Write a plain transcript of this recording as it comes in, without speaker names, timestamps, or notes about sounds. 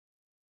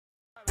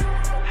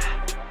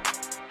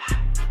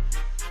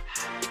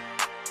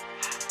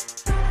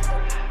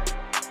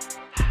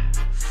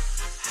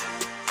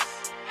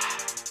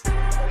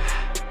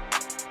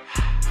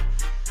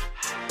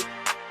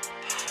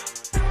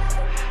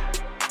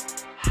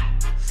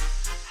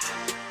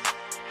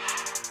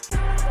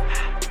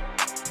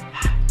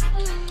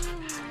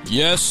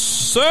Yes,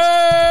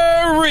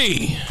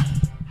 sirree.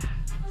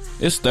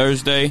 It's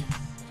Thursday.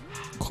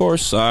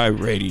 Courtside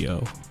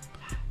Radio.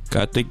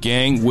 Got the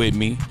gang with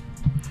me.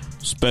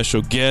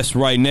 Special guest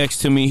right next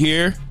to me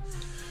here.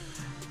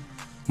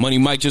 Money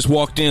Mike just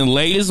walked in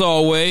late as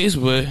always,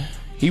 but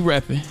he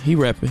repping.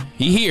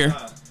 He here.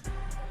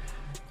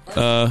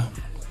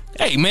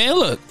 Hey man,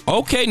 look.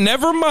 Okay,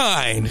 never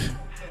mind.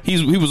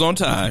 He was on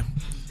time.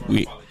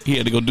 He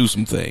had to go do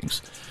some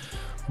things.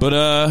 But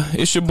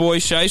it's your boy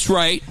Shice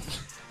Wright,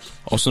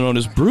 also known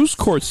as Bruce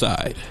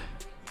Courtside.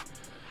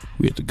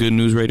 We at the Good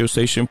News Radio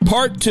Station,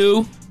 part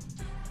 2.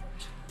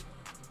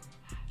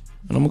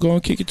 And I'm going to go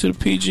and kick it to the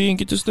PG and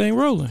get this thing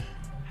rolling.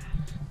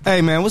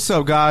 Hey, man, what's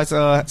up, guys?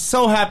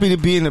 So happy to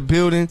be in the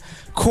building.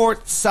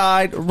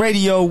 Courtside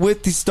Radio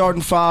with the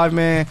starting five,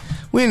 man.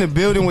 We're in the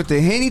building with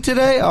the Henny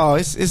today. Oh,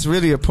 it's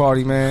really a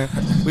party, man.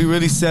 We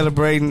really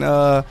celebrating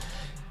the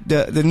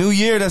new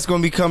year that's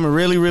going to be coming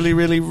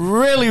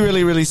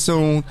really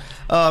soon.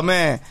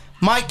 Man,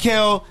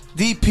 Michael,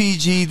 the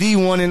PG, the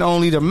one and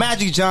only, the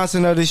Magic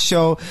Johnson of this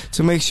show,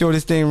 to make sure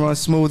this thing runs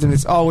smooth. And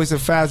it's always a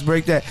fast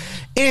break that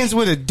ends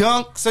with a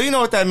dunk. So you know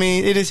what that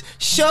means. It is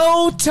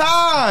show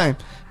time.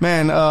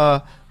 Man,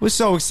 we're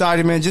so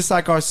excited, man. Just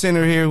like our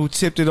center here who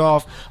tipped it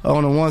off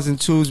on the ones and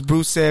twos.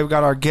 Bruce said we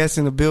got our guest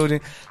in the building.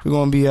 We're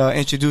going to be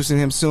introducing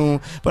him soon.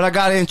 But I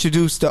got to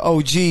introduce the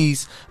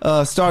OGs,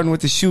 starting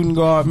with the shooting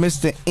guard,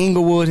 Mr.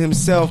 Inglewood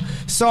himself.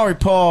 Sorry,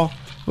 Paul,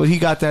 but he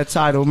got that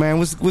title, man.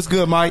 What's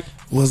good, Mike?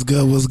 What's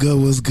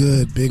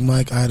good? Big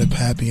Mike Ida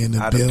Pappy in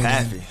the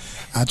building.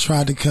 I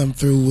tried to come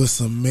through with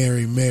some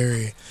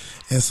Merry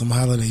and some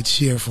holiday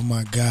cheer for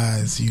my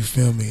guys, you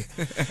feel me?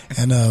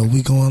 And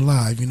we going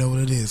live, you know what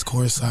it is.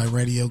 Courtside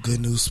Radio,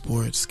 Good News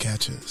Sports,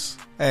 catch us.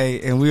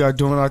 Hey, and we are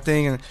doing our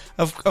thing. And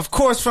of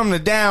course, from the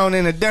down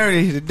and the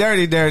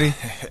dirty,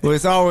 where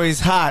it's always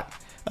hot,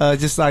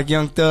 just like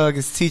Young Thug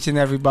is teaching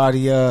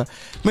everybody.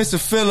 Mr.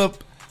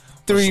 Phillip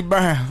 3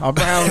 Brown,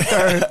 Brown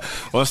third.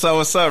 What's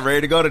up?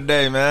 Ready to go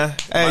today, man.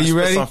 Hey, you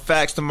ready? Some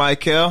facts to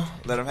Michael.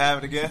 Let him have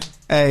it again.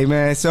 Hey,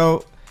 man.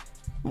 So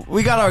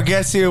we got our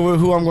guest here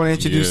who I'm going to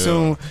introduce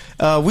soon.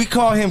 We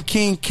call him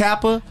King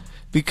Kappa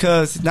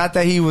because not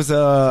that he was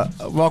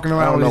walking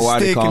around with his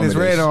stick and his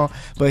red on,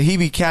 but he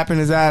be capping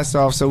his ass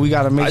off. So we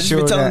got to make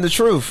sure be telling that the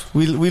truth.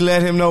 We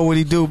let him know what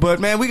he do. But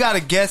man, we got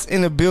a guest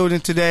in the building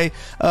today.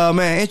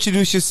 Man,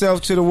 introduce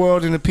yourself to the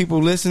world and the people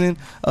listening,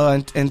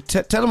 and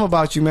tell them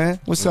about you, man.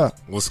 What's up?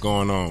 What's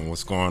going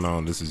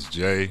on? This is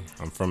Jay.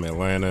 I'm from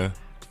Atlanta.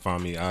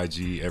 Find me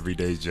IG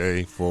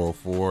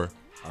everydayj404.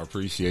 I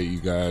appreciate you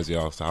guys,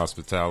 y'all's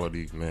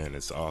hospitality. Man,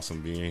 it's awesome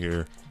being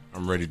here.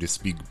 I'm ready to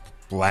speak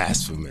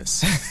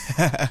blasphemous.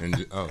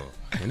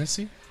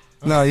 Hennessy?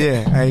 No,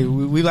 yeah. Hey,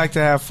 we like to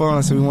have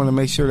fun, so we want to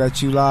make sure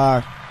that you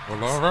live.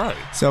 Well, all right.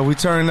 So we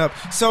turning up.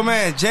 So,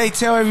 man, Jay,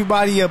 tell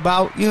everybody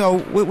about,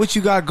 what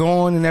you got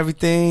going and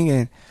everything.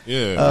 And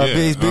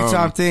big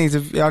time things.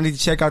 If y'all need to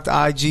check out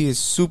the IG, it's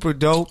super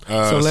dope.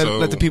 So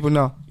let the people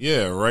know.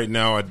 Yeah, right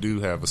now I do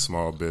have a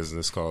small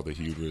business called the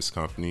Hubris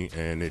Company,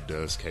 and it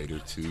does cater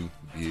to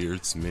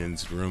beards,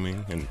 men's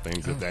grooming, and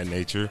things of that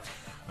nature.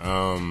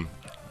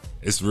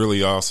 It's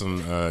really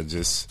awesome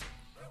just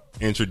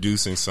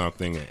introducing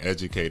something and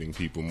educating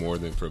people more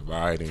than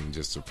providing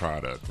just a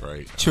product,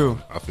 right? True.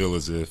 I feel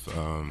as if,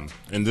 and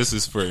this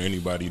is for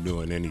anybody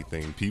doing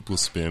anything, people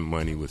spend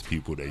money with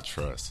people they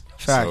trust.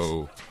 Facts.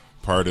 So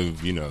part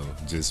of,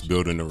 just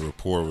building a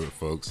rapport with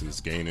folks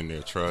is gaining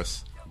their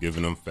trust,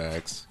 giving them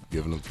facts,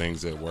 giving them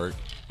things that work,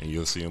 and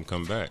you'll see them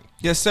come back.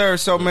 Yes, sir.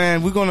 So,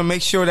 man, we're going to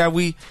make sure that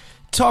we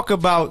talk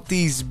about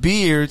these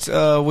beards,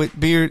 with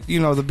beard,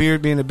 the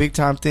beard being a big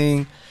time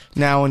thing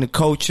now in the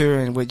culture,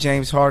 and with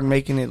James Harden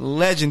making it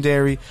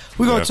legendary.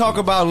 We're going to talk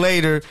about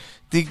later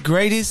the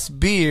greatest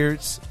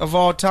beards of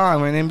all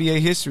time in NBA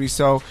history.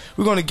 So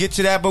we're going to get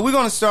to that, but we're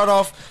going to start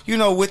off,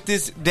 with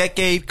this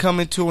decade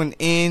coming to an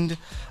end.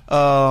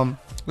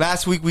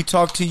 Last week we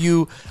talked to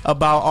you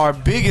about our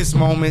biggest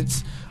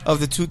moments of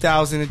the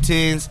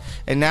 2010s,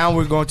 and now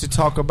we're going to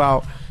talk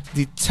about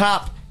the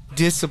top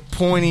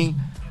disappointing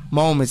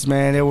moments,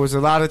 man. There was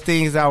a lot of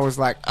things that I was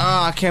like,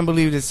 I can't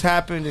believe this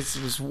happened. This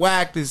was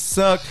whack. This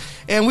sucked.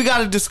 And we got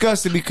to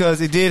discuss it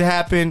because it did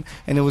happen,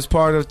 and it was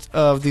part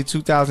of the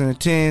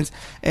 2010s.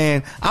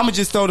 And I'm going to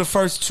just throw the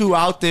first two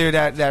out there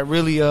that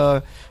really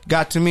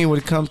got to me when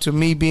it comes to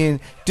me being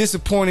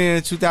disappointed in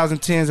the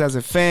 2010s as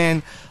a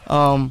fan.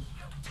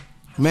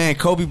 Man,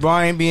 Kobe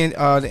Bryant being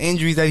the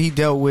injuries that he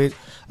dealt with,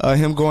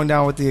 him going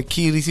down with the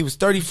Achilles. He was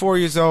 34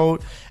 years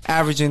old,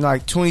 averaging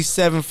like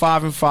 27,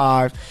 5 and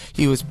 5.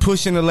 He was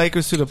pushing the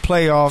Lakers to the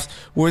playoffs,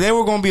 where they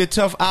were going to be a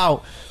tough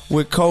out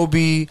with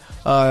Kobe,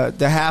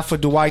 the half of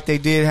Dwight they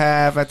did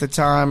have at the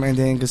time, and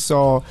then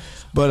Gasol.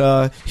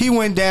 But he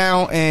went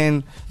down,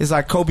 and it's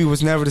like Kobe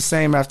was never the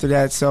same after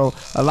that. So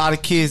a lot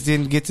of kids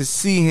didn't get to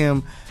see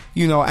him,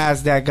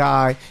 as that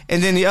guy.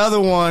 And then the other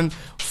one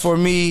for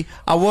me,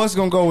 I was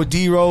going to go with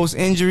D-Rose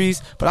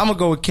injuries, but I'm going to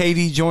go with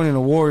KD joining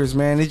the Warriors,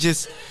 man. It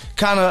just,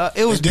 kind of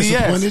it was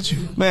disappointed BS.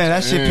 you? Man,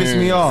 that shit pissed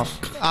me off.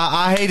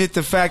 I hated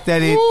the fact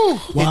that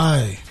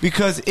Why?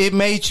 Because it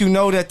made you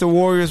know that the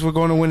Warriors were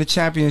going to win a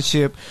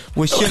championship,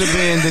 which should have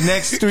been the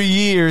next 3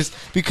 years,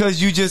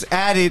 because you just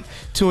added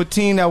to a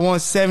team that won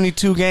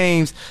 72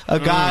 games a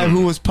guy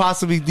who was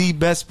possibly the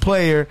best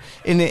player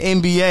in the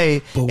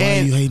NBA. But why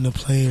are you hating the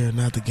player,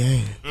 not the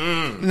game?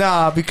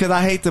 Nah, because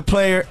I hate the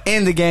player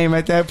and the game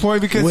at that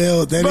point. Because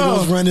then he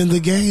was running the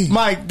game.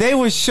 Mike, they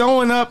were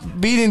showing up,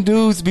 beating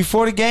dudes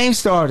before the game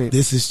started.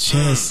 This is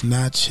chess,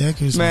 not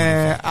checkers.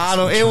 Man, I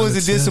don't. It was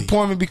a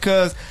disappointment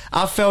because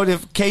I felt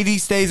if KD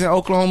stays in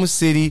Oklahoma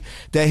City,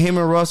 that him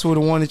and Russ would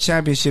have won the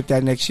championship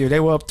that next year. They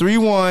were up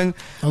 3-1.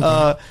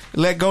 Okay.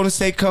 Let Golden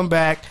State come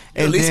back.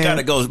 And at least then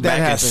gotta go back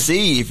and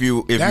see if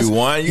you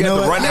won. You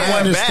have to run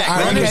that one back.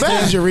 I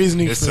understand your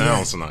reasoning. It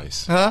sounds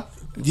nice. Huh?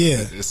 Yeah,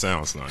 it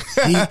sounds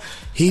nice.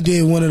 He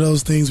did one of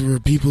those things where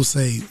people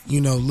say,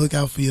 look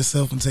out for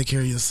yourself and take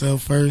care of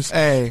yourself first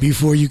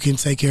before you can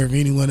take care of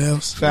anyone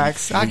else.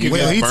 Facts. He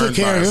took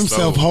care of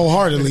himself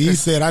wholeheartedly. He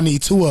said, I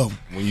need 2 of them.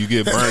 When you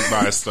get burnt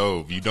by a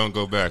stove, you don't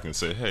go back and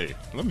say, hey,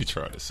 let me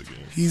try this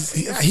again. He's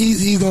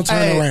going to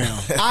turn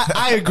around.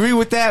 I agree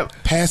with that.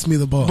 Pass me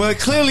the ball. But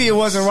clearly it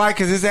wasn't right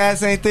because his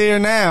ass ain't there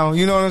now.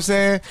 You know what I'm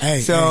saying?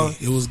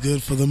 It was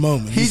good for the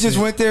moment. He just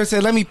went there and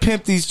said, let me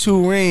pimp these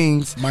 2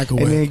 rings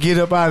microwave, and then get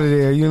up out of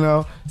there,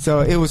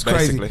 So it was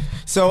crazy. Basically.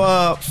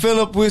 So,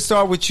 Philip, we'll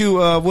start with you.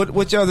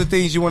 What other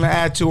things you want to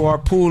add to our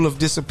pool of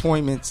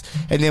disappointments?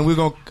 And then we're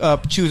going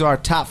to choose our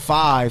top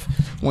 5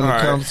 when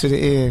it comes to the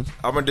end.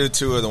 I'm going to do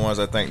 2 of the ones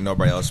I think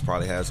nobody else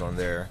probably has on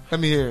there. Let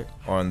me hear it.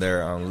 On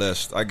their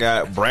list. I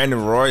got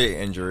Brandon Roy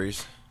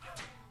injuries.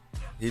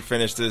 He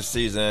finished this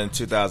season in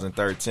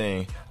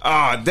 2013.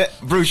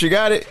 Bruce, you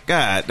got it?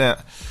 God damn.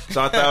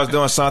 So I thought I was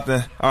doing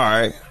something. All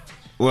right.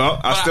 Well,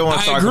 I still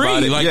want to talk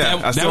about it. Like,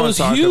 that was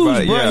huge, bro.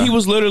 Yeah. He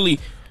was literally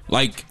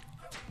like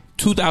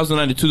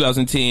 2009 to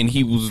 2010.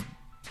 He was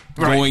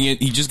going in.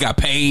 He just got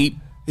paid.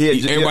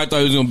 Everybody thought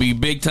he was going to be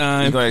big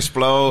time. He's going to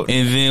explode.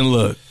 And then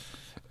look.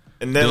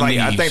 And then,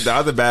 I think the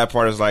other bad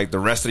part is, the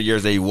rest of the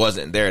years that he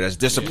wasn't there. That's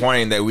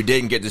disappointing that we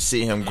didn't get to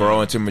see him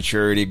grow into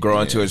maturity, grow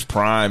into his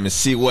prime, and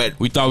see what...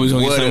 We thought we was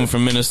going to get someone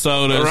from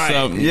Minnesota or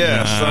something.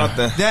 Yeah,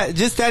 something.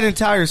 That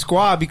entire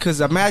squad, because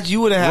imagine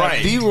you would have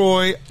had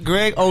B-Roy,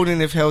 Greg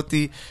Oden, if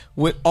healthy,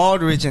 with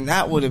Aldridge, and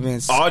that would have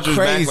been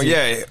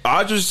crazy.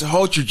 Aldridge's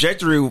whole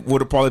trajectory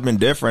would have probably been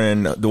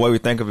different, and the way we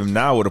think of him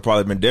now would have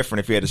probably been different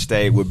if he had to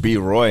stay with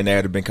B-Roy, and they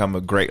had to become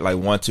a great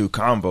 1-2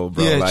 combo,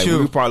 bro. Yeah,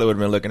 true. We probably would have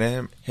been looking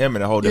at him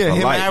in a whole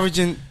different light.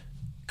 Averaging...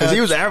 Because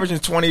he was averaging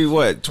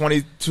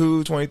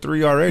 22,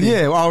 23 already.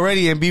 Yeah,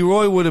 already, and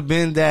B-Roy would have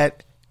been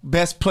that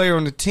best player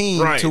on the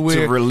team to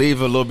relieve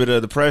a little bit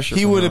of the pressure.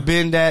 He would have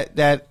been that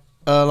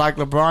like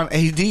LeBron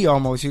AD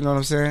almost, you know what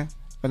I'm saying?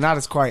 But not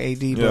as quite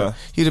AD, but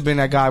he'd have been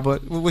that guy.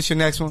 But what's your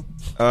next one?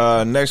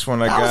 Next one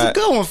that was a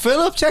good one,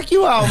 Philip. Check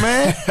you out,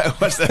 man.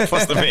 What's that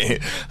supposed to mean?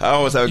 I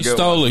always have a good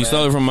one. He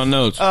stole it from my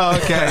notes. Oh,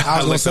 okay. I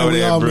was going to say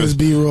we all miss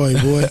B-Roy,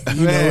 boy.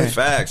 You know it.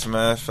 Facts,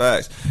 man.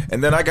 Facts.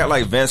 And then I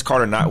got Vince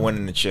Carter not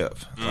winning the chip.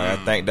 I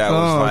think that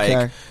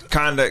was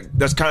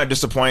that's kind of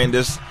disappointing.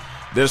 This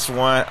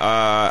one,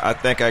 I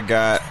think I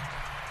got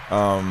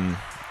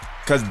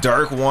because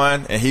Dirk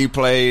won and he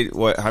played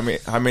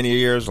how many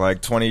years?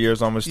 20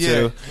 years almost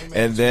too.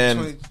 And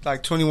then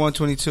 21,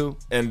 22.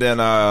 And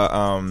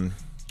then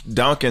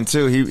Duncan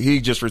too.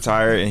 He just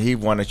retired and he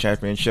won a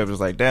championship. It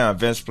was damn,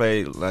 Vince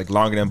played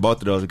longer than both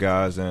of those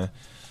guys and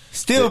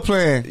still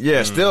playing.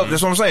 Yeah, still.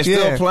 That's what I'm saying.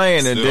 Still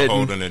playing and still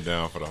holding it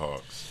down for the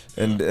Hawks.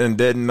 And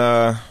didn't.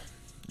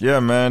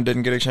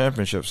 Didn't get a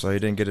championship, so he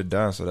didn't get it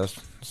done. So that's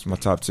my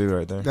top 2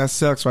 right there. That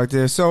sucks right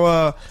there.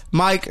 So,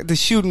 Mike, the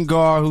shooting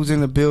guard who's in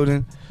the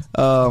building,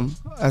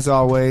 as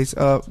always,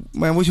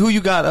 man, who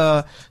you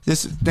got?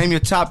 Name your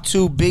top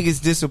 2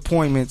 biggest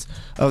disappointments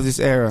of this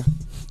era.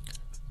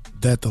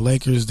 That the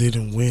Lakers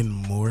didn't win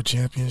more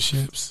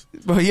championships.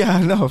 But yeah,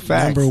 I know.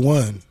 Facts. Number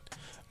 1,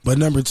 but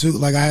number 2,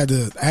 I had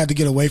to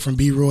get away from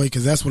B-Roy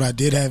because that's what I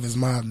did have as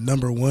my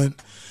number 1.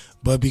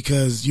 But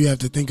because you have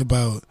to think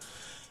about,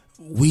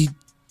 we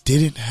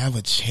didn't have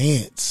a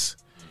chance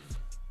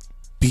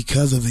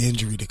because of the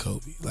injury to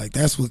Kobe.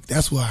 That's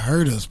what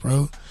hurt us,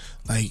 bro.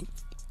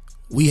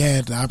 We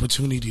had the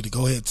opportunity to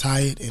go ahead,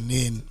 tie it, and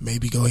then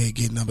maybe go ahead and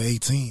get number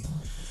 18.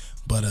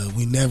 But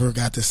we never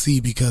got to see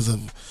because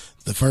of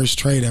the first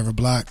trade ever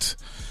blocked.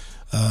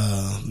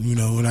 We're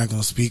not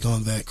going to speak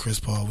on that, Chris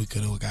Paul. We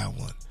could have got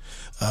one.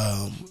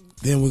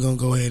 Then we're going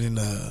to go ahead and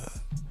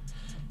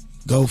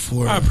go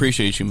for it. I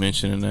appreciate you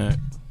mentioning that.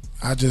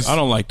 I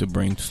don't like to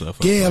bring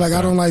stuff up. Yeah,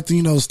 I don't like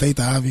to, state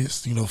the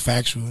obvious,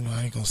 factual.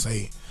 I ain't going to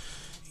say,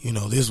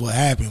 this is what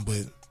happened,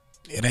 but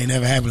it ain't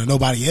never happened to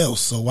nobody else,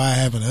 so why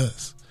happen to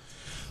us?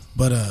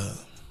 But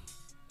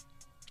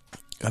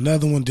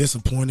another one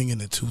disappointing in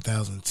the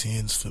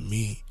 2010s for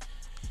me,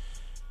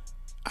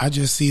 I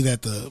just see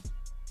that the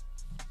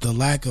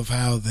lack of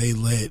how they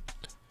let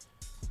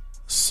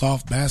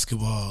soft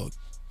basketball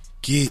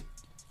get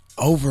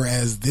over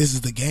as this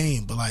is the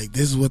game, but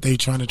this is what they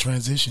trying to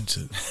transition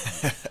to.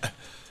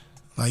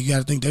 Like, you got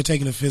to think they're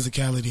taking the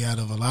physicality out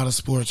of a lot of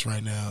sports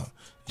right now.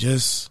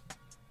 Just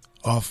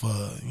off,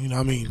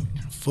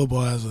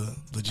 football has a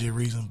legit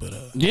reason, but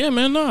yeah,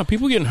 man, nah,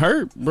 people getting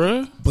hurt,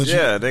 bro. But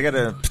they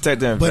gotta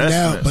protect their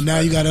investments. But now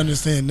you gotta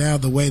understand, now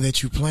the way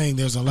that you're playing,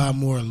 there's a lot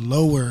more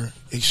lower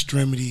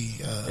extremity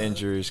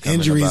injuries,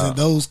 and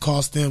those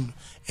cost them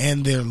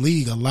and their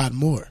league a lot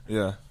more.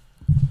 Yeah.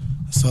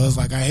 So it's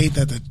like, I hate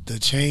that the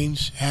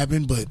change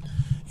happened, but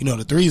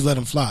the threes let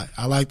them fly.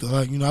 I like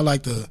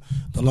the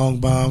long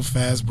bomb,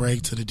 fast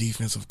break to the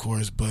defense, of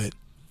course, but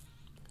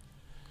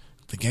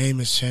the game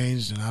has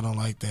changed, and I don't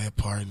like that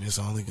part. And it's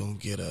only going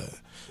to get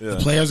the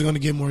players are going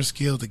to get more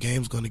skilled. The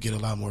game's going to get a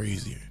lot more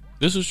easier.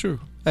 This is true.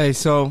 Hey,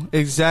 so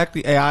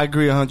exactly. Hey, I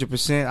agree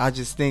 100%. I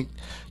just think,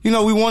 we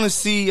want to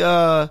see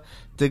the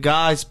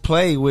guys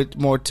play with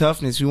more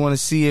toughness. We want to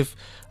see if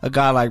a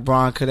guy like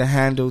Bron could have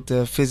handled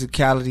the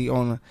physicality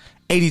on a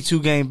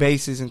 82-game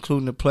basis,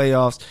 including the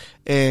playoffs.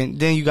 And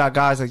then you got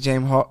guys like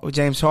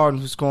James Harden,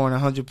 who's scoring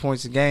 100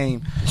 points a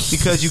game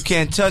because you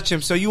can't touch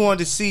him. So you wanted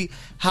to see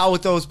how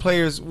those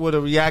players would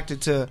have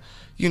reacted to,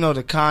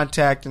 the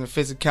contact and the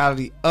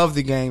physicality of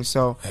the game.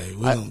 So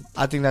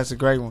I think that's a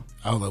great one.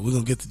 I was like, we're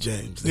going to get to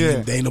James.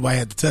 Yeah. They ain't nobody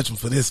had to touch him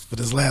for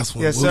this last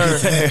one. Yes,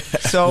 sir.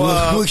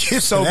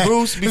 So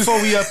Bruce,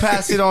 before we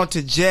pass it on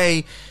to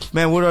Jay,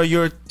 man, what are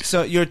your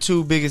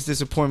two biggest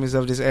disappointments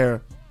of this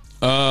era?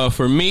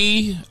 For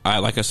me,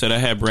 like I said, I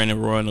had Brandon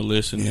Roy on the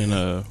list, and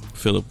then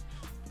Philip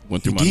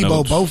went through my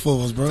notes. Both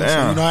of us, bro.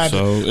 Damn.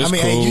 So it's cool.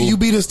 Hey, you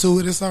beat us to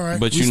it. It's all right.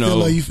 But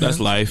that's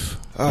life.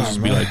 It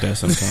just be like that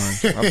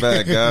sometimes. My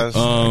bad, guys.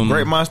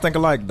 Great minds think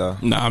alike, though.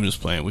 Nah, I'm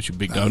just playing with you,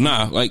 big dog.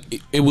 Nah,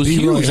 like it was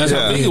huge. That's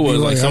how big it was.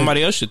 Like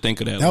somebody else should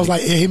think of that. That was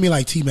like, it hit me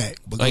like T-Mac.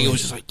 Like it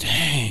was just like,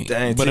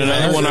 dang. But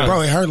another one,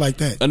 bro, it hurt like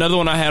that. Another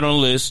one I had on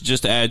the list,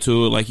 just to add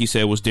to it, like he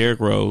said, was Derrick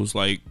Rose.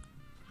 Like,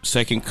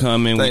 second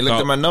coming. Looked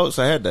at my notes.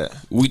 I had that.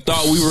 We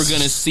thought we were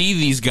gonna see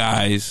these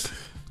guys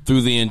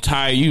through the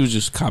entire. You was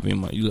just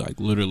copying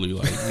literally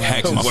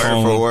hacked my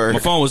phone. For word. My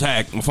phone was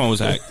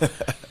hacked.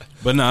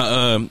 But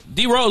nah,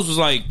 D Rose was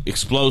like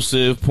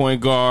explosive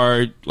point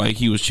guard. Like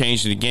he was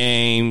changing the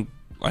game.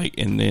 Like,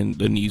 and then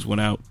the knees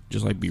went out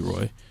just like B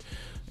Roy.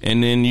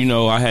 And then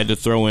I had to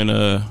throw in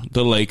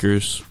the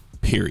Lakers.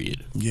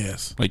 Period.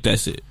 Yes. Like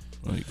that's it.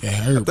 Like, it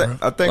hurt, bro.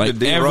 I think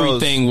like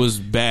everything was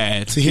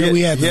bad. So here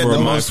we had the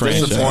most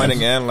franchise.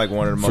 disappointing and like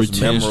one of the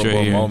most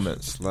memorable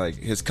moments. Like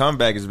his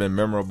comeback has been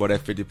memorable.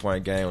 That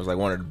 50-point game was like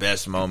one of the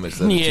best moments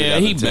of the 2010s.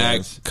 He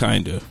back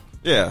kinda.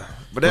 Yeah,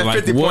 but that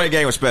 50-point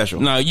game was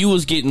special. No, you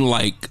was getting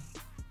like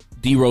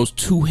D Rose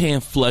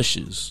 2-hand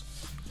flushes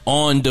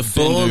on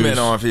defenders, booming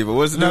on people.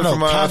 What's the dude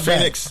from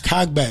Phoenix?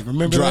 Cogback.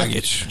 Remember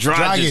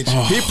Dragic.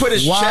 Oh. He put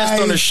his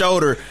chest on his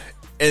shoulder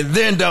and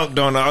then dunked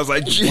on it. I was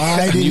like, geez.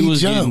 Why did he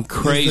was jump? Getting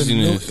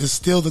craziness. It's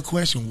still the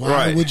question.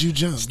 Why would you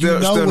jump?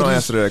 Still no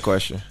answer to that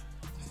question.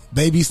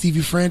 Baby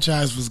Stevie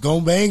franchise was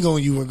going to bang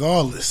on you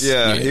regardless.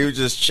 Yeah, he was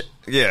just...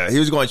 he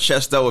was going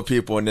chest up with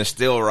people and then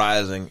still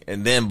rising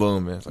and then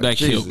booming. Like,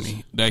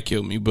 That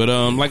killed me. But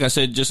like I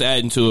said, just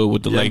adding to it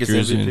with the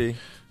Lakers MVP. And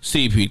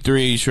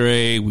CP3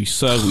 trade, we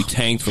sucked. We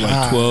tanked for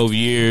like 12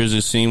 years.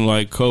 It seemed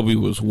like Kobe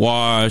was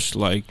washed.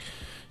 Like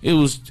it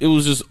was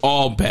just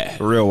all bad.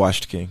 A real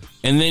washed king.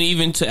 And then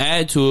even to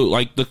add to it,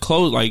 like the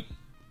close, like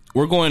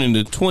we're going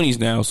into the 20s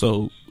now,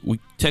 so we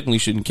technically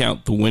shouldn't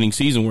count the winning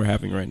season we're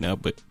having right now.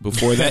 But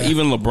before that,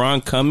 even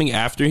LeBron coming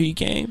after he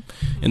came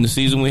in the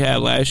season we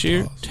had last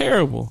year,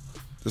 terrible.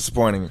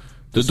 Disappointing.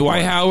 The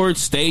Dwight Howard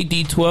stay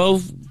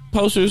D12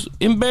 posters,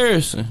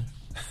 embarrassing.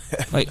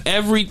 Like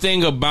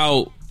everything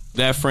about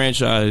that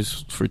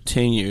franchise for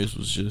 10 years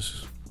was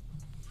just...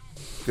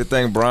 Good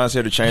thing Bron's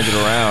here to change it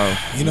around.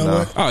 You know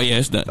what? Oh, yeah,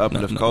 it's done.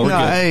 Uplift No, Kobe.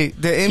 Hey,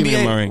 the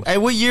NBA... Hey,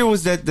 what year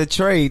was that the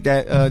trade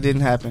that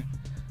didn't happen?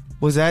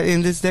 Was that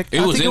in this decade?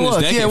 It was in this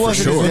decade, yeah, it was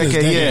for sure. In this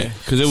decade, yeah.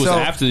 Because it was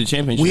after the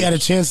championship. We had a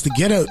chance to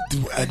get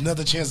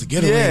another chance to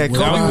get yeah, him.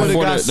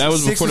 That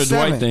was before the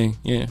Dwight thing.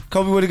 Yeah,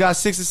 Kobe would have got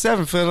 6 or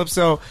 7, Philip.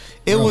 So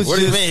it was. What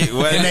just, do you mean?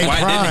 Why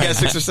didn't he get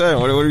 6 or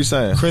 7? What are you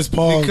saying? Chris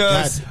Paul.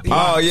 Because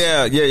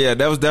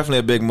that was definitely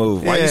a big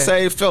move. Why you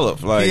say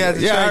Philip? Like,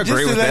 I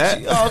agree with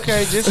that.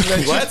 Okay, just to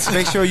let you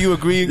make sure you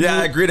agree.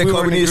 Yeah, I agree that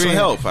Kobe needs some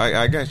help.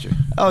 I got you.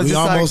 We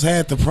almost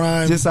had the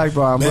prime, just like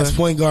Bron, best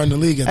point guard in the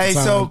league at the time. Hey,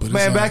 so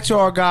man, back to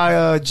our guy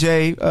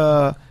Jay,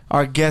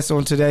 our guest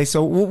on today.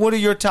 So, what are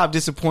your top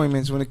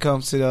disappointments when it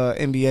comes to the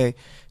NBA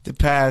the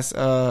past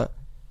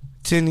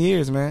 10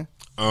 years, man?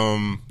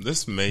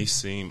 This may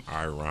seem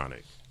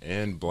ironic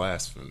and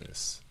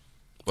blasphemous,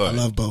 but I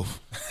love both.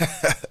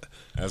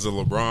 As a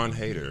LeBron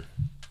hater,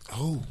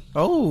 Phil. I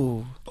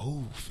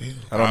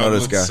don't know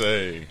this guy.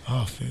 Say,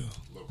 Phil.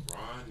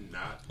 LeBron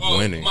not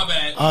winning. My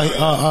bad.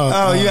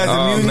 You had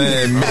to mute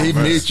me. Man, he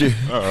mute you.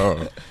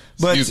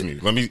 Excuse me.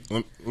 Let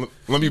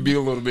me be a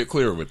little bit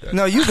clearer with that.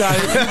 No, you got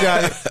it. You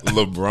got it.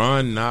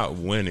 LeBron not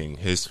winning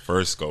his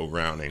first go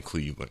round in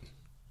Cleveland.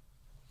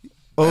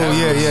 Oh,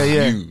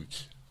 yeah.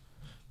 Huge.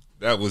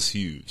 That was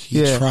huge. He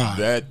tried.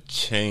 That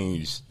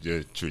changed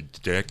the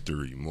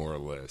trajectory, more or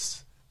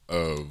less,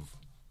 of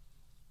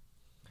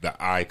the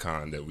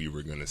icon that we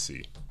were going to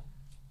see.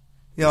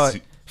 Yo,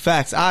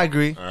 facts. I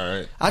agree. All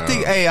right.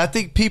 I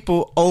think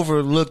people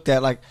overlook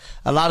that. Like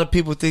a lot of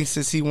people think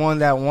since he won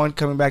that one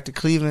coming back to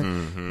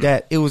Cleveland,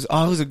 that it was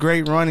a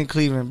great run in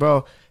Cleveland,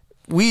 bro.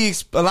 A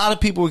lot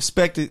of people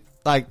expected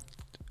like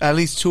at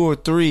least 2 or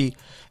 3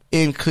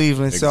 in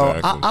Cleveland.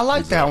 Exactly. So I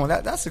like that one.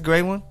 That's a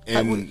great one.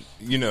 And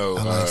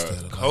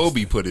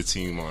Kobe put a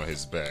team on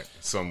his back,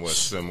 somewhat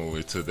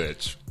similar to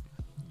that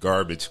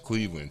garbage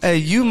Cleveland. Hey,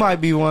 you might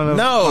be one of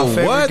my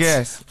favorite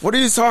guests. What are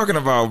you talking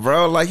about,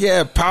 bro? Like, he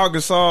had Pau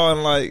Gasol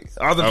and like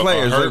other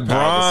players.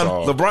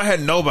 LeBron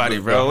had nobody,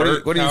 bro.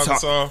 What are you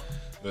talking?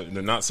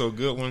 The not so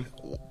good one.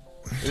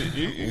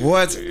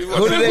 What?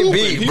 Who did they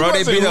beat, bro?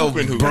 They beat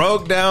a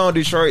broke down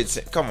Detroit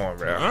team. Come on,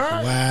 bro.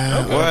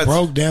 Wow, What?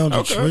 broke down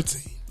Detroit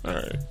team. All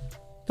right.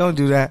 Don't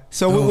do that.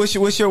 So what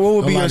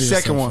would be your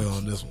second one?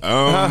 On this one.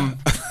 I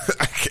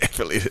can't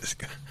believe this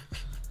guy.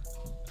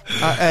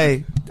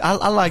 Hey,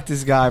 I like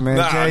this guy, man.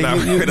 Jay,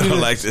 I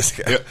don't like this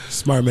guy.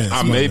 Smart man.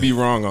 I may be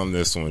wrong on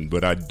this one,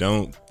 but I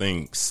don't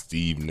think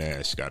Steve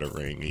Nash got a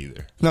ring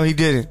either. No, he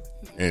didn't.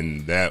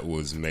 And that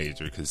was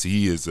major because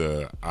he is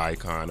a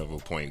icon of a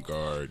point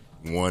guard,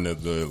 one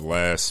of the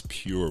last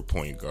pure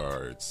point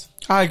guards.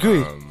 I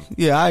agree.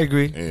 I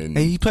agree. And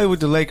he played with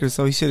the Lakers,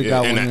 so he should have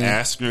got one. And the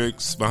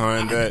asterisk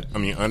behind that,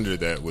 under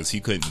that, was he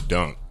couldn't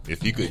dunk.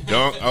 If he could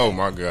dunk, oh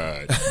my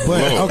God.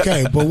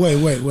 But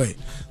wait.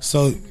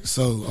 So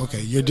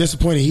okay, you're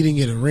disappointed he didn't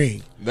get a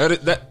ring.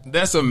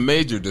 That's a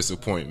major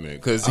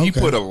disappointment because he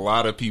put a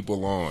lot of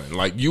people on.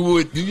 Like you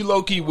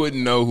low key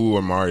wouldn't know who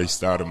Amari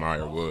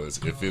Stoudemire was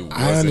if it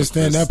wasn't I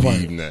understand that part.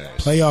 Nash.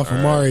 Playoff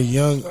Amari,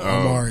 young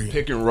Amari,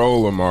 pick and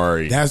roll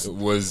Amari.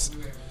 Was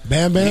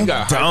Bam Bam. He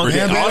got dunked. All he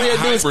had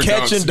to do was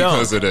catch and dunk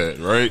because of that,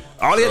 right?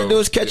 All he had to do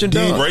was catch and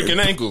dunk. Breaking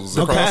ankles.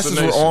 The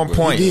passes were on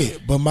point. He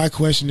did, but my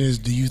question is,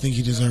 do you think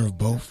he deserved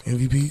both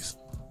MVPs?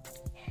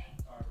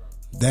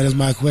 That is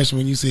my question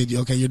when you said,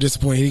 okay, you're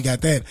disappointed he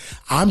got that.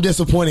 I'm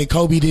disappointed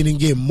Kobe didn't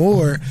get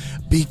more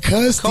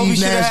because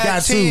Steve Nash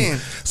got 2.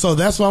 So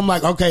that's why I'm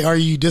like, okay, are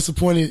you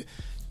disappointed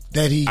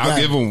that he got...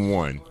 I'll give him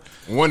one.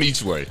 One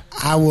each way.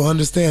 I will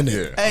understand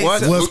that. Yeah.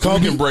 Hey, was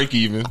Kobe can break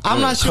even.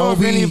 I'm not sure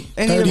Kobe, if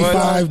any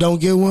 35 don't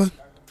get one.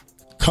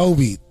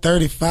 Kobe,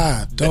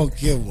 35 don't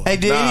get one. Hey,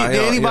 did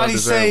anybody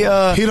say...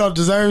 he don't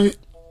deserve it?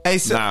 Hey,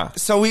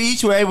 so we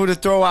each were able to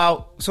throw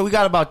out... So we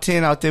got about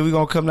 10 out there. We're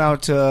going to come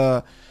down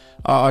to...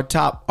 our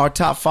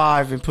top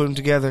 5 and put them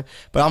together,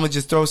 but I'm gonna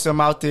just throw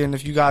some out there, and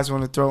if you guys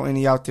want to throw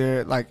any out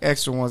there like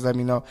extra ones, let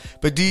me know.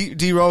 But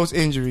D Rose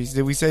injuries,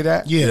 did we say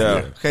that?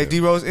 Yeah. Okay, D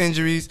Rose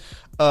injuries.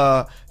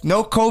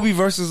 No Kobe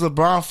versus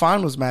LeBron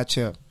finals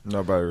matchup.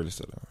 Nobody really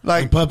said that.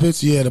 Like the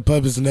puppets, the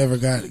puppets never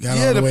got all the way there.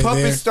 Yeah, the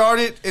puppets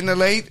started in the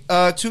late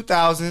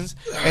 2000s,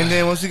 and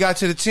then once we got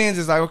to the 10s,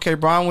 it's like, okay,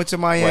 Bron went to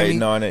Miami.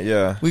 Waiting on it,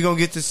 yeah. We gonna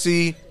get to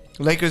see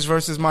Lakers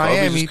versus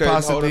Miami,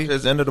 possibly.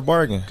 His end of the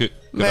bargain. Could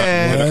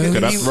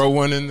I throw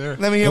one in there?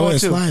 Let me hear one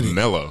too.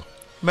 Melo,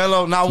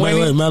 not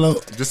winning. Melo,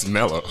 just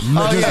Melo.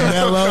 Melo.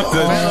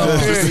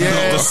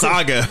 The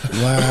saga.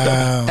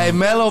 Wow. Hey,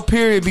 Melo,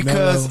 period.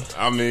 Because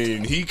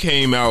he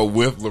came out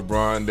with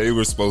LeBron. They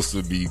were supposed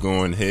to be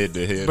going head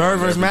to head. Bird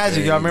versus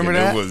Magic. Y'all remember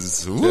that? It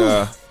was.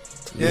 Yeah.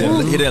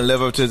 He didn't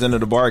live up to his end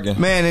of the bargain,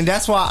 man, and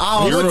that's why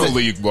I Euro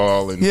League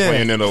ball and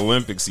playing in the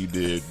Olympics he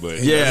did, but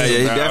he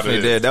definitely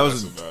did. That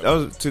was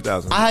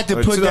 2000. I had to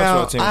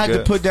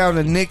put down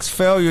the Knicks'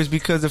 failures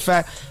because the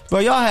fact, bro,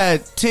 y'all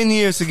had 10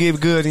 years to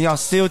get good and y'all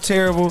still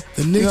terrible.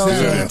 The Knicks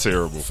had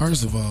terrible.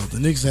 First of all, the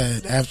Knicks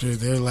had after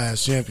their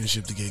last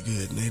championship to get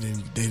good, and they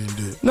didn't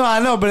do it. No,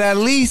 I know, but at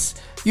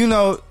least.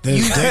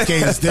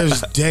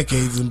 There's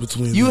decades in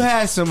between. You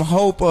had some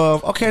hope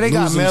of they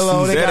got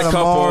Melo, they got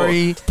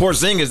Amari,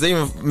 Porzingis. They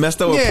even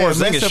messed up with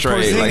Porzingis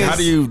trade. Like, how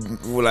do you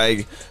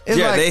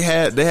they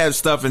had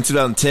stuff in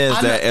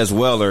 2010s that as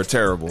well are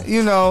terrible.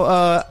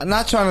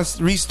 Not trying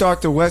to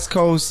restart the West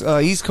Coast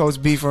East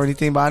Coast beef or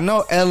anything, but I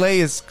know LA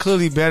is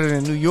clearly better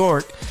than New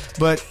York.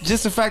 But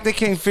just the fact they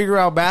can't figure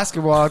out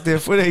basketball out there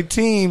for their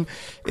team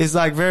is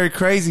like very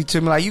crazy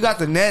to me. Like, you got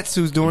the Nets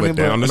who's doing it,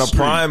 but in a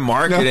prime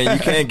market, and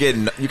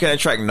you can't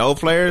attract no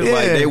players. Yeah.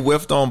 Like, they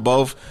whiffed on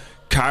both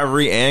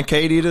Kyrie and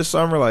KD this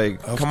summer.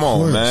 Like, come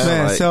on,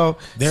 man. Like,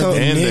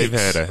 they've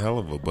had a hell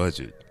of a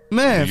budget,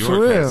 man. For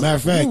real. Matter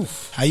of fact,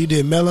 how you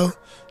did Melo?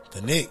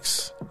 The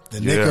Knicks,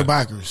 the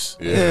Knickerbockers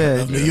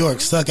of New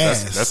York suck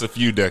ass. That's a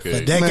few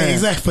decades. For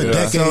decades.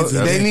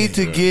 So they need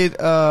to get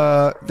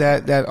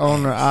that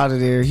owner out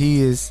of there.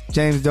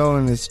 James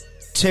Dolan is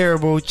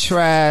terrible,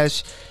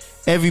 trash.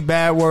 Every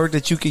bad word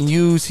that you can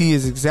use, he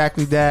is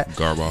exactly that.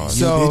 Garbage.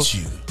 So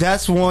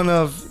that's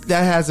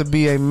that has to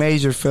be a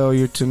major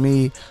failure to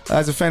me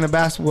as a fan of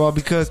basketball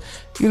because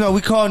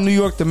we call New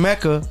York the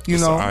Mecca,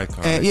 It's an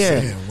icon.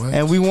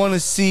 and we want to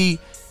see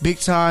big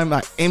time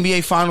like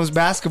NBA Finals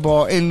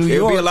basketball in New York.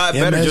 It would be a lot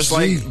better, MSG. just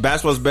like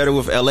basketball's better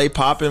with LA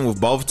popping with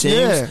both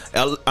teams.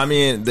 Yeah. I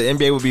mean, the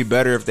NBA would be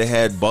better if they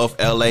had both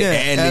LA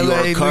and New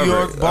LA, York covered. New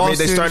York, Boston, I mean,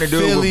 they started to do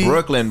Philly. it with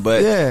Brooklyn,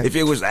 but Yeah. if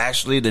it was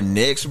actually the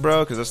Knicks,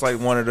 bro, because it's like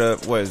one of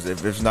the, what is it,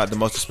 if it's not the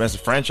most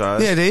expensive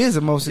franchise. Yeah, they is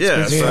the most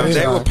Yeah, expensive. so if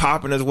they franchise. were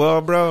popping as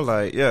well, bro.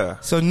 Like, yeah.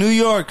 So New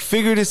York,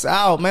 figure this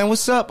out, man.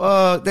 What's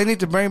up? They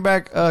need to bring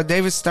back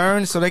David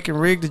Stern so they can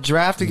rig the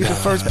draft to get the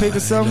first pick or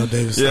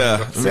something.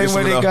 Yeah. Same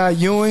way they got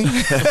Ewing.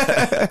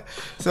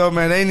 So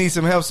man, they need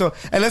some help. So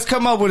and let's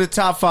come up with a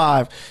top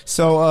 5.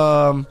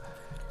 So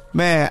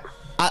man,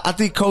 I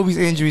think Kobe's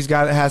injuries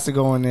has to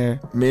go in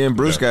there. Me and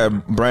Bruce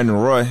got Brandon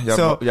Roy. Y'all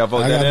vote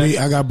that in?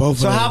 I got both.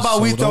 So of how those.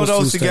 about we throw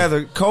those two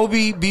together?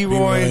 Kobe, B.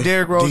 Roy, and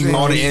Derrick Rose. D.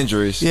 All the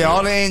injuries. injuries. Yeah,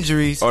 all the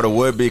injuries. Or the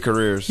would-be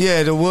careers.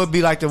 Yeah, the would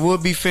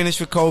be finish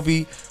for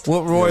Kobe.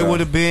 What Roy would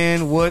have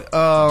been. What D.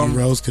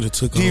 Rose could have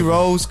took D. over.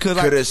 Rose could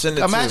like. sent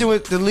it Imagine to-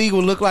 what the league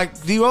would look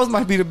like. D. Rose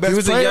might be the best He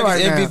was the player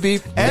youngest right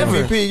MVP now.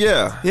 Ever. MVP,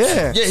 yeah.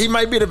 Yeah. Yeah, he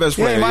might be the best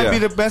player. Yeah, he might be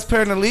the best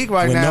player in the league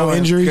right With now. no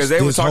injuries. Because they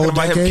were this talking whole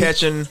about him decade?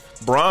 catching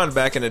Braun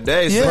back in the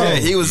day. So Yeah. yeah,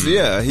 he was.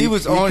 Yeah, He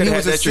was on. could He have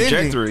was had that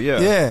ascending. trajectory. Yeah.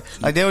 yeah.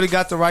 Like they would have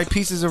got the right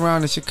pieces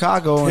around in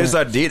Chicago. His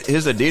and-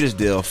 Adidas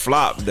deal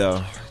flopped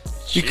though.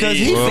 because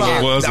he Well, flopped.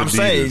 it was I'm Adidas.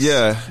 saying,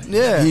 yeah,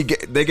 Yeah.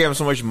 They gave him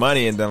so much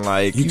money, and then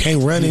like You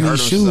can't run he in hurt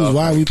these shoes. himself.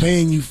 Why are we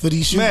paying you for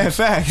these shoes? Man,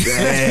 facts.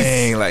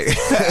 Dang, like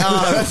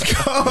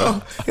Let's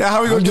go. Yeah,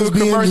 how we gonna I'm do a just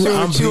being- commercial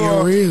I'm with you being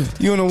on real.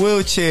 you in a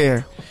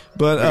wheelchair?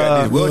 But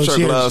got these wheelchair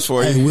gloves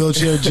for you. Hey,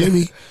 wheelchair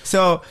Jimmy.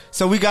 so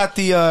we got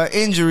the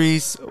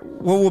injuries.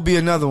 What will be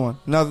another one?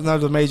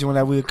 Another major one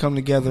that we would come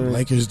together.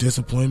 Lakers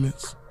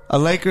disappointments.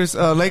 Lakers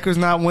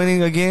not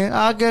winning again.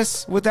 I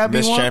guess would that be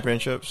missed one?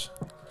 championships.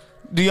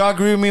 Do y'all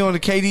agree with me on the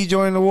KD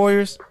joining the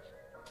Warriors?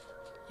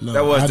 No,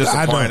 That was I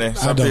disappointing. don't.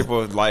 Some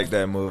people like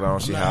that move. I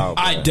don't see how.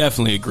 I but-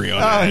 definitely agree on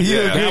that. you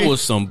That agree?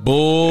 was some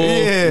bull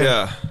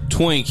Yeah.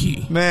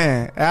 Twinkie.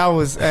 Man, that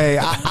was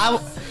I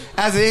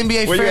as an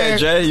NBA Where you fan. at,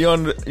 Jay? You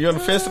on the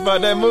fence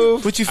about that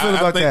move? What you feel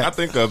about think, that? I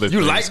think other You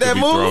things like could that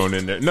be move? thrown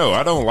in there. No,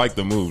 I don't like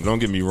the move. Don't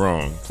get me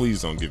wrong.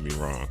 Please don't get me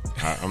wrong.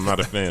 I'm not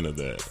a fan of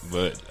that.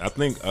 But I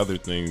think other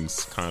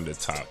things kind of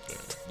top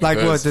that. Like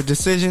what? Because The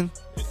decision?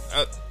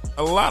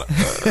 a lot.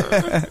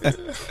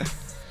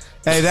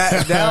 Hey,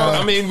 that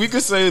I mean, we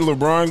could say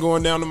LeBron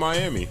going down to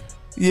Miami.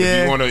 yeah.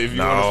 If you want to play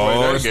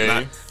that it's game.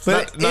 not,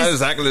 But not it's-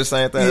 exactly the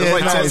same thing. Yeah, It's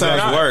like not 10 exactly.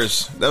 times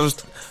worse. That was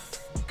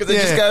because they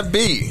Yeah. just got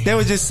beat. They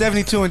were just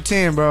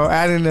 72-10, bro.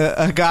 Adding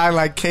a guy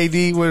like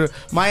KD with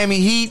Miami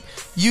Heat,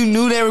 you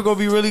knew they were going to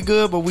be really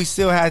good, but we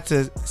still had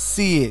to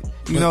see it.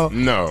 You know,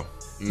 No.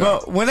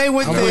 well, when they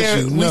went I'm there,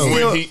 with you. we No.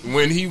 still.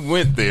 When he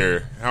went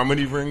there, how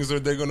many rings are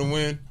they going to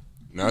win?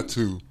 Not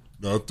 2,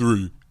 not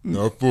 3,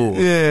 not 4,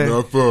 Yeah.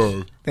 not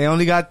 5. They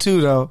only got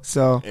 2 though,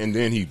 so And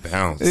then he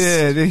bounced.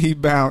 yeah. Then he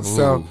bounced.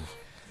 So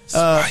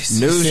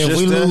News If just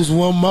we in. lose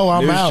one more,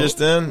 I'm News out. just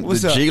in.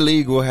 What's the up? G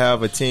League will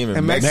have a team in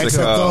In Mexico.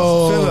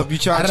 Mexico. Phillip, you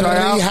trying to try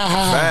out?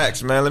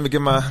 Facts, man. Let me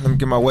get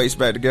my weights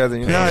back together.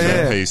 You know Yeah, what I'm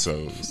saying? yeah.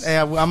 Pesos. Hey,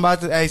 I'm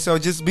about to. Hey, so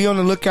just be on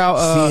the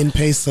lookout. Seeing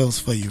pesos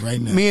for you right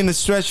now. Me and the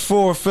stretch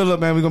 4, Phillip,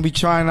 man, we're gonna be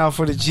trying out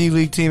for the G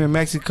League team in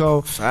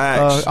Mexico.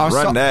 Facts. Our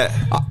Run that.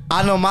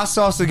 I know my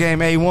salsa game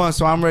A1,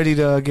 so I'm ready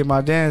to get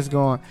my dance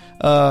going.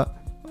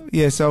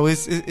 Yeah, so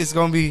it's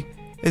gonna be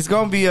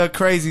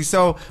crazy.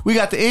 So we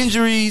got the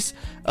injuries.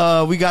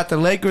 We got the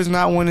Lakers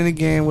not winning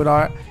again with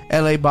our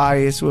LA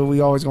bias, where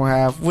we always gonna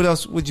have. What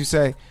else would you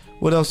say?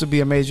 What else would be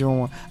a major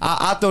one?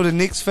 I throw the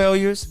Knicks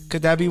failures.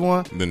 Could that be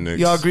one? The Knicks.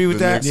 Y'all agree with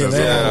The that? Knicks Yeah, as a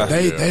Yeah.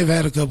 whole. they've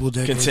had a couple of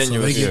decades.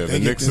 Continuous. So Yeah, they the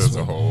get Knicks this as a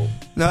one. whole.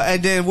 No,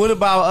 and then what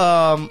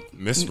about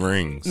Missed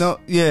rings. no?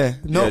 Yeah,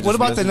 no. Yeah, what just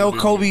about the missing no the-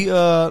 Kobe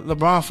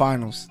LeBron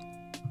finals?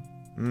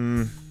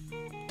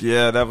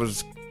 Yeah, that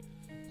was.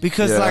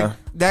 Because Yeah.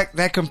 like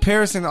that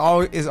comparison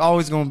is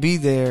always going to be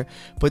there,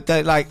 but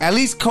that like at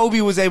least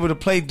Kobe was able to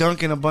play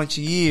Duncan a bunch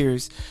of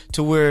years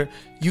to where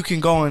you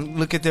can go and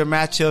look at their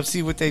matchups,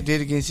 see what they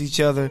did against each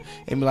other,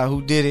 and be like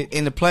who did it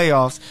in the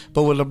playoffs.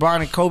 But with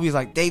LeBron and Kobe, it's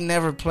like they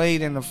never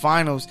played in the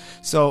finals.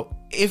 So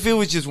if it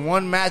was just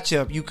one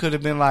matchup, you could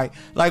have been like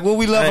what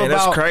we love Hey,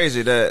 about that's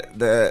crazy that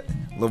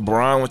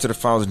LeBron went to the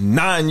finals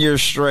 9 years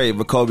straight,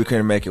 but Kobe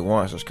couldn't make it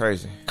once. That's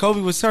crazy.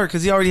 Kobe was hurt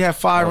because he already had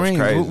 5 That was rings.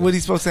 crazy. What he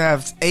supposed to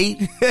have 8?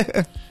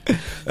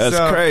 That's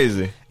So,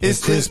 crazy.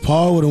 If Chris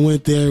Paul would have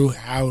went there,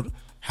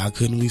 how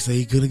couldn't we say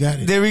he could have got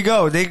it? There we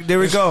go. There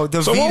we go.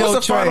 The So veto what was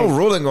the trade. final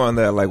ruling on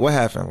that? Like, what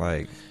happened?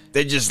 Like,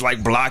 they just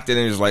like blocked it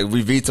and just like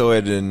we veto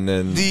it and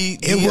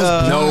It was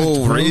no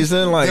blocked, bro.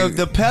 reason. Like,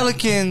 the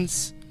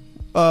Pelicans.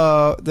 What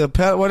are the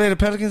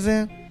Pelicans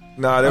in?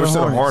 nah, they were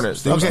still the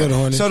Hornets. They were still the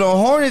Hornets. So the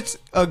Hornets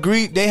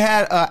agreed. They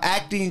had an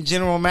acting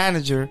general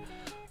manager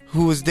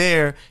who was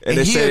there, And and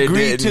they he said it agreed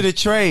didn't. to the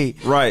trade.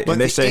 Right, but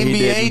and they the say he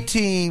NBA didn't.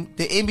 team,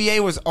 the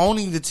NBA was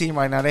owning the team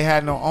right now. They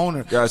had no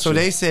owner, Gotcha. so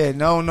they said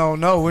no,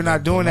 we're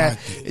not doing that.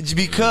 blocked it. It's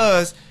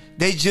because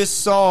they just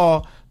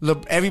saw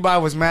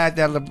everybody was mad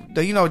that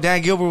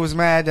Dan Gilbert was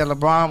mad that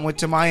LeBron went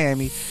to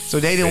Miami,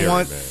 so they didn't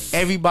want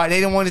everybody. They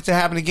didn't want it to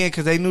happen again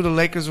because they knew the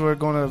Lakers were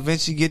going to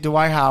eventually get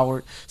Dwight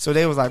Howard. So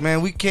they was like,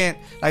 man, we can't.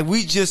 Like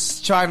we're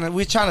trying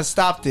to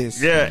stop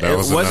this. Yeah,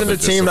 it wasn't the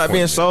team not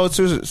being sold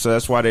to, so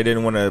that's why they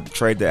didn't want to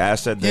trade the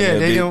asset.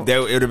 Then it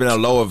would have been a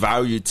lower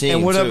value team.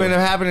 And what ended up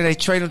happening? They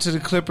traded them to the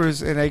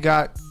Clippers, and they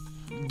got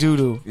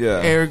doo-doo. Yeah,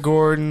 Eric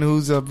Gordon,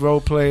 who's a role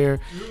player,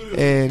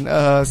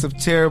 and some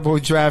terrible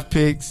draft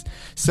picks.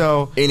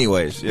 So,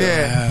 anyways,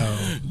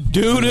 yeah.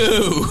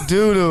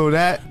 Doo-doo.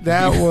 That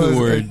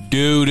was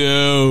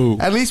doo-doo.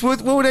 At least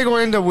what were they going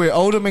to end up with?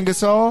 Odom and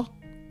Gasol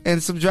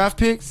and some draft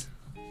picks?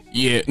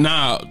 Yeah,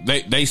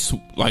 they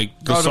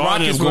Gasol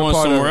ended up going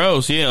somewhere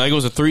else. Yeah, like it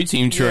was a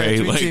 3-team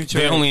trade.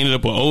 They only ended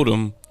up with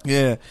Odom.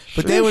 Yeah,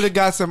 but they would have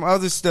got some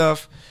other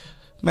stuff.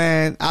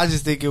 Man, I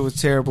just think it was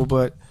terrible.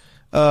 But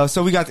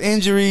so we got the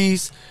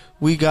injuries.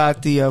 We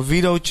got the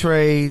Vito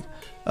trade.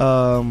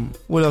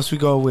 What else we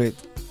go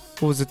with?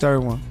 What was the third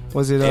one?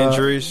 Was it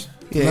injuries?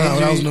 Yeah, no,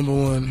 that was number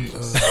one.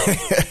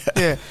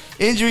 Yeah,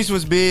 injuries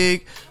was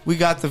big. We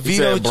got the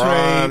Vito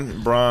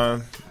trade.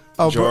 Bron,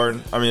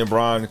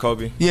 and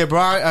Kobe. Yeah,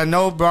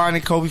 Bron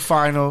and Kobe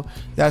final.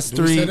 That's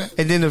 3.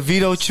 And then the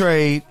Vito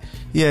trade.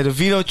 Yeah, the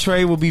Vito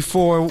trade will be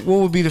 4. What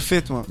would be the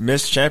 5th one?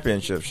 Missed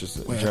championships. Just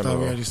in general. I thought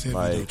we already said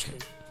Vito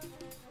trade.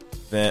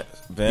 We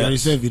already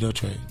said Vito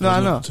trade. No,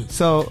 I know.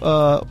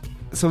 So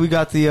we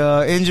got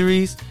the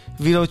injuries,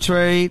 Vito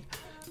trade,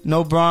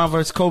 no Bron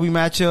versus Kobe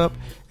matchup,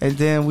 and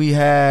then we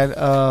had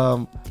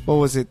what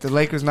was it? The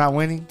Lakers not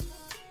winning.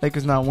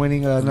 Another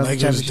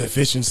Lakers championship.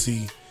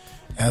 Deficiency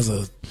as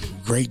a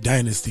great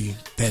dynasty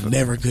that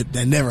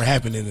never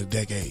happened in a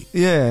decade.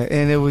 Yeah,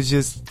 and it was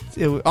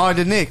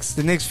the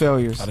Knicks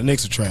failures. Oh, the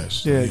Knicks are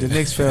trash. Yeah, the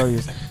Knicks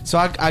failures. So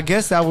I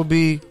guess that would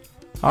be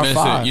our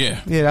 5.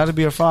 Yeah, that'd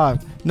be our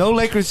 5. No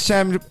Lakers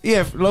championship.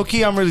 Yeah, low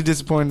key, I'm really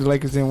disappointed the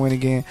Lakers didn't win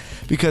again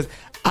because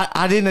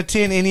I didn't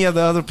attend any of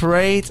the other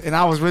parades, and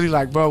I was really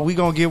like, bro, we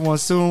gonna get one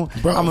soon.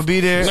 Bro, I'm gonna be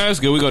there. No, that's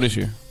good. We go this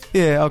year.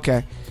 Yeah,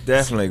 okay.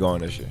 Definitely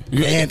going this year.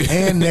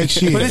 And next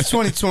year. But it's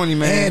 2020,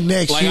 man. And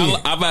next year.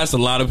 I've asked a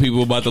lot of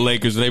people about the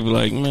Lakers. They be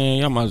like, man,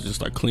 y'all might just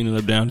start cleaning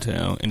up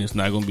downtown, and it's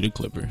not going to be the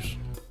Clippers.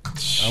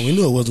 We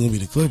knew it wasn't going to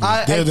be the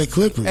Clippers. They're the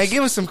Clippers. Hey,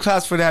 give us some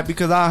claps for that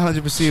because I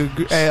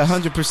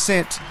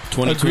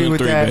 100% agree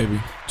with that.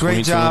 Baby.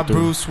 Great job,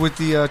 Bruce, with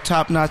the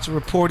top-notch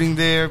reporting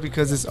there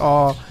because it's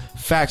all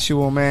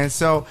factual, man.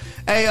 So,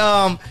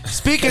 hey,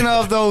 speaking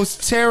of those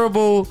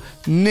terrible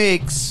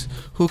Knicks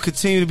who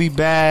continue to be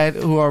bad,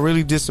 who are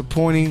really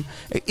disappointing.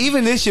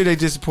 Even this year, they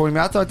disappointed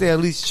me. I thought they at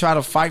least try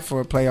to fight for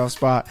a playoff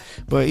spot,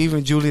 but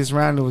even Julius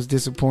Randle was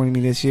disappointing me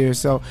this year.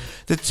 So,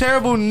 the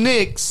terrible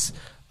Knicks.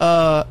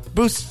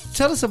 Bruce,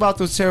 tell us about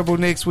those terrible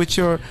Knicks, which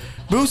are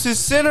Bruce's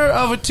center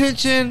of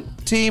attention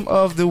team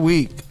of the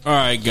week. All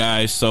right,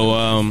 guys.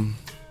 So,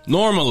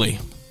 normally,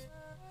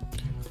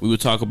 we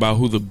would talk about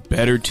who the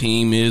better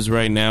team is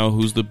right now,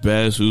 who's the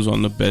best, who's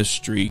on the best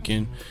streak,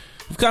 and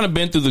we've kind of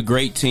been through the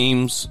great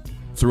teams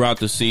throughout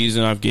the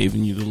season. I've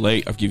given you the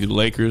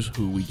Lakers,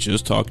 who we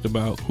just talked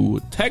about, who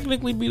would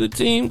technically be the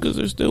team because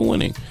they're still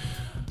winning.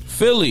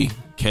 Philly,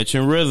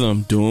 catching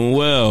rhythm, doing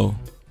well.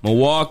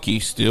 Milwaukee,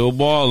 still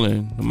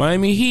balling. The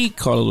Miami Heat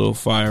caught a little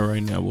fire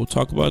right now. We'll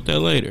talk about that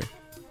later.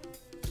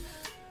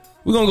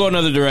 We're going to go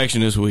another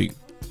direction this week.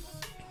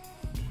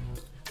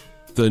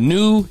 The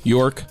New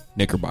York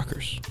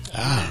Knickerbockers.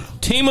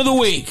 Team of the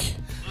week.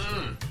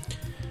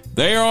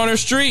 They are on a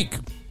streak.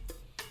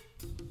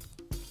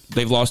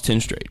 They've lost 10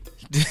 straight.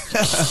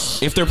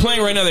 If they're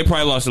playing right now, they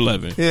probably lost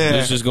 11. Yeah.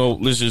 Let's just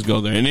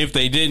go there. And if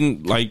they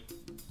didn't, like,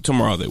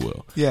 tomorrow they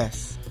will.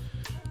 Yes.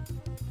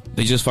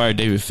 They just fired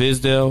David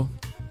Fizdale.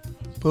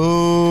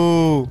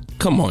 Boo.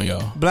 Come on,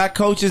 y'all. Black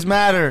coaches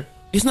matter.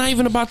 It's not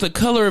even about the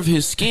color of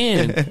his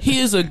skin. He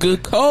is a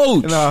good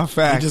coach. No,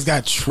 fact. He just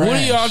got trashed. What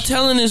are y'all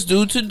telling this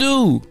dude to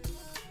do?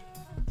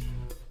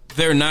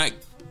 They're not.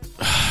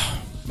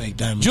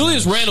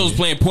 Julius Randle's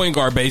playing point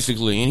guard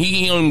basically, and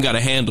he don't even got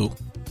a handle.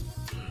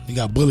 He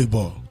got bully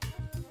ball.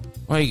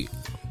 Like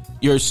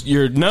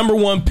your number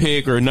 1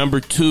 pick or number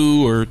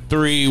 2 or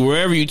 3,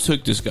 wherever you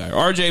took this guy,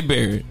 RJ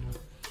Barrett.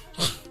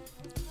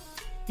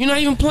 You're not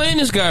even playing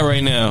this guy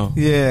right now.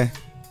 Yeah.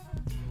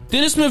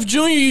 Dennis Smith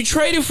Jr., you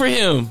traded for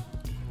him.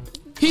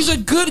 He's a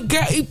good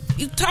guy.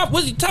 Top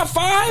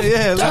 5?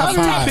 Yeah, top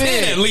 5.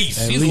 10 at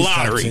least. He's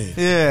lottery.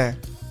 Yeah.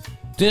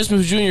 Dennis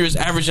Smith Jr. is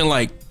averaging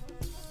like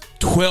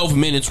 12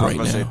 minutes right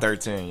now. I was going to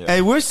say 13, yeah.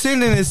 Hey, we're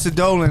sending this to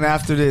Dolan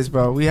after this,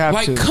 bro. We have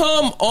to. Like,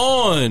 come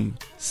on.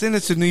 Send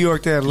it to New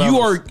York that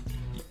level.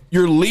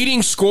 Your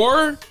leading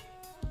scorer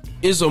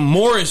is a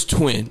Morris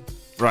twin.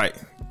 Right.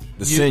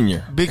 The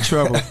senior. Big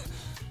trouble.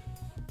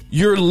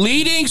 Your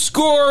leading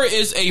scorer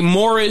is a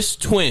Morris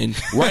twin.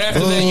 Right after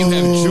that, you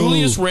have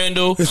Julius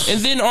Randle and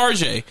then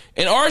RJ.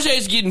 And RJ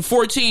is getting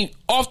 14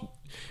 off.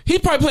 He's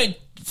probably playing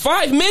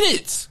 5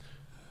 minutes.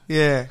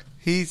 Yeah.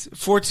 He's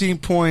 14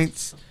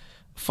 points,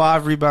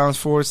 5 rebounds,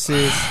 4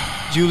 assists.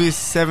 Julius,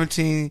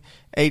 17,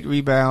 8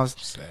 rebounds.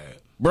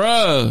 Sad.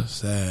 Bruh.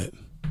 Sad.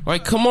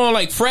 Like, come on,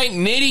 like Frank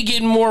Nitti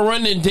getting more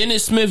run than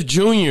Dennis Smith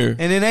Jr. And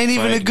it ain't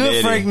even a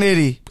good Frank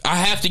Nitti. I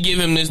have to give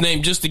him this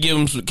name just to give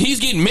him. He's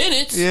getting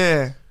minutes.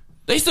 Yeah.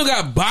 They still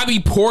got Bobby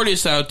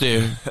Portis out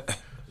there.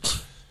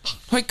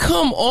 Like,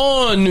 come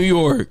on, New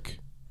York.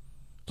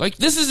 Like,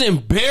 this is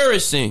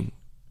embarrassing.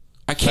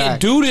 I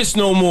can't do this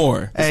no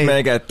more. This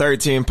man got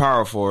 13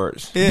 power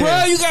forwards. Yeah.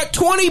 Bro, you got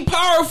 20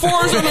 power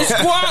forwards on the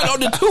squad. On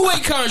the two-way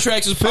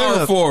contracts is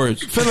power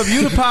forwards. Philip,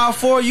 you the power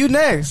forward. You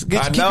next.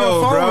 Keep your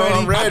phone ready.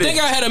 I'm ready. I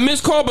think I had a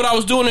missed call, but I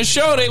was doing a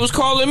show. They was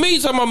calling me,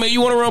 talking about, man, you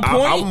want to run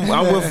point?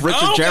 I'm with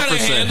Richard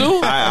Jefferson.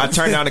 I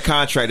turned down the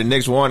contract. The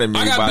Knicks wanted me.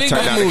 I got big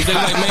moves. They're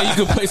like, man,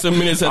 you can play some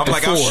minutes at the 4.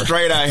 I'm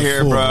straight out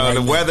here, bro.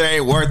 The weather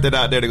ain't worth it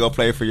out there to go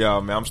play for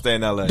y'all, man. I'm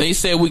staying in LA. They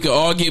said we could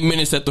all get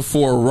minutes at the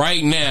 4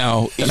 right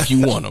now if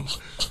you want them.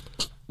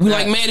 We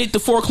like, man, hit the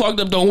 4 clogged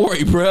up. Don't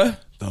worry, bruh.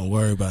 Don't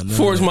worry about nothing.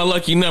 4 is my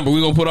lucky number.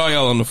 We're going to put all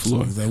y'all on the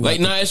floor. Like,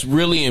 nah, it's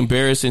really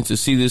embarrassing to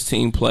see this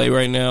team play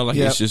right now. Like,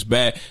 it's just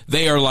bad.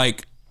 They are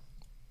like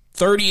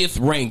 30th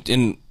ranked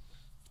in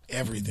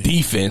everything.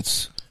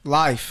 Defense.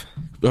 Life.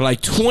 They're like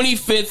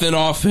 25th in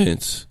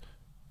offense.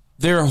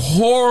 They're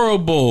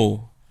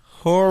horrible.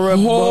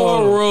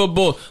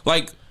 Horrible.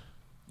 Like,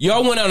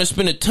 y'all went out and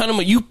spent a ton of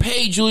money. You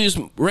paid Julius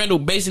Randle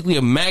basically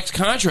a max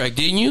contract,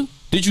 didn't you?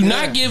 Did you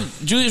not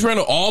give Julius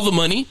Randle all the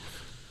money?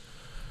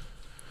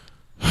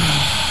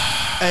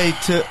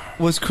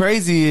 What's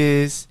crazy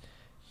is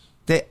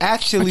they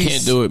actually I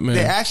can't do it, man.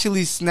 They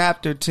actually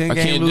snapped their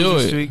 10-game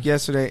losing streak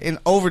yesterday in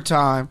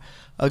overtime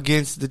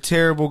against the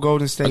terrible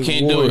Golden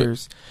State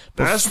Warriors.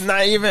 That's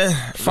not even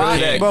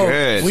that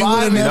good. We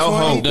would have no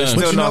hope. There's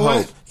still no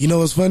hope. You know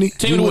what's funny?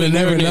 We would have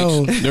never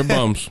known. They're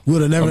bums. We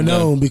would have never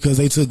known because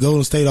they took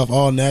Golden State off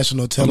all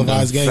national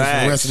televised games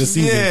for the rest of the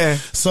season. Yeah.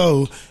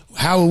 So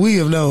how would we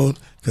have known?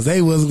 Because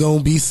they wasn't going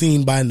to be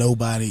seen by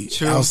nobody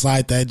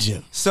outside that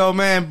gym. So,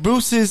 man,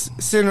 Bruce's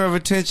center of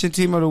attention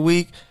team of the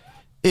week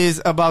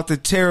is about the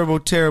terrible,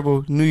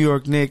 terrible New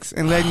York Knicks,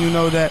 and letting you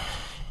know that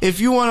if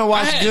you want to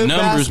watch good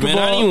numbers, basketball, man,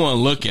 I didn't even want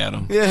to look at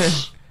them. Yeah.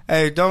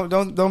 Hey,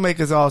 don't make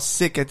us all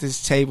sick at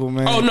this table,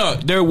 man. Oh no,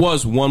 there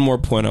was one more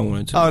point I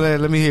wanted to.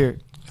 Let me hear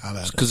it.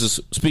 Because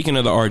speaking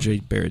of the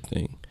RJ Barrett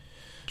thing,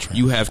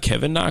 you have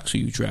Kevin Knox, who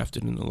you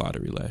drafted in the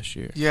lottery last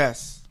year.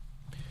 Yes.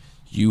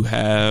 You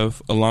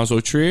have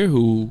Alonzo Trier,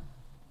 who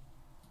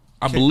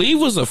I believe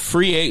was a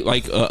free agent,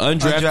 like an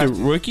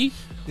undrafted rookie,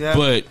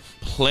 but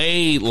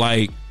played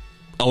like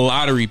a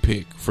lottery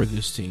pick for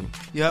this team.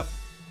 Yep.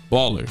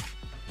 Baller.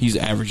 He's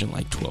averaging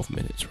like 12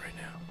 minutes right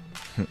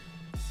now.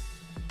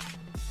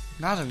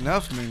 Not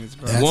enough minutes,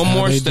 bro. One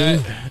more stat.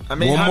 I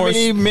mean, how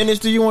many minutes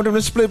do you want them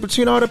to split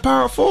between all the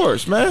power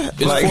forwards, man?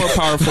 It's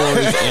 4 power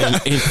forwards and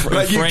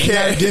like Frank. You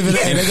can't give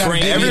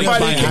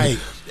it.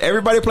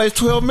 Everybody plays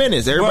 12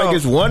 minutes. Everybody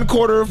gets 1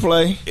 quarter of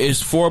play.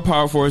 It's 4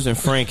 power forwards and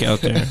Frank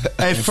out there.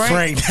 Hey,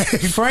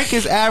 Frank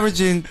is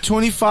averaging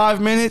 25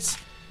 minutes.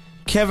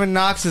 Kevin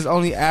Knox is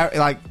only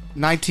like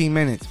 19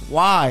 minutes.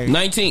 Why?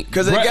 19.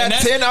 Because they got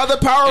 10 other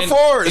power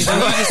forwards.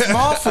 He's a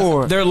small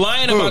forward. They're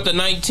lying about the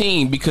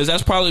 19 because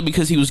that's probably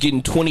because he was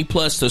getting 20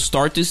 plus to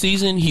start the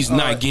season. He's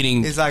not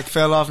getting. It's like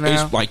fell off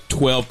now. It's like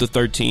 12 to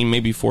 13,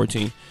 maybe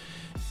 14.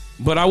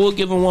 But I will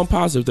give them one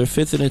positive. They're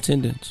 5th in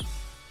attendance.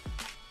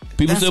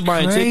 People still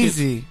buying tickets.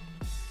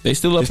 They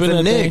still up in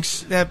the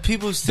Knicks. That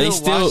people still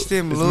watch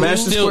them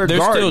lose.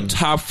 They're still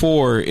top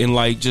 4 in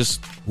like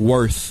just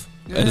worth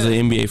as an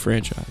NBA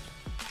franchise.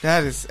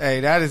 That is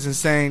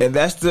insane. And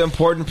that's the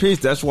important piece.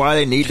 That's why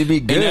they need to be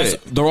good.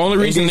 The only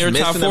reason they're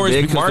top 4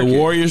 is because the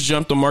Warriors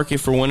jumped the market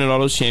for winning all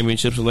those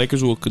championships. The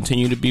Lakers will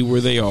continue to be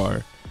where they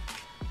are.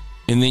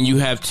 And then you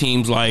have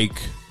teams like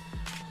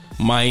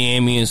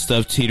Miami and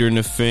stuff teetering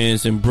the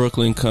fence, and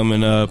Brooklyn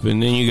coming up,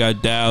 and then you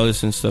got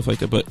Dallas and stuff like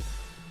that. But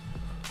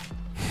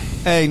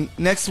hey,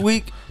 next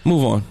week,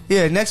 move on.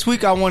 Yeah, next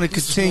week I want to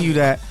continue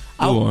that.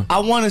 I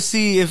want to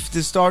see if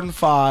the starting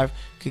 5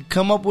 can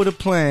come up with a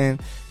plan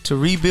to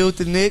rebuild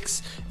the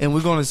Knicks, and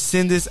we're going to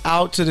send this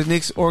out to the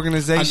Knicks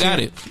organization. I got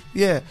it.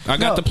 Yeah. I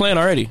got the plan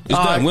already. It's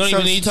done. We don't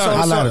even need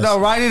time.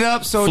 Write it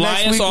up so Fly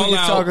next week we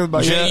can talk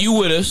about Jay, you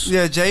with us.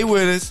 Yeah, Jay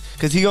with us,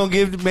 because he going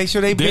to make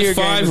sure they beer games.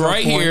 There's 5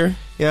 right here.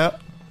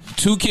 Yep.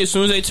 2 kids, as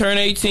soon as they turn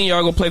 18,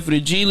 y'all going to play for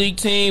the G League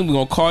team. We're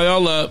going to call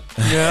y'all up.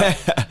 Yeah.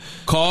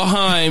 Call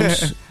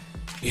Himes.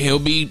 He'll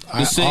be the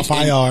 6th. Off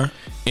IR.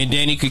 And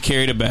Danny could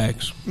carry the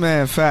bags.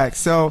 Man, facts.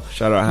 So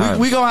shout out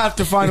we going to have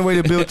to find a way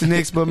to build the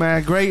Knicks. But,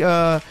 man, great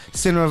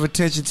center of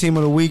attention team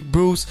of the week,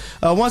 Bruce.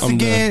 Once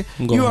again,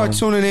 you are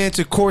tuning in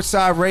to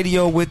Courtside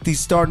Radio with the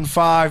starting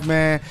 5,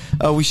 man.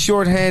 We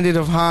shorthanded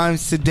of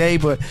Himes today,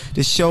 but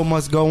the show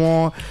must go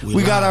on.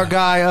 We got our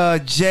guy,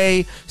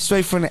 Jay,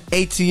 straight from the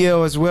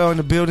ATL as well in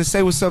the building.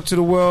 Say what's up to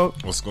the world.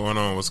 What's going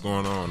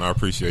on? I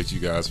appreciate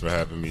you guys for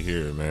having me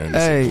here, man.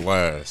 It's a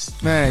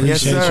blast. Man,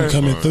 yes, sir. Appreciate you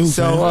coming through.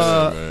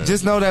 So,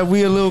 just know that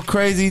we a little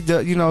crazy.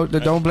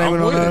 Don't blame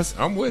it on us.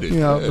 I'm with it.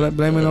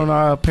 Blame it on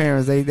our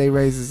parents. They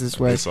raised us this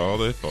way. It's all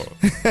their fault.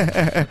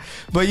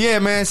 But yeah,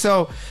 man.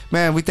 So,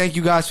 man, we thank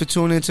you guys for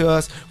tuning in to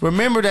us.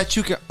 Remember that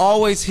you can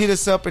always hit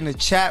us up in the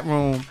chat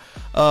room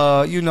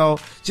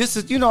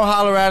Just to,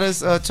 holler at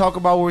us, talk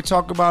about what we're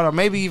talking about, or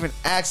maybe even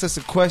ask us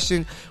a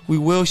question. We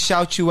will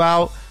shout you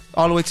out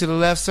all the way to the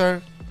left,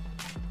 sir.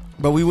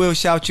 But we will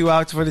shout you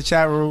out for the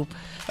chat room.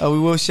 We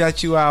will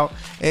shout you out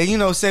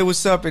and, say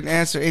what's up and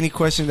answer any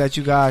question that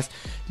you guys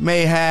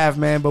may have,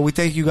 man. But we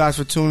thank you guys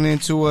for tuning in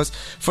to us.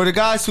 For the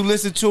guys who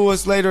listen to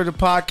us later in the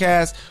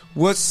podcast,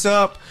 what's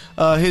up?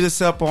 Hit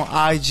us up on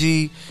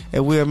IG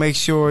and we'll make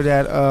sure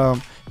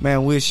that,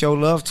 we'll show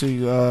love to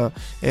you.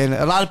 And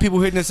a lot of people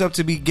hitting us up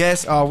to be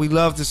guests. We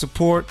love the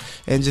support.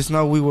 And just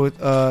know we will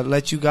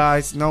let you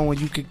guys know when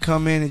you can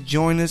come in and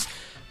join us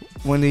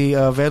when the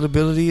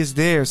availability is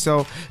there.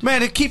 So, man,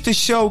 to keep the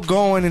show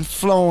going and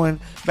flowing,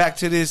 back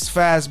to this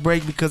fast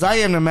break, because I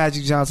am the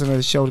Magic Johnson of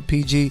the show, the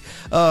PG.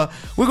 We're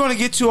going to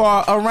get to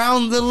our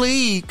Around the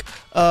League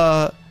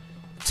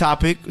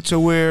topic, to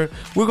where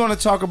we're going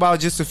to talk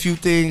about just a few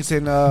things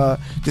and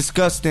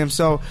discuss them.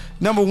 So,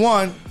 number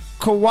one,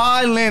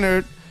 Kawhi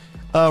Leonard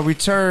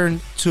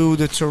returned to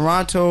the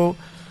Toronto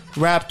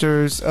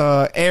Raptors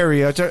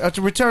area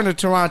to return to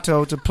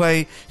Toronto to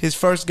play his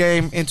first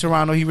game in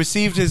Toronto. He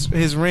received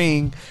his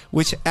ring,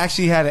 which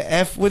actually had an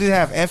F. What did it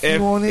have?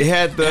 FU on it? It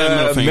had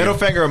the middle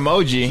finger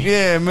emoji.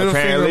 Yeah, middle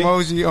finger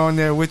emoji on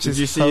there, which is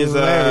hilarious. Did you see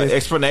his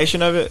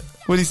explanation of it?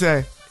 What did he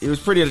say? It was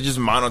pretty just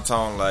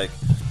monotone, like,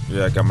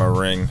 I got my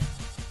ring.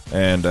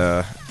 And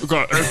it's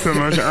got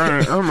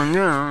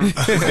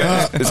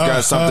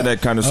something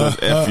that kind of says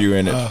FU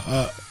in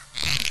it.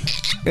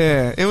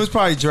 Yeah, it was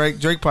probably Drake.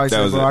 Drake probably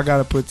said, "Bro, I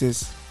gotta put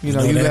this." You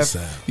left.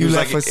 You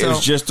left for it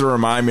was just to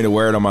remind me to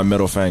wear it on my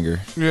middle finger.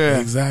 Yeah,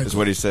 exactly. That's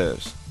what he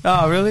says.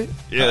 Oh, really?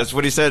 Yeah, that's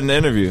what he said in the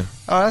interview.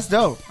 Oh, that's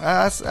dope.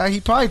 He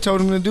probably told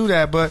him to do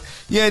that, but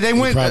yeah, they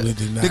went.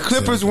 The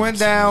Clippers went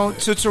down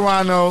to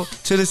Toronto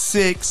to the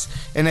 6,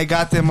 and they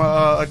got them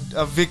a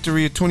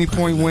victory, a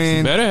 20-point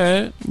win.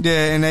 Better.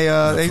 Yeah, and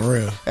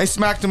they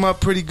smacked them up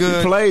pretty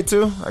good. He played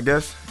too, I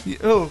guess.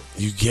 Oh,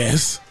 you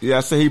guess? Yeah, I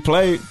said he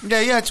played.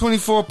 Yeah, he had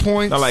 24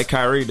 points. Not like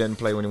Kyrie didn't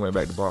play when he went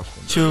back to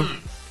Boston. True.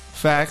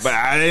 Facts. But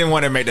I didn't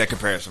want to make that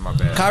comparison, my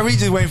bad. Kyrie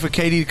just waiting for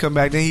KD to come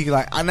back. Then he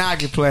now I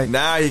can play.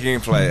 Now he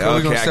can play.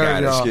 Okay, I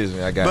got it. Excuse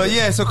me, I got it. But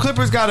yeah, so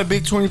Clippers got a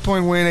big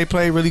 20-point win. They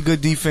played really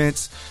good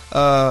defense.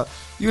 They're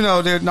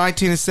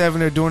 19-7.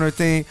 They're doing their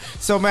thing.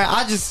 So man,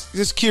 I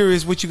just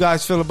curious what you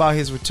guys feel about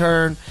his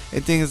return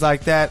and things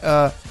like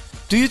that.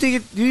 Do you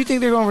think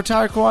they're gonna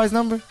retire Kawhi's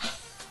number?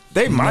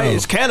 They might.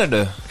 It's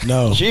Canada.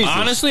 No. Jesus.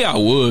 Honestly, I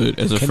would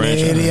as a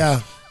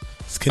franchise.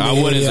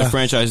 I would as a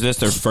franchise. That's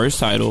their first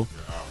title.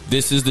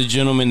 This is the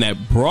gentleman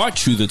that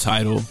brought you the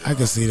title. I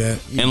can see that.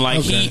 And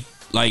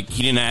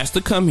he didn't ask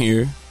to come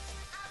here.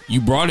 You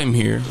brought him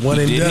here.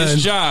 He did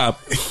his job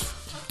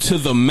to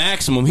the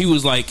maximum. He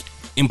was like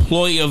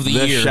employee of the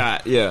year.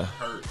 Shot, yeah.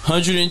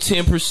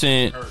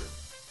 110%.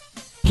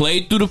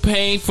 Played through the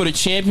pain for the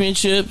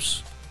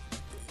championships.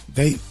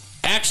 They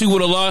actually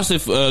would have lost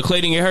if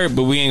Clayton get hurt,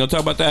 but we ain't gonna talk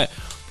about that.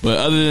 But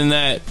other than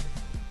that,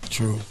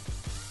 true.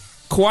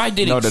 Kawhi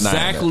did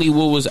exactly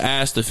what was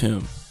asked of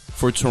him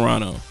for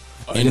Toronto.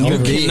 And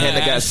he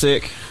got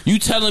sick. You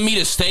telling me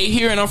to stay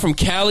here and I'm from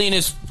Cali and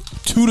it's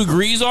 2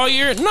 degrees all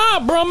year?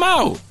 Nah, bro, I'm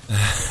out.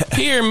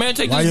 Here, man,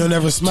 take Why this. Why you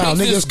never smile?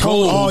 Niggas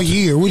cold all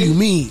year. What do you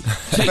mean?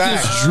 Take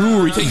this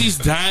jewelry. Take these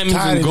diamonds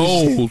and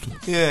gold.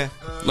 Yeah.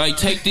 Like,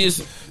 take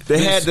this.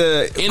 They had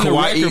the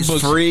Kawhi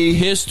eats free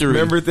history.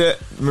 Remember that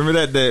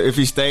if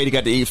he stayed, he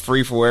got to eat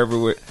free for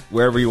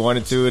wherever he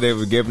wanted to. They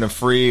were giving him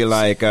free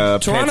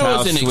Toronto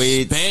is an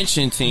suites.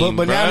 expansion team,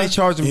 but now they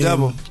charge him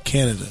double.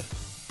 Canada.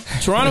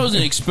 Toronto is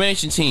an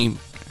expansion team.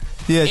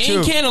 Yeah, true.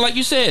 In Canada, like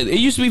you said, it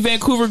used to be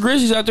Vancouver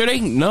Grizzlies out there. They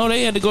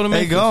had to go to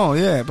Memphis. They gone,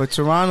 yeah. But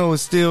Toronto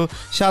is still.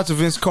 Shout out to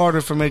Vince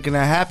Carter for making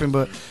that happen.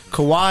 But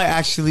Kawhi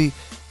actually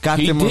got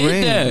them a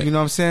ring. That. You know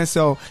what I'm saying?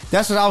 So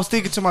that's what I was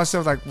thinking to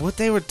myself. Like, would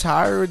they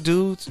retire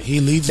dudes?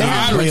 He leads.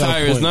 I'd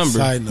retire his number.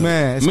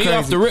 Man, it's me crazy.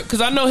 Off the rip, because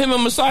I know him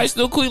and Masai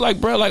still cool.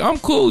 Like, bro, like I'm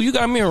cool. You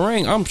got me a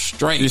ring. I'm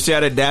straight. You see how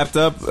they dapped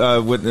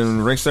up with the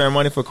ring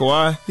ceremony for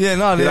Kawhi? Yeah,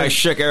 no, they like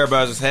shook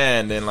everybody's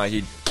hand and like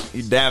he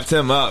dapped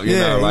him up. You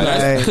know,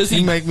 like because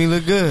he make me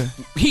look good.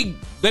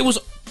 They was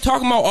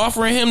talking about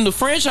offering him the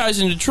franchise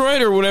in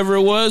Detroit or whatever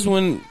it was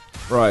when.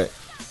 Right,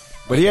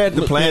 but he had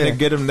the plan to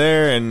get him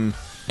there and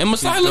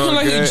Masai looking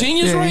like a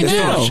genius right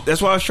now.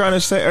 That's what I was trying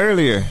to say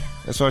earlier.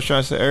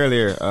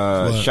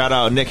 Shout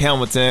out Nick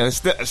Hamilton.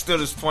 Still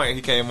this point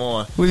he came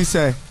on. What did he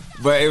say?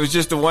 But it was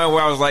just the one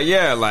where I was like,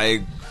 yeah,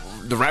 like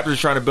the Raptors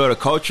trying to build a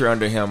culture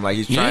under him. Like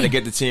he's trying to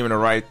get the team in the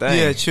right thing.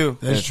 Yeah, true.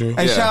 That's true.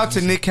 And shout out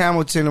to Nick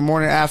Hamilton the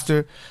morning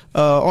after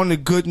on the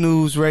Good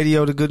News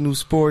Radio, the Good News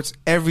Sports,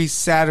 every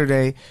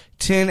Saturday,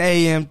 10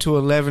 a.m. to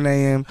 11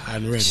 a.m.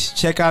 I'm ready.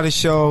 Check out his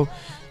show.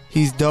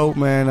 He's dope,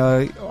 man.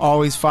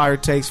 Always fire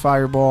takes,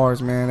 fire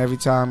bars, man. Every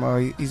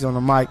time he's on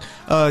the mic.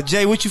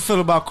 Jay, what you feel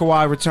about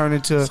Kawhi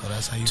returning to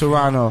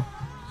Toronto?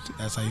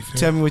 That's how you feel.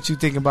 Tell me what you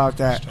think about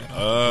that.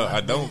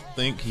 I don't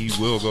think he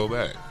will go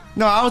back.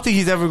 No, I don't think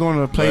he's ever going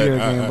to play there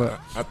again. But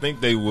I think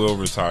they will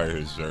retire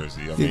his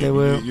jersey. I mean, they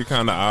will? You're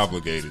kind of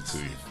obligated to.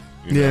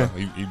 You know?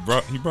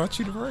 He brought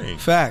you the ring.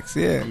 Facts,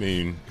 yeah. I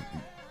mean,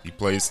 He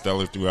played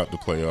stellar throughout the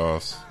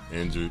playoffs.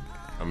 Injured.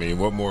 I mean,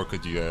 what more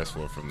could you ask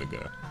for from the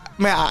guy?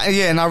 Man,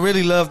 and I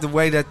really love the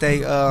way that they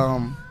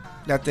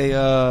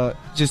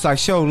just like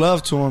show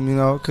love to him, you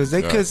know, because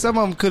they could, some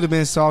of them could have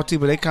been salty,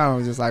 but they kind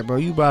of just like, bro,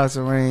 you brought us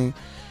a ring,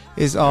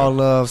 it's all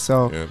love.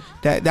 So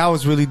that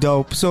was really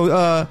dope.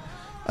 So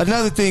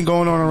another thing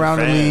going on around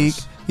the league,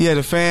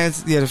 the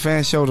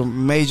fans showed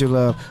them major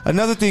love.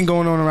 Another thing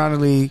going on around the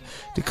league,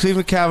 the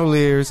Cleveland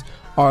Cavaliers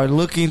are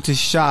looking to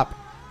shop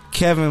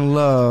Kevin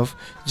Love.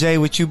 Jay,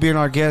 with you being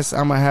our guest,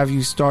 I'm gonna have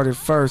you started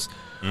first.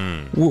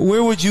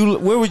 Where would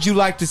you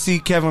like to see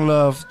Kevin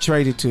Love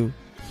traded to?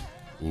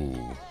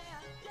 Ooh.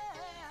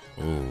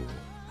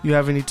 You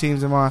have any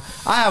teams in mind?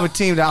 I have a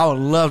team that I would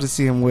love to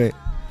see him with.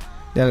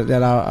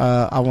 That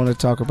I want to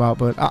talk about,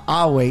 but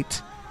I'll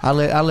wait. I'll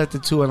let the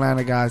two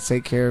Atlanta guys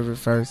take care of it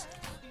first.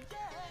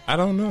 I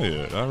don't know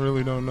yet. I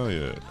really don't know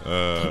yet.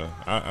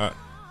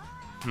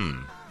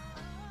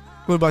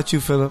 What about you,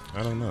 Philip?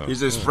 I don't know.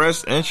 He's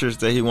expressed interest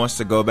that he wants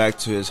to go back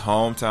to his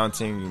hometown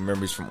team. You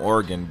remember he's from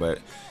Oregon, but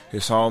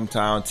his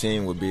hometown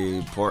team would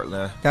be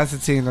Portland. That's the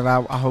team that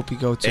I hope he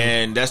go to.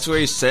 And that's where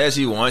he says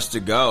he wants to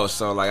go.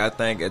 So, like, I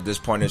think at this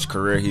point in his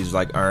career, he's,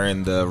 like,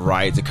 earned the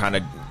right to kind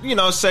of, you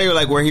know, say,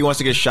 like, where he wants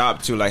to get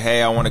shopped to. Like,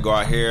 hey, I want to go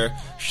out here,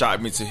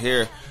 shop me to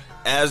here.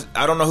 As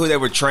I don't know who they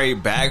would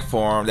trade back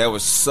for him. That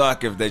would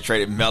suck if they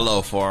traded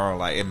Melo for him.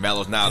 Like, if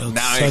Melo's now in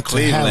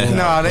Cleveland.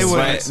 No, they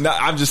wouldn't. No,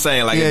 I'm just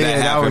saying, like, if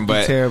that happened. That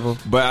would be terrible.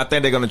 But I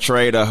think they're going to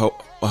trade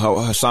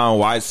Hassan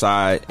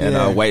Whiteside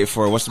and wait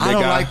for what's the big guy?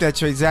 I don't like that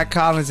trade. Zach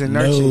Collins and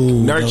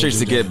Nurkic. Nurkic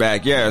to get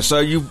back. Yeah, so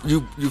you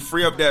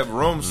free up that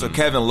room so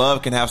Kevin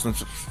Love can have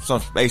some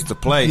space to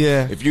play.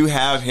 Yeah. If you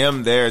have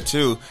him there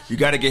too, you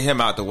got to get him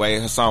out the way.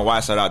 Hassan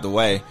Whiteside out the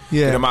way.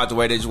 Yeah. Get him out the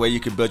way. This way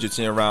you can build your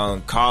team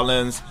around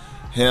Collins,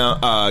 him,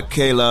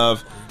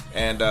 K-Love,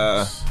 and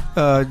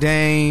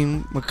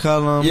Dame,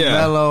 McCollum,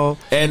 Melo,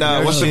 and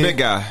what's the big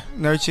guy?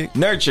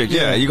 Nurkic.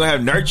 Yeah. You're gonna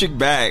have Nurkic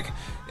back.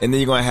 And then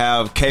you're going to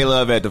have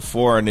K-Love at the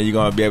 4, and then you're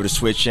going to be able to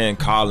switch in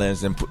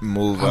Collins and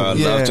move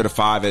Love to the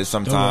 5 at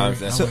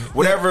sometimes. And so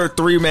whatever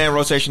 3-man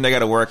rotation they got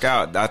to work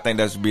out, I think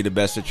that would be the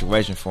best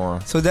situation for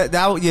him. So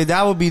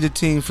that would be the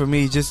team for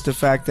me. Just the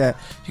fact that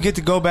you get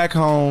to go back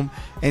home,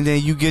 and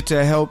then you get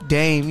to help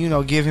Dame, you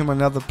know, give him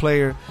another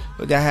player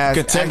that has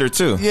contender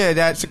too. Yeah,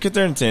 that's a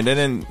contender team. They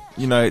didn't,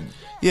 you know.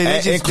 Yeah,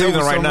 they just in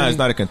Cleveland right now, it's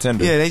not a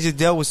contender. Yeah, they just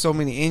dealt with so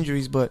many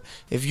injuries. But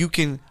if you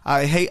can,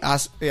 I hate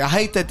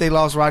that they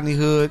lost Rodney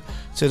Hood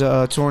to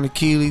the torn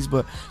Achilles.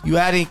 But you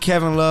add in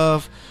Kevin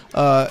Love,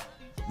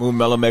 move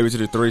Melo maybe to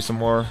the 3 some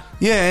more.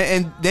 Yeah,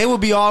 and they will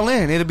be all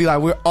in. It'll be like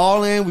we're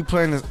all in. We're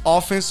playing this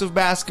offensive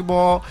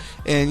basketball,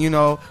 and you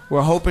know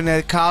we're hoping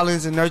that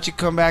Collins and Nurkic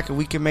come back and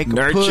we can make a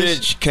push.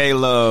 Nurkic,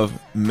 K-Love,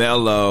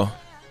 Melo,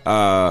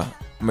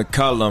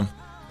 McCollum,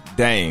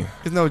 Dame.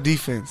 There's no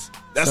defense.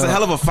 That's a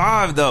hell of a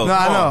 5, though. No,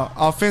 I know.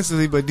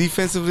 Offensively, but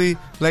defensively,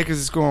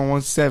 Lakers are scoring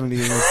 170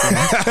 in this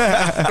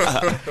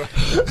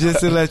game.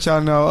 Just to let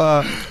y'all know.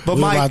 But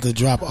we're Mike, about to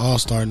drop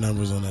all-star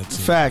numbers on that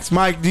team. Facts.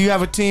 Mike, do you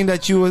have a team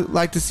that you would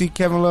like to see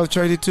Kevin Love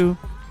traded to?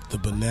 The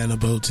Banana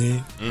Boat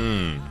team.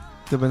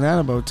 The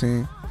Banana Boat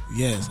team?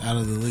 Yes, out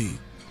of the league.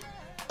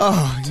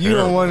 Oh, you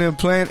don't want him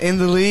playing in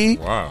the league?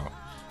 Wow.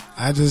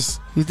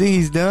 You think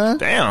he's done?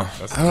 Damn.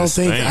 I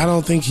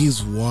don't think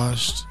he's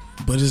washed,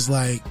 but it's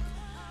like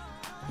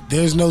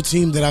there's no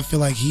team that I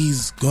feel like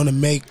he's going to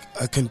make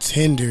a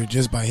contender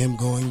just by him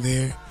going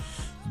there.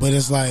 But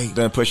it's like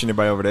doesn't push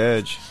anybody over the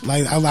edge.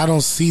 Like I don't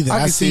see that.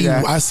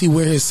 I see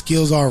where his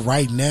skills are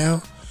right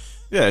now.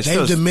 Yeah,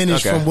 they've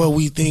diminished from what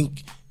we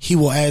think he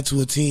will add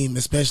to a team,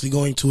 especially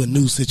going to a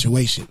new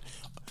situation.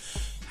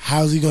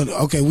 How's he going to?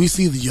 Okay, we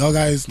see y'all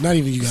guys. Not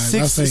even you guys.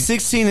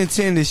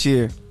 16-10 this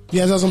year.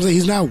 Yeah, that's what I'm saying.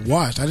 He's not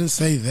washed. I didn't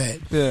say that.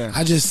 Yeah,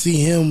 I just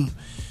see him.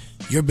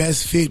 Your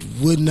best fit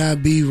would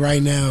not be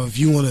right now. If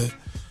you want to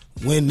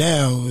win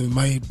now, it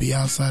might be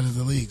outside of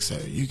the league. So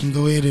you can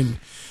go ahead and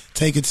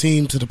take a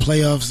team to the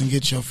playoffs and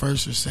get your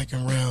first or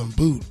second round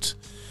boot.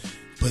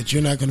 But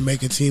you're not going to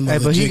make a team a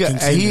legit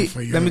contender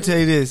for your... Let me tell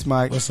you this,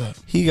 Mike. What's up?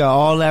 He got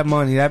all that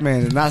money. That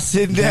man is not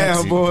sitting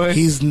down, boy.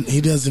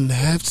 He doesn't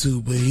have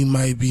to, but he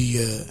might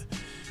be...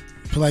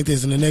 put like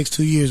this, in the next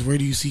 2 years, where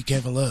do you see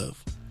Kevin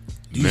Love?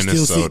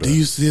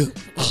 Minnesota.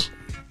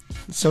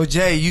 So,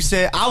 Jay, you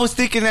said, I was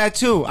thinking that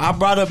too. I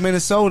brought up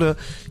Minnesota.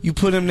 You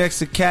put him next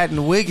to Cat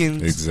and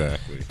Wiggins.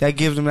 Exactly. That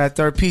gives him that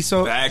third piece.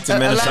 So back to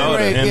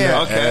Minnesota. And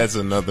that adds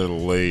another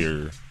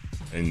layer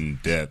in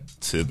depth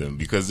to them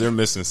because they're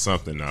missing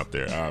something out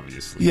there,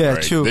 obviously. Yeah,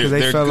 right? true, because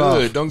they fell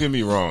good. off. Don't get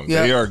me wrong.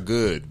 Yeah. They are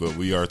good, but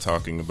we are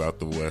talking about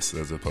the West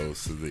as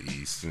opposed to the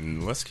East.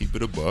 And let's keep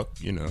it a buck,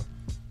 you know.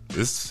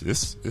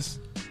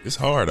 It's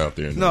hard out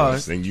there in the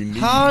West, and you need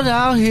hard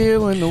out here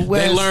when the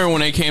West. They learned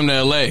when they came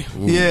to LA.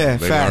 Yeah,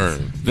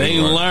 They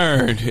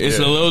learned. It's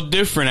a little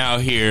different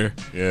out here.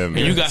 Yeah, man.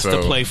 And you got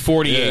to play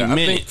 48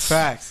 minutes.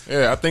 Facts.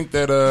 Yeah, I think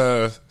that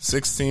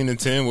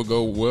 16-10 would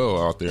go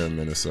well out there in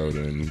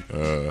Minnesota,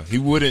 and he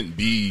wouldn't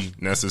be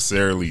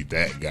necessarily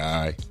that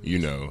guy, you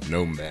know,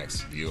 no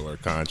max deal or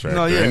contract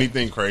or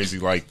anything crazy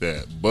like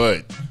that,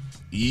 but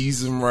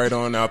ease him right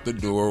on out the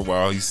door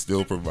while he's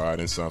still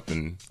providing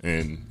something.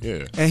 And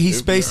he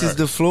spaces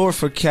the floor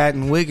for Cat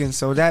and Wiggins.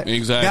 So that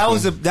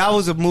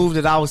was a move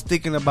that I was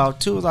thinking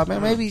about too. Like,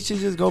 man, maybe he should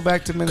just go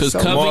back to Minnesota.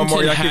 Because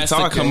Covington has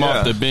to come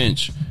off the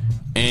bench,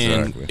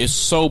 and it's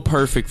so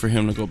perfect for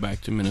him to go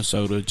back to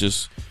Minnesota.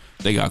 Just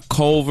they got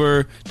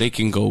Culver. They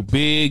can go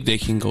big. They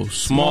can go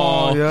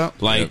small.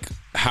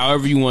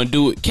 However you want to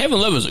do it. Kevin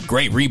Love is a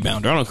great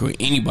rebounder. I don't care what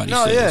anybody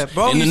says.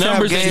 Bro, and the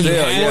numbers that he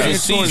has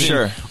this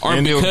season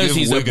aren't because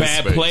he's a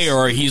bad player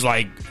or he's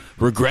like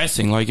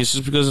regressing. Like, it's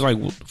just because, like,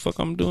 what the fuck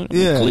I'm doing?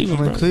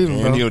 Cleveland, bro.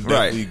 And he'll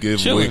definitely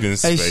give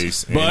Wiggins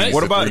space. But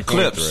what about the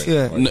Clips?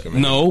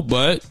 No,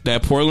 but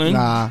that Portland.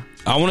 Nah.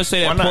 I want to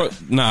say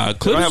that.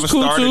 Clips is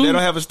cool too. They don't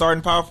have a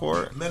starting power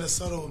for it.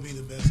 Minnesota would be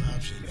the best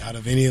option out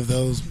of any of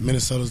those.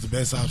 Minnesota's the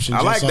best option.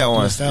 I like that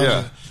one.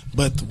 Yeah.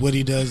 But what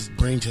he does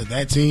bring to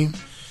that team.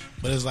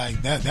 But it's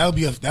like that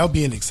would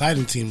be an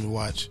exciting team to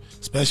watch,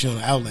 especially on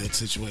the outlet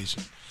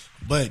situation.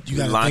 But you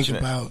got to think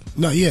about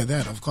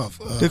that of course.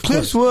 The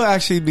Clips will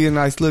actually be a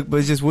nice look, but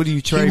it's just what do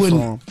you trade for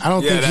him? I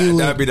don't think he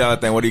would. That'd be the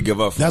other thing. What do you give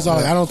up? That's all.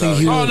 I don't think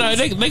he would. Oh no,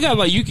 they got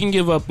like you can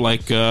give up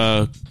like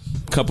a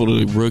couple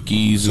of the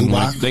rookies and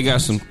like, they got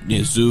some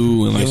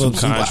Zoo and like some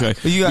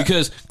contract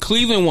because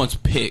Cleveland wants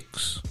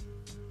picks.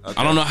 Okay.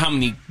 I don't know how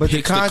many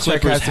picks the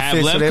Clippers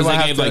have left because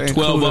they gave like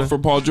 12 up for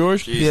Paul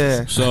George.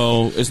 Yeah,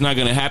 so it's not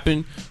going to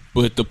happen.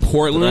 But the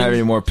Portland, don't have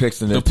any more picks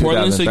than the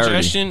Portland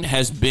suggestion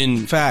has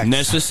been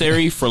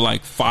necessary for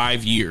like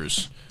 5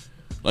 years.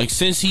 Like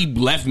since he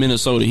left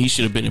Minnesota, he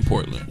should have been in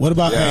Portland. What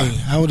about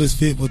how would this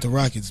fit with the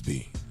Rockets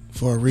be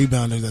for a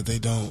rebounder that they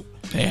don't?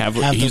 They have.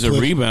 He's a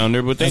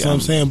rebounder, but that's what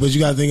I'm saying. But you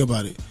got to think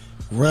about it.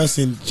 Russ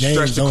and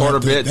James don't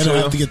have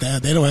to get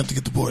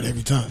the board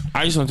every time.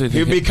 I just don't think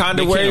he'd be kind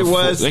of where he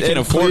was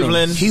in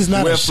Cleveland. He's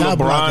not a shot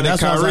blocker.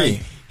 That's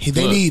Kyrie.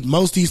 They need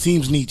most of these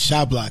teams need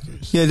shot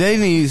blockers. Yeah, they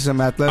need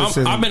some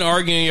athleticism. I've been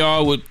arguing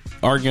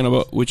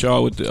with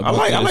y'all with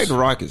I like the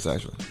Rockets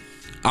actually.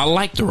 I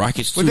like the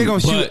Rockets too. But they're gonna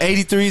shoot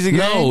 83s a game.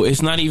 No,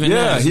 it's not even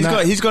that.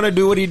 He's gonna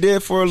do what he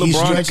did for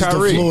LeBron and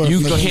Kyrie.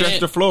 You can't stretch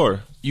the floor.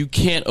 You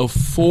can't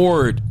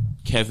afford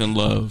Kevin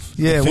Love.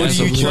 Yeah, what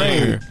do you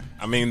trade?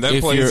 I mean, that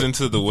plays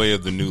into the way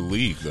of the new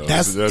league, though.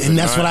 That's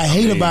what I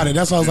hate about it.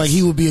 That's why I was like,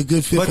 he would be a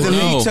good fit. But the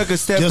league took a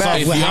step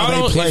back. Off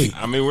how they play.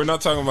 I mean, we're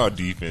not talking about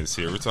defense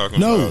here. We're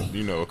talking about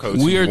a coach.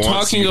 We are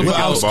talking about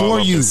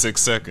outscore you in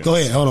 6 seconds. Go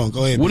ahead, hold on.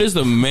 Go ahead. What is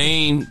the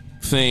main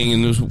thing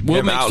in this?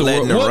 What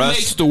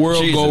makes the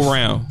world go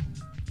round?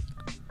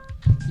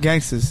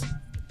 Gangsters.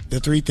 The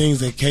three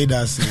things that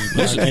K-Dot said.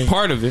 That's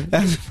part of it.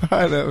 That's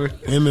part of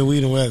it. Women,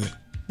 weed, and weather.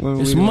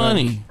 It's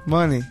money.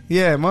 Money.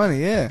 Yeah,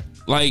 money. Yeah.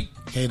 Like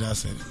K-Dot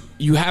said it.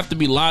 You have to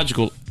be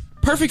logical.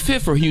 Perfect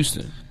fit for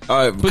Houston.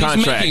 But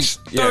contracts.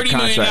 He's making $30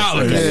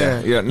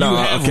 million. Yeah. No, you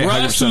have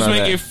Russ who's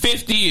making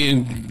 50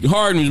 and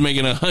Harden who's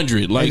making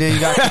 100. Like, and then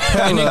you got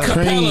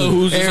Capella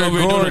who's just Eric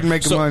over Gordon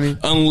making money.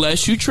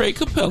 Unless you trade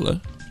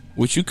Capella,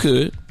 which you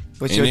could,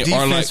 but your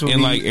defense would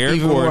be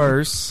even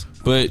worse.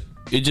 But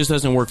it just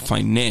doesn't work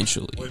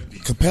financially.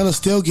 Capella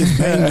still gets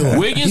banged on.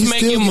 Wiggins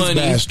making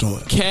money.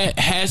 Cat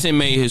hasn't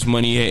made his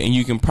money yet, and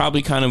you can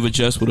probably kind of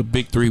adjust with a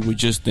big three with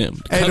just them.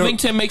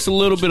 Covington makes a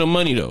little bit of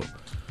money though.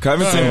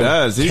 Covington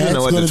does. He's in the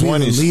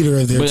 20s. Leader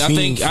of their but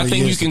team I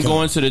think you can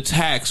go into the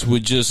tax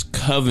with just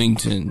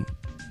Covington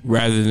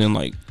rather than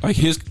like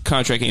his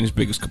contract ain't as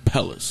big as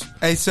Capella's.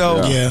 Hey,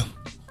 so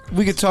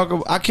we could talk.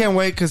 I can't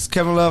wait because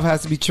Kevin Love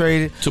has to be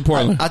traded to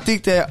Portland. I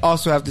think they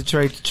also have to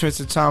trade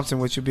Tristan Thompson,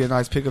 which would be a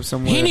nice pickup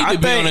somewhere. He needs to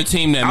be on a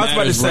team that matters. I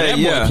was about to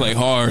say, that boy play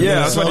hard.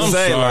 Yeah, I was about to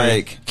say,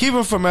 like, keep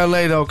him from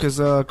LA though, because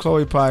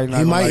Chloe probably not.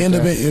 He might end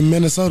up in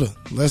Minnesota.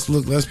 Let's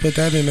put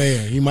that in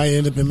there. He might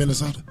end up in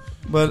Minnesota.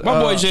 But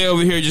my boy Jay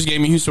over here just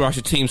gave me Houston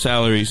Rockets team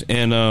salaries,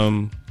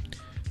 and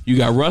you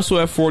got Russell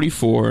at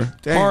 44,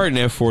 Harden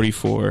at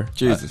 44.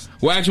 Jesus.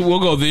 Well, actually, we'll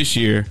go this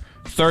year: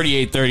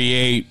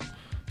 38.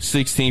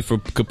 16 for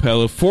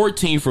Capella,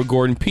 14 for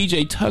Gordon.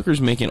 PJ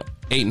Tucker's making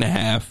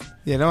 8.5.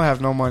 Yeah, don't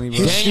have no money.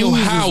 Bro. Daniel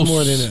House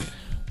more than that.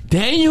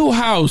 Daniel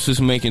House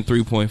is making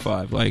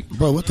 3.5. Like,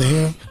 bro, what the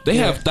hell? They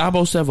have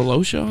Thabo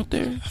Sefolosha out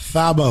there.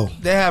 Thabo.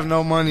 They have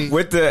no money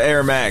with the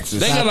Air Max.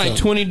 They got like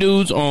 20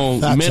 dudes on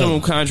minimum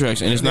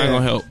contracts, and it's not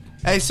gonna help.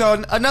 Hey,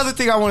 so another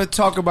thing I want to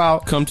talk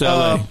about. Come to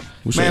LA.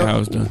 We'll show you how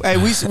it's done. Hey,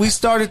 we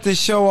started the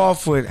show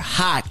off with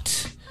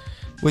 "Hot,"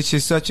 which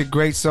is such a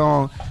great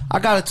song. I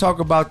got to talk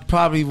about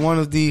probably one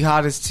of the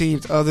hottest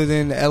teams other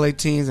than the LA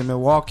teams in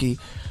Milwaukee,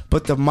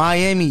 but the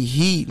Miami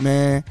Heat,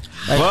 man.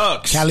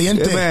 Bucks.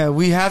 Caliente. Man,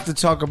 we have to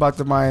talk about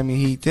the Miami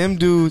Heat. Them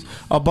dudes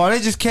they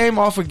just came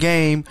off a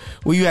game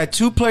where you had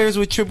two players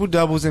with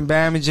triple-doubles in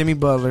Bam and Jimmy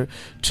Butler,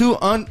 two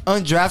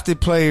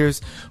undrafted players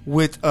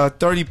with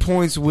 30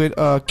 points with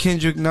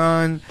Kendrick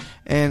Nunn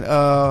and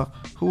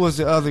who was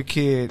the other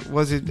kid?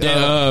 Was it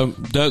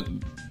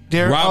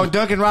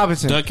Duncan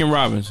Robinson. Duncan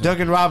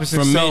Robinson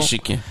from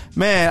Michigan.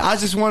 Man, I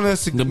just want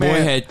us to. The boy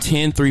had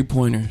 10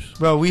 3-pointers.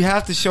 Bro, we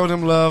have to show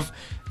them love.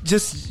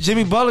 Just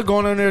Jimmy Butler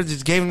going on there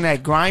just gave him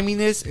that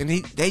griminess, and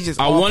they just.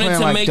 I wanted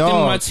to make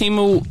them my team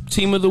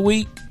of the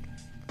week.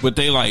 but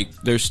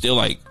they're still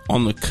like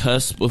on the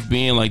cusp of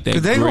being like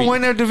that. They gonna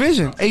win their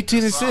division,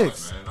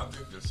 18-6. Man, I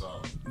think they're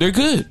solid. They're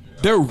good.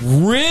 They're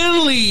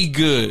really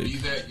good. Be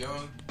that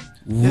young.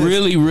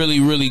 Really, really,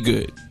 really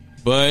good.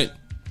 But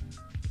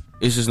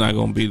it's just not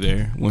gonna be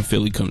there when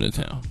Philly come to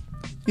town.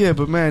 Yeah,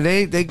 but man,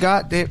 they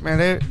got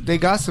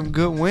some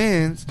good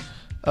wins.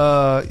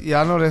 I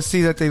know they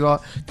see that they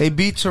lost. They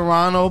beat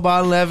Toronto by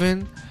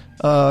 11.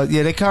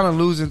 They kind of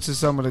losing to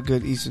some of the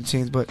good Eastern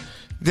teams, but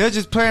they're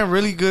just playing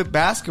really good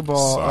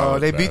basketball.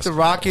 They beat the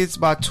Rockets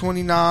by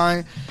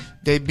 29.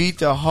 They beat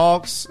the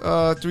Hawks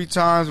 3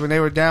 times when they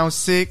were down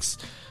 6.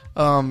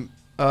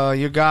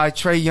 Your guy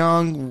Trey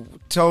Young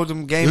told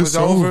them game was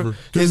over.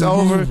 It's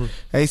over.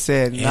 They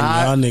said,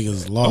 y'all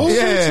niggas lost.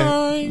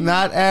 Yeah,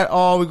 not at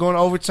all. We're going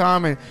to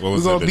overtime, and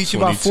we're going to beat you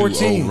by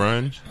 14.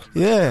 Run?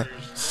 Yeah.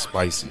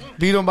 Spicy.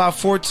 Beat them by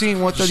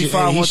 14, 135,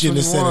 121. He shouldn't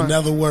have said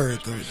another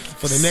word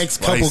for the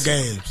next couple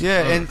games.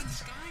 Yeah, and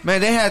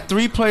man, they had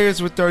 3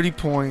 players with 30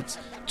 points,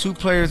 2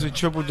 players with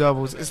triple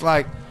doubles. It's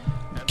like,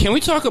 can we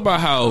talk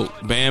about how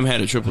Bam had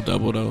a triple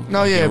double though?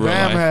 No, yeah,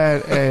 Bam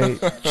had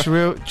a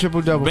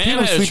triple double.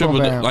 Bam had a triple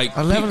double, like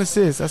 11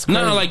 assists. That's crazy.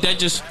 No, like that.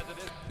 Just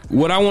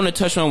what I want to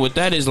touch on with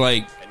that is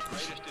like,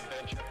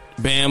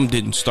 Bam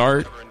didn't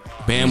start.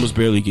 Bam was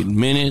barely getting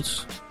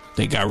minutes.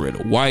 They got rid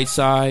of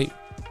Whiteside.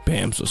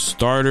 Bam's a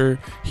starter.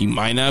 He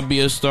might not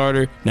be a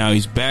starter. Now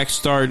he's back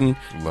starting.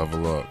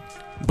 Level up.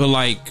 But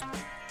like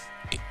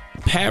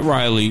Pat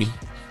Riley,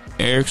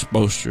 Eric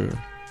Spoelstra,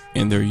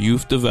 and their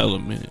youth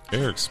development.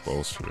 Eric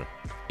Spoelstra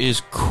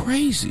is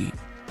crazy.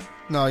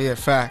 No, yeah,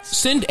 facts.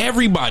 Send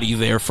everybody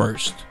there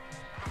first.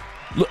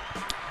 Look,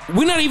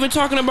 we're not even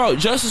talking about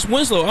Justice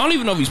Winslow. I don't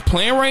even know if he's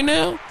playing right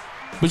now.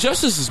 But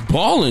Justice is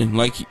balling.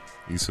 Like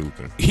he's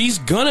hooping. He's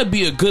gonna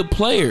be a good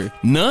player.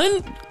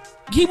 None.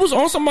 He was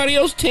on somebody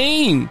else's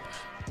team.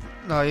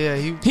 No, yeah,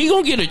 he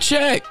gonna get a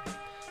check.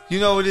 You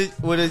know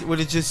what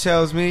it just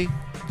tells me?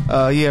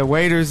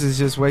 Waiters is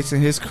just wasting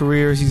his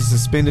career. He's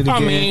suspended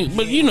again. I mean,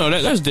 but you know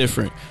that's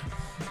different.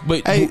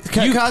 But hey,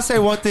 can I say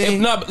one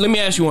thing? Let me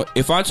ask you one.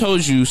 If I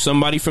told you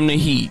somebody from the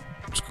Heat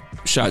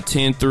shot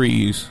 10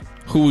 threes,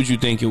 who would you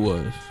think it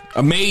was?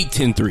 Made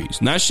 10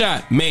 threes, not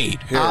shot,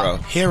 made. Hero.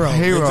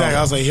 Exactly.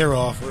 I was like hero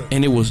off.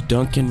 And it was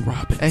Duncan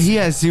Robinson. And he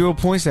had 0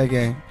 points that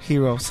game.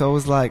 Hero. So it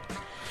was like.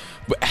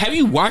 But have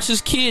you watched this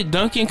kid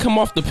Duncan come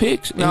off the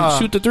picks and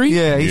shoot the 3?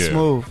 Yeah, he's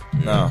smooth.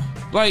 No.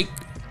 Like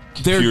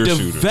they're Pure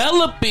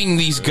developing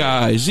these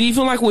guys.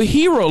 Even like with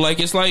Hero, like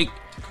it's like.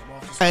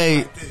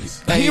 Hey,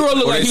 Hero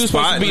looked like he was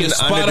supposed to be a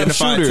spot up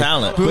shooter,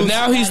 talent. But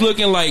now he's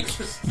looking like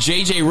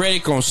JJ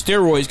Redick on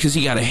steroids because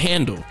he got a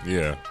handle.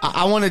 Yeah,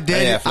 I want to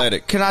deaden.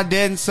 Athletic. Can I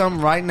deaden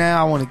something right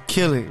now? I want to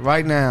kill it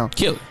right now.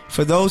 Kill it.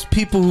 For those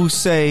people who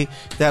say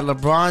that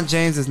LeBron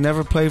James has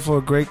never played for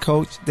a great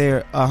coach,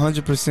 they're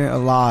 100% a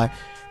lie.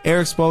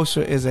 Eric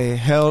Spoelstra is a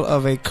hell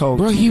of a coach.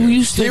 Bro, he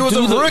was a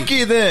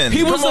rookie then.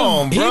 He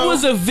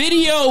was a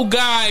video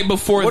guy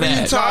before what that. What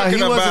are you talking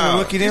he about? Wasn't a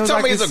rookie. You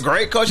telling me he's a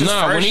great coach his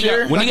first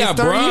year? When like he got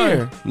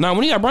Bron. No,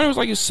 when he got Bron, it was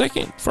like his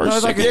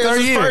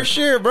first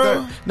year,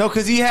 bro. No,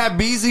 because he had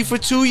Beasley for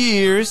 2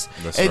 years,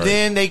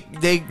 then they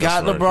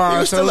got LeBron. He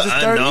was still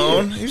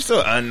unknown. He was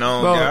still an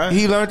unknown guy.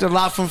 He learned a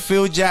lot from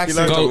Phil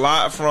Jackson. He learned a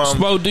lot from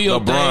Spo, do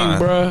your thing,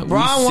 bro.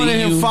 Bron wanted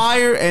him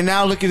fired, and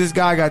now look at this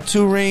guy. Got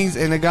 2 rings,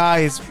 and the guy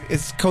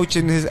is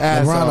coaching his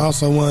ass. LeBron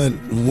also won at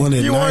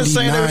 99% you weren't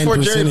saying that before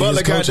Jerry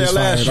Butler got there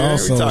last year.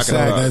 Also, talking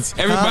about?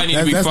 Everybody need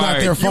to be fired. Not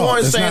their fault. You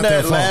weren't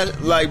that's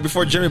saying that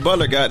before Jimmy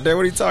Butler got there.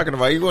 What are you talking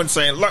about? You weren't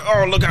saying, look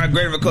how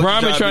great of a coach.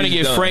 Bron been trying to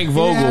get Frank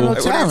Vogel.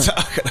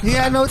 He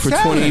had no talent. For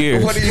 20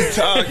 years. What are you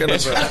talking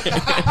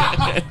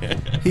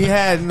about? He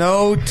had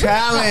no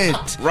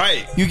talent.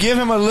 Right. You give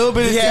him a little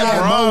bit of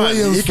talent. Mo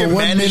Williams for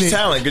 1 minute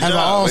talent. Good as job.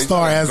 an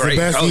all-star has the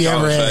best he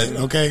ever had.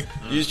 Okay.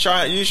 You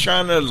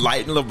trying to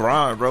lighten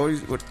LeBron, bro.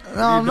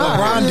 No, I'm not.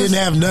 LeBron didn't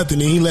have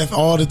nothing, and he left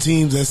all the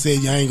teams that said,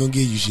 "I ain't gonna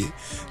give you shit."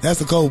 That's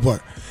the cold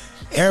part.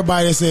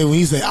 Everybody that said when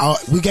he said,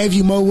 "We gave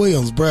you Mo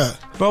Williams, bruh."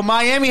 Bro,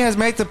 Miami has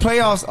made the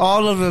playoffs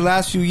all of the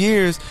last few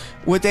years.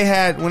 When they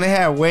had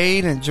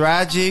Wade and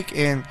Dragic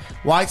and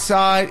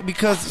Whiteside,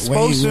 because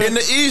in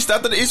the East,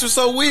 after the East was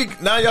so weak,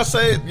 now y'all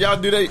say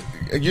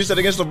you said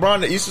against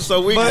LeBron the East is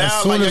so weak. But now,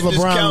 as soon as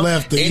LeBron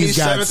left, the East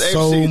got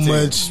so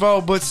much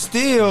but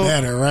still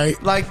better,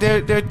 right? Like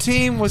their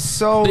team was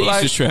so the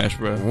like East is trash,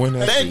 bro.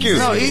 Thank you.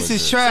 No, East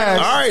is trash.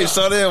 All right,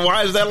 so then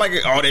why is that like?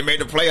 Oh, they made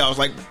the playoffs.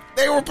 Like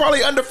they were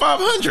probably under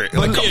 500. They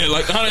probably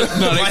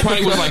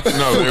was like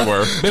they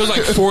were. They was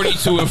like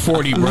 42 and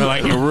 40, bro.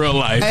 Like in real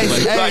life.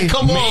 Hey,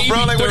 come on,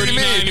 bro. Like what do you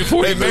mean?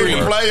 They made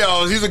the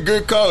playoffs. He's a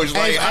good coach.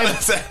 Like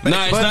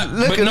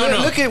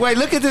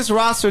look at this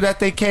roster that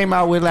they came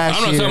out with last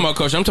year. I'm not talking about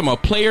coach. I'm talking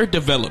about player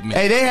development.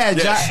 Hey, they had.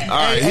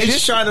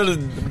 He's trying to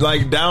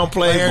like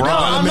downplay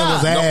Bron.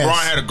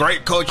 Bron had a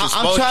great coach in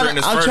Spoelstra in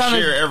his first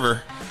year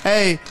ever.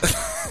 Hey,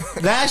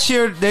 last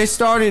year they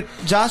started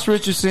Josh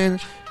Richardson,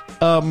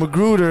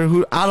 Magruder,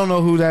 who I don't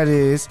know who that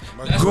is.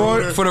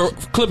 For the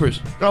Clippers.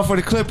 Oh, for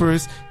the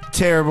Clippers.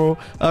 terrible.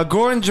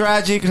 Gordon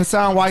Dragic,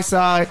 Hassan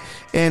Whiteside,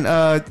 and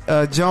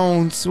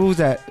Jones. Who's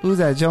that?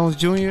 Jones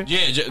Jr.?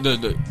 Yeah,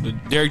 the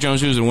Derrick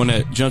Jones Jr. the one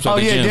that jumps out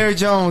the gym. Derrick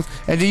Jones.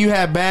 And then you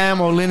had Bam,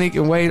 Olynyk,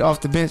 and Wade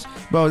off the bench.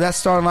 Bro, that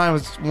starting line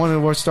was one of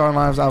the worst starting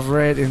lines I've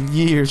read in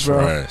years,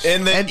 bro. Trash.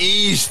 In the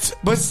East.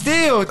 But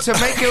still, to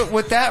make it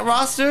with that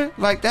roster,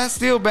 like, that's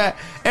still bad.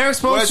 Erik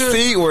Spoelstra. What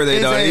seed were they,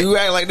 though? You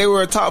act like they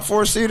were a top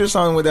 4 seed or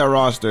something with that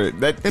roster.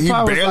 He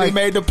barely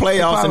made the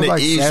playoffs in the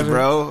East, 7.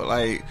 Bro.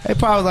 Like, they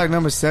probably was like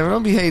number 7.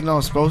 Don't be hating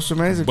on Spoelstra,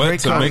 man. He's a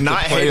great coach. I'm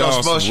not hating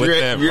on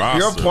Spoelstra.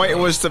 Your point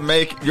was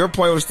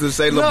to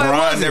say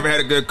LeBron never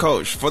had a good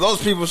coach. For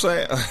those people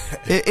saying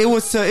it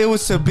was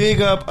to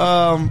big up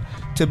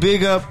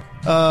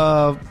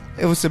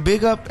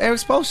Erik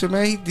Spoelstra,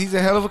 man. He's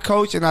a hell of a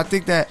coach, and I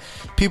think that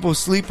people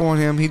sleep on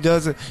him. He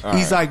doesn't.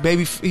 He's like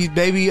baby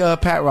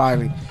Pat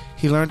Riley.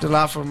 He learned a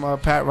lot from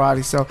Pat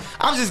Riley. So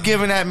I'm just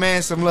giving that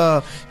man some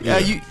love.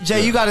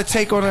 Jay, you got a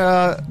take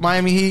on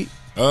Miami Heat?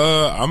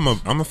 I'm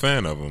a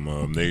fan of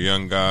them. They're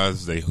young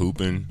guys. They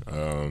hooping.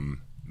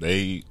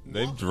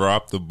 They've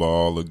dropped the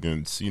ball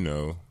against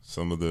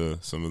some of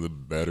the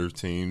better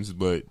teams,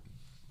 but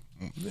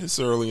it's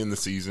early in the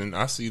season.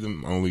 I see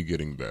them only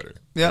getting better.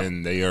 Yep.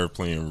 And they are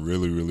playing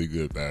really, really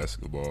good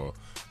basketball.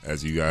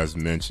 As you guys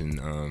mentioned,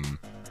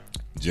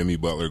 Jimmy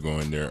Butler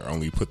going there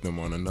only put them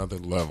on another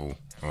level.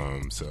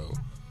 So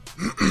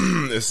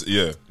it's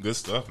good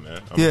stuff,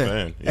 man. I'm a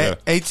fan. Yeah.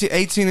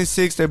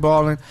 18-6, they're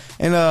balling.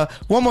 And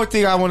one more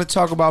thing I want to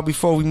talk about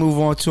before we move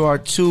on to our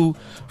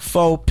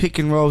 2-4 pick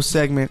and roll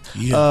segment.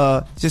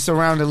 Just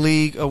around the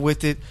league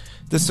with it.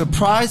 The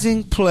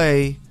surprising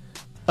play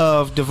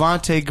of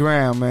Devontae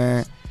Graham,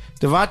 man.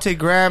 Devontae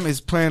Graham is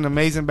playing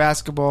amazing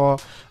basketball.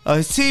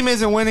 His team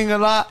isn't winning a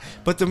lot,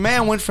 but the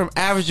man went from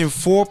averaging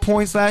 4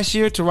 points last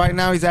year to right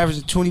now he's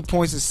averaging 20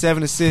 points and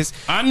 7 assists.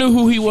 I knew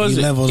who he was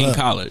in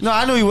college. No,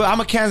 I knew he was.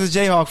 I'm a Kansas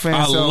Jayhawk fan.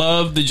 I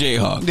love the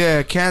Jayhawks.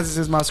 Yeah, Kansas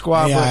is my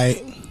squad.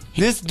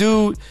 This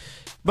dude,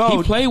 bro,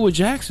 he played with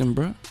Jackson,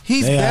 bro.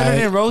 He's better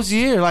than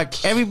Rozier.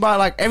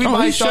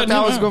 Everybody thought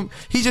that was going.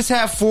 He just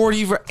had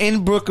 40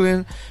 in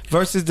Brooklyn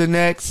versus the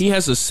Nets. He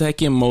has the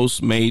second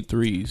most made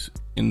threes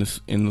in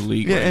the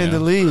league. Yeah, in the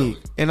league.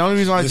 And the only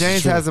reason why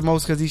James has the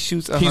most because he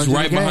shoots 100. He's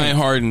right behind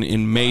Harden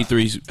in made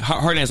threes.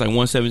 Harden has like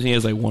 117. He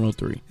has like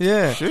 103.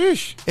 Yeah,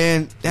 sheesh.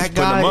 And that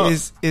guy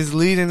is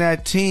leading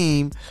that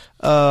team.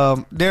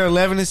 They're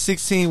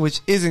 11-16, which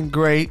isn't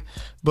great.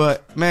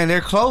 But, man,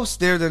 they're close.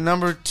 They're the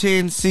number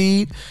 10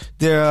 seed.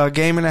 They're a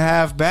game and a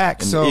half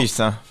back. In the East,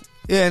 huh?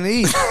 Yeah, in the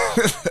East.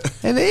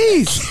 In the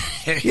East.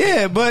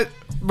 Yeah, but,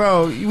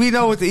 bro, we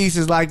know what the East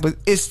is like. But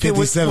it's still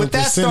with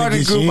that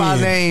starting group I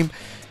named.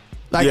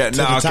 I got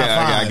you.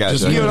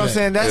 You know what I'm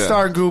saying? That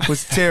starting group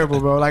was terrible,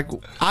 bro. Like,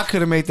 I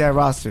could have made that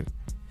roster.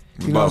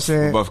 You know what I'm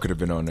saying? Buff could have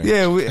been on there.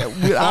 Yeah,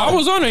 I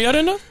was on there. Y'all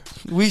didn't know?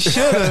 We should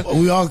have.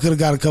 We all could have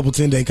got a couple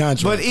 10-day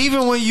contracts. But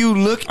even when you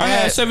look I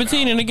had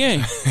 17 in the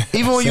game.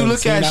 Even when you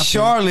look at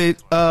Charlotte,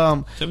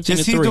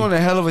 he's doing a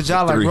hell of a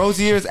job. Like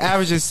Rozier's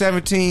averaging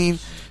 17.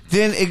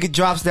 Then it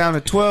drops down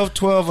to 12,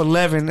 12,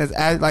 11.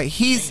 Like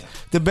he's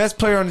the best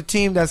player on the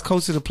team that's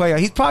close to the playoff.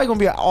 He's probably going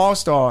to be an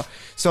all-star.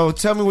 So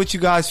tell me what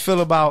you guys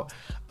feel about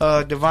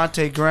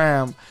Devontae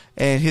Graham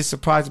and his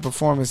surprising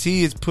performance.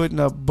 He is putting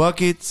up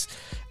buckets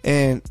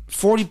and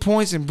 40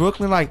 points in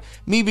Brooklyn. Like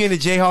me being a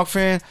Jayhawk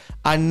fan,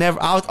 I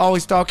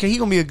always thought, okay, he's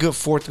gonna be a good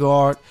fourth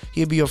guard.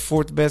 He'll be a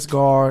fourth best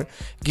guard.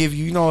 Give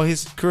you,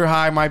 his career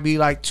high might be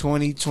like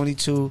 20,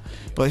 22.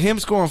 But him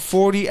scoring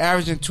 40,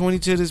 averaging 20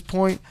 to this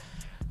point,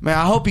 man,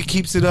 I hope he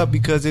keeps it up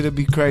because it'll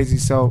be crazy.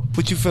 So,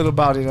 what you feel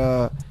about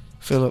it,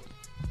 Philip?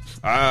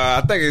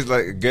 I think he's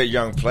like a good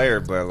young player,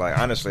 but like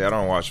honestly, I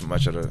don't watch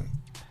much of the.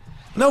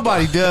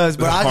 Nobody does,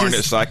 but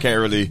Hornets, so I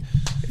can't really.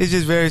 It's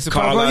just very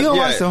surprising. Bro, you don't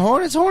watch the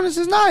Hornets? Hornets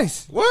is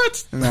nice.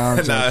 What? No,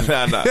 But I've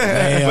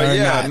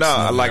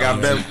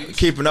been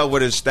keeping up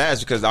with his stats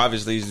because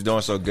obviously he's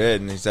doing so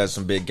good and he's had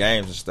some big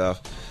games and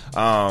stuff.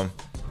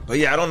 But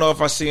yeah, I don't know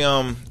if I see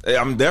him.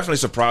 I'm definitely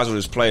surprised with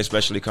his play,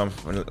 especially coming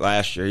from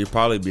last year. He'd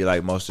probably be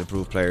like most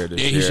improved player this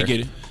year. Yeah, he should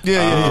get it.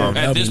 Yeah.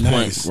 At this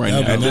point, right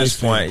now. At this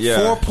point, yeah.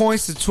 4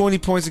 points to 20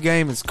 points a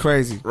game is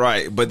crazy.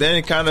 Right, but then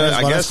it kind of,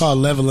 I guess, that's called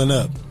leveling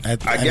up. I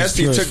guess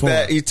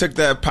he took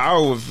that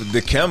power with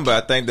the Kemba.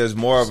 I think there's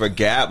more of a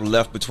gap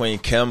left between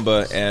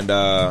Kemba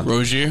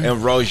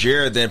and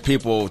Rozier than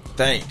people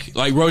think.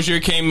 Like Rozier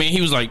came in,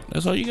 he was like,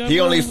 "That's all you got." He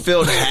only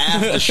filled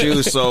half the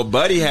shoes, so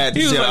Buddy had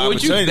the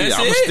opportunity.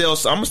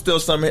 I'm still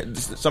some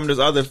of this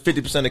other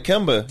 50% of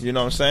Kemba. You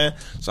know what I'm saying?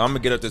 So I'm gonna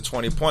get up to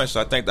 20 points.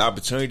 So I think the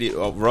opportunity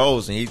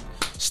rose, and he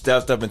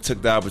stepped up and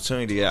took the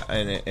opportunity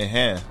in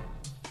hand.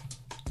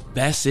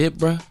 That's it,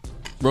 bro.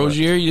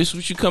 Rozier, this is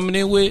what you coming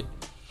in with?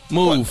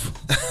 Move.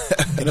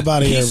 Get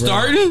about here, bro.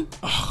 Starting?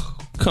 Oh,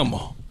 come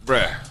on.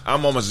 Bruh,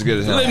 I'm almost as good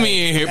as him. Let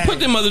me in here. Put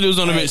them other dudes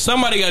on the bench.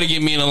 Somebody got to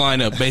get me in the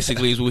lineup,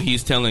 basically, is what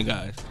he's telling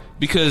guys.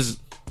 Because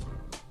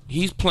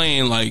he's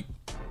playing like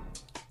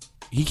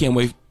he can't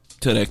wait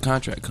till that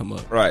contract come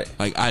up. Right.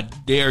 Like, I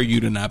dare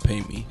you to not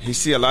pay me. He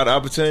see a lot of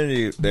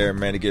opportunity there,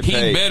 man, to get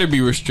paid. He better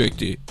be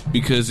restricted.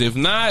 Because if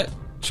not,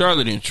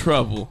 Charlotte in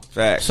trouble.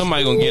 Facts.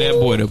 Somebody gonna get that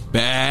boy the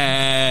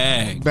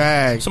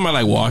bag. Somebody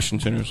like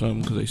Washington or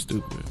something because they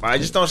stupid. I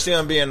just don't see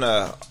him being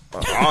a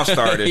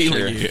all-star this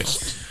year. Yeah.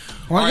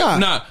 Why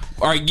not?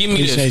 All right, give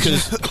me this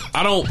because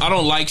I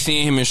don't like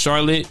seeing him in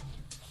Charlotte.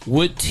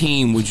 What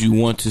team would you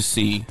want to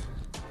see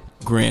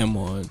Graham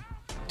on?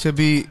 To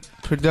be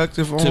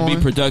productive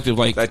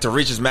like to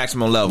reach his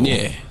maximum level.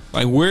 Yeah.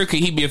 Like, where could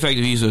he be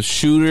effective? He's a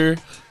shooter.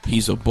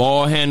 He's a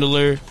ball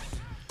handler.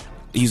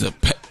 He's a...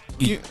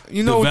 You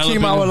know what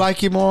team I would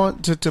like him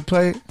on to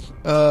play?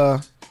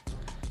 Man,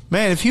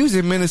 if he was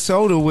in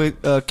Minnesota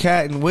with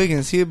Cat and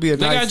Wiggins, he'd be a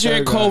nice. They got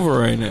Jared Culver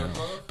right now.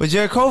 But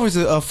Jared Culver's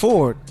a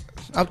forward.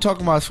 I'm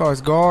talking about as far as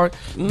guard.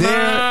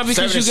 Nah,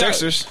 because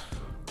 76ers.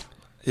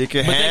 He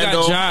can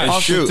handle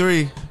and shoot.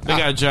 Three. They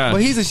got Josh.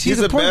 But he's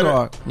a point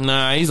guard.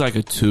 Nah, he's like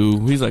a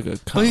 2. He's like a...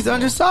 But he's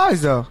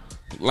undersized, though.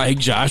 Like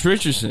Josh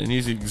Richardson.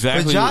 He's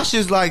exactly... But Josh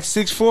is like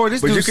 6'4".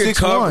 This dude's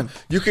 6'1".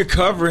 You could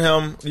cover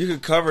him. You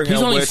could cover him.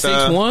 He's only with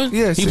 6'1"?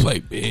 Yeah, he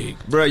played big.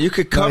 Bro, you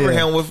could cover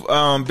him with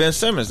Ben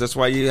Simmons. That's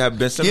why you have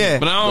Ben Simmons. Yeah.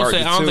 But I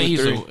don't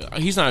think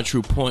he's not a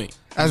true point.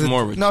 He's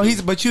more of a he's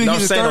a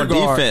third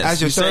guard. Defense.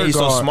 As your third he's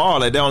guard. so small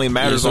that only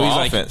matters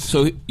on offense.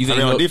 So you think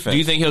on defense. Do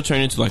you think he'll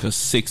turn into like a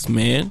 6th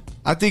man?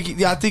 I think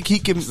he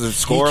can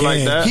score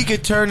like that. He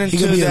could turn into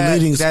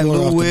that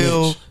Lou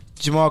Will,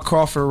 Jamal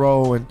Crawford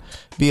role and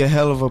be a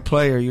hell of a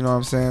player. You know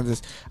what I'm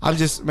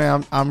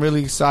saying? I'm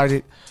really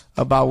excited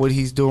about what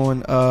he's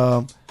doing.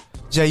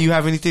 Jay, you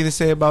have anything to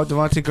say about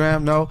Devontae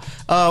Graham? No.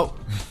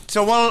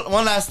 So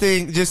one last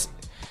thing, just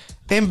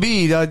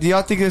Embiid. Do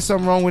y'all think there's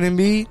something wrong with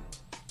Embiid?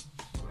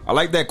 I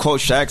like that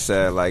quote Shaq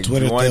said. Like, if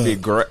you want to be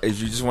great,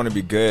 if you just want to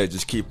be good,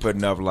 just keep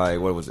putting up like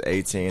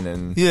 18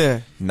 and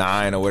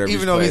 9 or whatever.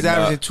 Even though he's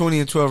averaging 20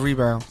 and 12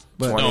 rebounds.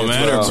 But no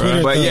matter,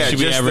 bro. But yeah, should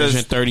be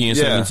averaging 30 and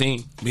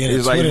 17.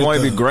 He's like, you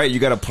want to be great, you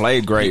got to play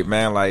great,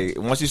 man. Like,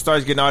 once he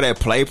starts getting all that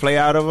play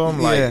out of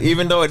him, like,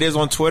 even though it is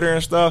on Twitter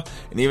and stuff,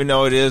 and even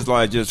though it is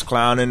like just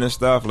clowning and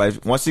stuff,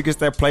 like, once he gets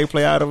that play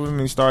out of him,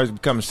 and he starts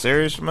becoming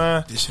serious,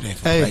 man.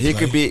 He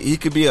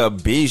could be a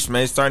beast,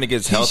 man. He's starting to get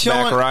his health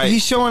back right.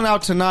 He's showing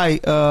out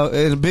tonight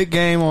in a big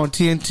game on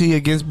TNT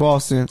against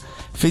Boston.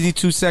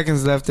 52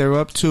 seconds left. They're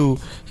up 2.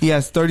 He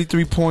has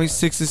 33 points,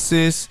 6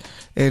 assists,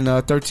 and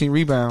 13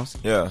 rebounds.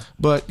 Yeah.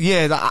 But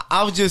yeah,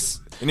 I was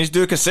just... And he's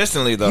doing it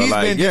consistently, though. He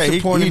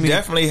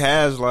definitely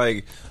has,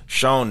 like,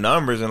 shown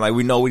numbers, and, like,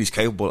 we know what he's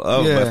capable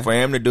of. Yeah. But for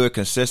him to do it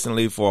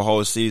consistently for a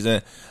whole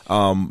season,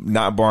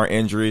 not barring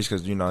injuries,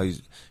 because, you know,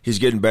 he's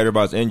getting better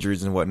about his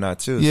injuries and whatnot,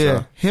 too. Yeah.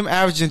 So. Him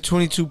averaging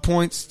 22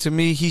 points, to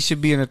me, he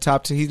should be in the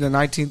top 10. He's the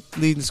 19th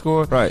leading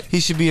scorer. Right.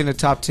 He should be in the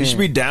top 10. He should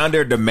be down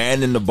there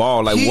demanding the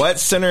ball. Like, what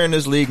center in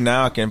this league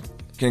now can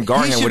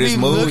guard him with his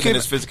moves and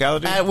his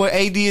physicality? At what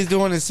AD is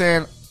doing and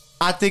saying,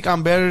 I think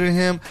I'm better than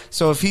him.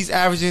 So if he's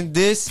averaging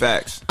this,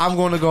 facts, I'm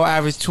going to go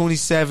average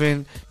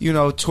 27,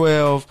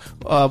 12,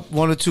 1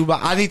 or 2.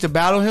 But I need to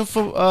battle him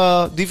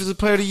for Defensive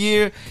Player of the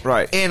Year.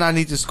 Right. And I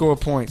need to score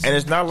points. And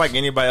it's not like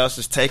anybody else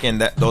is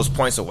taking those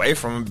points away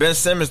from him. Ben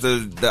Simmons,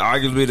 the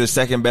arguably the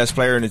second best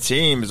player in the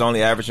team, is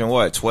only averaging,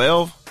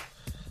 12?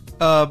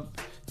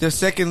 The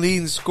second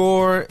leading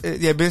scorer,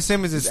 Ben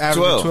Simmons is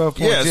averaging 12 points.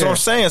 Yeah, that's what I'm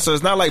saying. So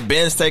it's not like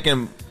Ben's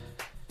taking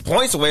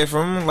points away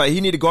from him. Like,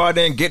 he need to go out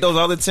there and get those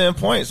other 10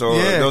 points or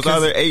those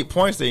other 8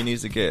 points that he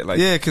needs to get. Like,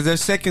 because their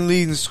second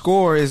leading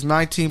scorer is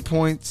 19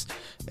 points.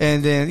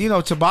 And then,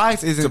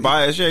 Tobias isn't.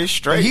 Tobias, he's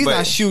straight. He's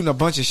not shooting a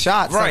bunch of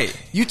shots. Right.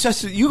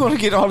 Like, you're going to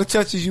get all the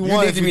touches you want.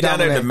 You need to be down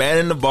there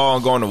demanding the ball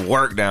and going to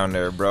work down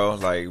there, bro.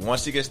 Like,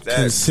 once he gets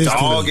that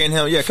dog in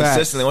him,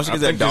 consistently. Once he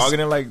gets that dog in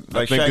him, like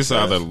I think it's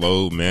either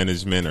load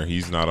management or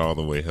he's not all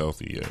the way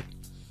healthy yet.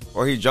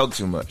 Or he joked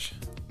too much.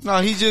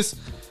 No, he just...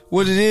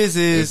 What it is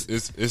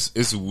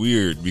it's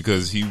weird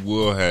because he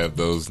will have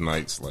those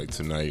nights like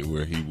tonight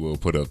where he will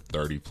put up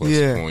 30 plus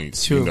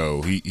points.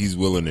 True. He's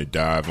willing to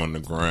dive on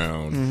the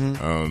ground.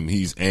 Mm-hmm.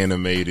 He's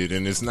animated,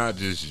 and it's not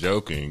just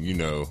joking.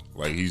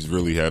 Like he's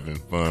really having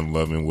fun,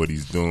 loving what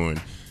he's doing,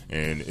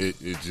 and it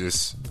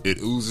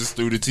oozes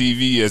through the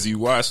TV as you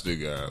watch the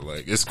guy.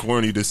 Like, it's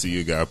corny to see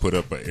a guy put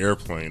up an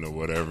airplane or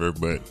whatever,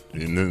 but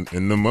in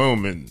the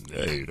moment,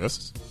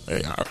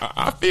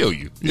 I feel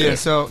you. Yeah.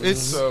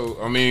 So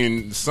I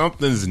mean,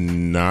 something's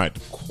not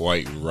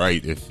quite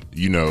right if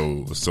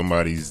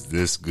somebody's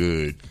this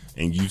good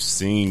and you've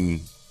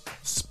seen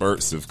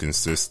spurts of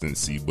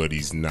consistency, but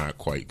he's not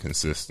quite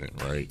consistent,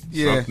 right?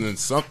 Yeah.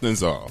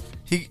 Something's off.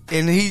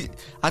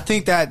 I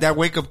think that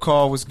wake up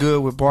call was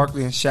good with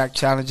Barkley and Shaq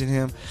challenging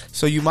him.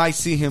 So you might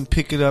see him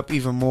pick it up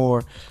even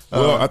more.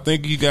 Well, I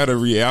think he got a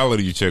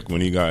reality check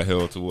when he got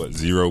held to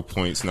 0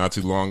 points not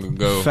too long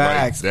ago.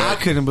 Facts. I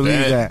couldn't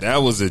believe that.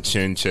 That was a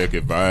chin check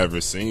if I ever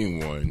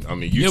seen one. I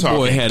mean, your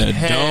boy had a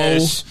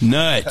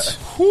donut.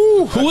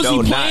 Who was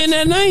he playing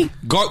that night?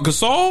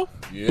 Gasol?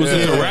 Yeah. Was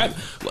it a rap?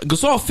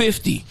 Gasol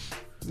 50.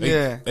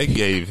 They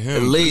gave him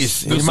at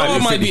least.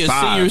 Gasol might be a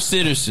senior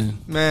citizen,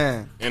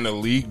 man, in a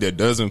league that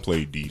doesn't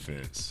play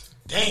defense.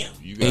 Damn.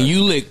 And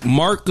you lick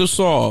Marc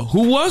Gasol,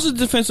 who was a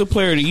Defensive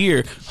Player of the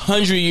Year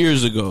 100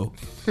 years ago.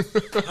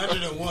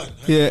 101.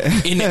 Yeah.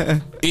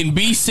 In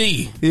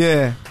BC.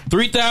 Yeah.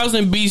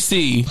 3000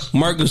 BC,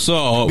 Marc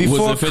Gasol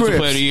was Defensive Player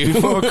of the Year.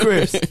 Before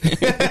Chris.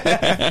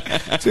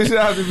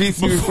 2000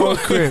 BC before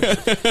Chris.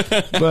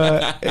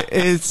 But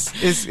it's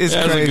That's crazy.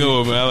 a good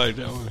one, man. I like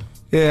that one.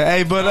 Yeah,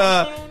 hey,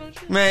 but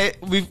man,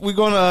 we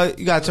gonna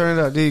you gotta turn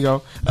it up. There you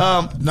go.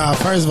 Nah,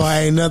 first of all,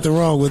 ain't nothing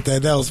wrong with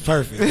that. That was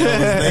perfect.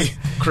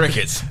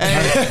 Crickets.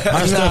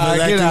 Our stuff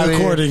is acting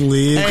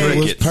accordingly. It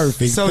was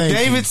perfect. So Thank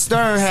David you.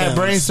 Stern had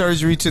brain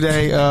surgery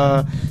today.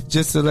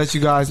 Just to let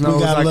you guys know, We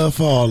got love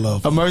for all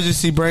of them.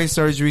 emergency brain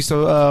surgery.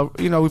 So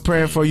we're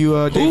praying for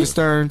you, David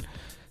Stern.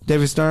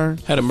 David Stern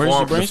Had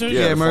emergency brain surgery?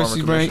 yeah,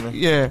 emergency brain.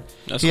 Yeah,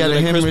 That's he had a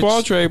Chris hemorrhage.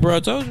 Paul trade, bro. I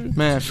told you.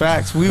 Man,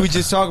 facts. We were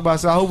just talking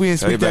about. So I hope we didn't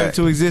speak that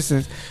into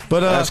existence.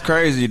 But That's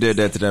crazy you did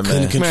that to that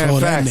man. Couldn't control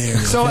that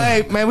narrative. So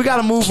hey, man, we got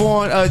to move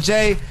on.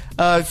 Jay,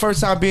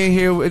 first time being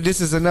here.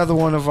 This is another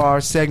one of our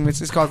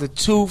segments. It's called the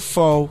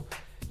 2-4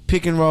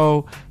 pick and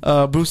roll.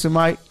 Bruce and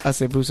Mike. I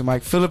said Bruce and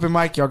Mike. Philip and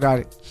Mike, y'all got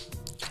it.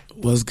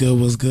 What's good?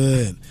 What's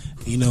good?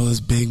 You know, it's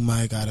Big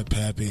Mike out of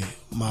Pappy.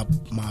 My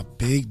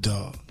big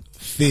dog,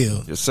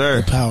 Phil. Yes,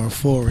 sir. The power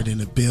forward in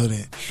the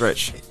building.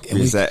 Stretch. And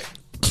we- Reset.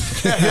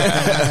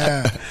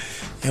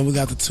 And we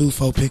got the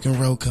 2-4 pick and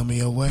roll coming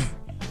your way.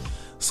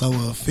 So,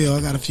 Phil,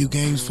 I got a few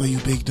games for you,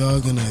 big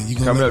dog. And you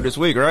gonna Coming up this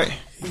week, right?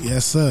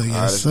 Yes, sir. Yes, All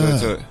right, let's get into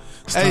sir. it.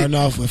 Starting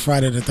off with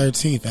Friday the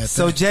 13th.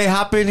 So Jay,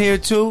 hop in here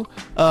too.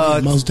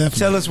 Most definitely.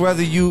 Tell us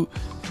whether you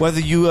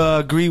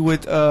agree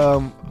with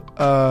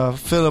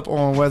Philip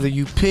on whether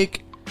you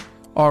pick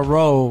or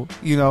roll.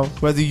 You know,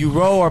 whether you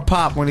roll or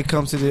pop when it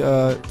comes to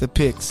the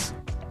picks.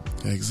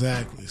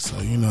 Exactly. So,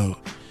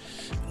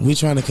 we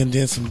trying to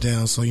condense them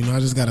down. So, I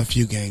just got a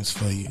few games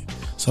for you.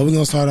 So, we're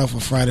going to start off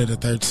with Friday the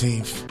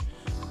 13th.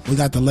 We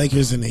got the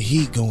Lakers and the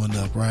Heat going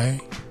up, right?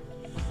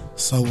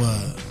 So,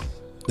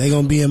 they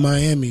going to be in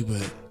Miami,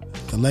 but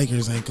the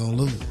Lakers ain't going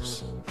to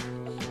lose.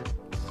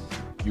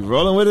 You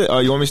rolling with it? Oh,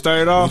 you want me to start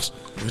it off?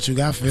 What you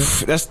got, Phil?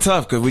 That's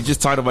tough because we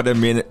just talked about them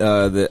being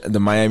the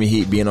Miami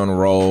Heat being on a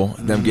roll,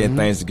 them getting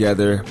things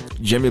together.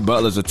 Jimmy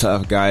Butler's a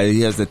tough guy.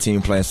 He has the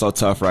team playing so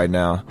tough right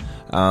now,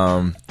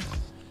 and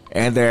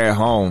they're at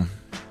home.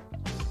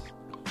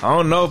 I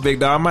don't know,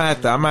 big dog.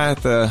 I might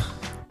have to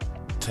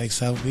Take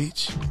South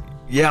Beach.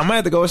 Yeah, I might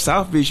have to go with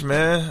South Beach,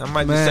 man. I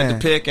might just take the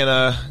pick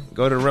and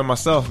go to the rim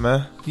myself,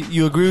 man.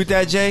 You agree with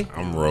that, Jay?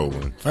 I'm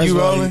rolling. You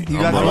rolling? You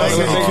got the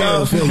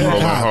Lakers? Phil, you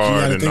rolling pop. hard You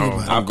got to and think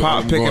all. about it. I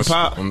pop, pick and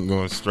pop. I'm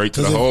going straight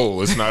to the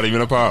hole. It's not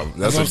even a pop.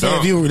 That's a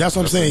dunk. That's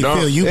what I'm saying. a dunk.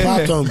 Phil, you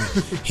popped on me.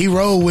 He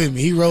rolled with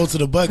me. He rolled to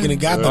the bucket and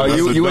got the Oh, bucket.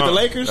 you with the dunk.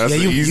 Lakers? That's Yeah,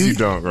 an you- easy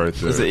dunk right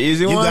there. It's an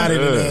easy You one. got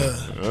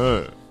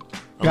it.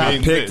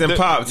 Got picked and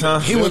popped, huh?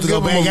 He went to They'll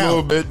go give him bang a little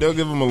out. bit. They'll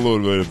give him a little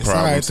bit of It's all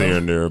problems right, here though.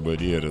 and there,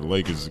 but yeah, the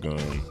Lakers are going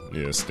to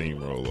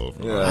steamroll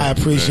over. Yeah. I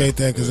appreciate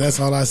that because that's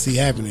all I see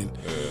happening.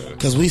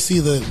 Because we see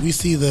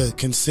the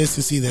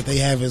consistency that they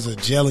have as a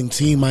gelling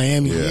team,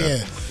 Miami.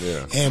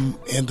 Yeah. And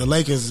the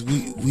Lakers,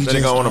 we They're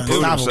just gonna want to prove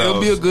stop 'em. themselves.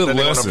 It'll be a good Then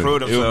they're gonna lesson. prove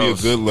It'll be a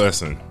themselves. good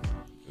lesson.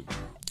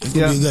 It's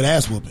gonna be a good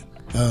ass whooping.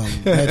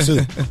 That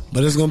too.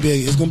 But it's gonna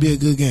be a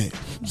good game.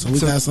 So we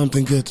got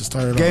something good to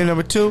start it Game off.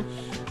 number 2.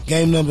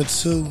 Game number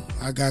 2,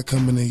 I got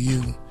coming to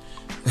you.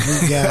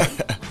 We got.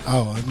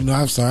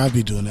 I'm sorry. I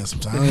be doing that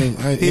sometimes.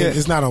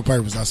 It's not on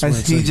purpose. I swear.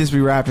 to He you. just be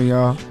rapping,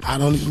 y'all. I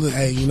don't even look.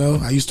 Hey,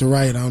 I used to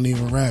write. I don't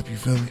even rap. You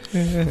feel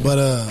me?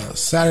 But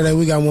Saturday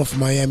we got one for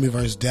Miami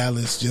versus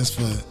Dallas.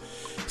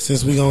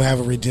 Since we gonna have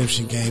a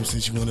redemption game.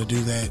 Since you want to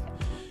do that,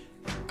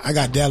 I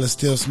got Dallas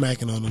still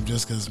smacking on them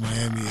just because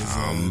Miami is.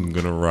 I'm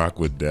gonna rock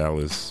with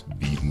Dallas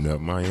beating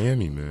up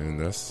Miami, man.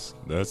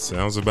 That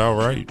sounds about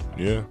right.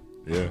 Yeah.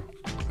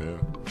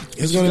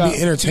 It's gonna be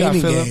an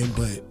entertaining Phillip? game,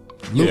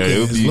 but Luka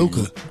it'll is be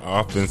Luka.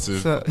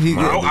 offensive. So he-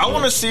 I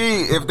want to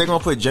see if they're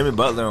gonna put Jimmy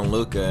Butler on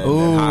Luka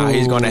and how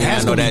he's gonna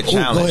handle that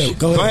challenge.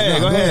 Go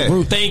ahead.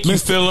 Bruce. Thank you,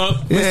 Philip.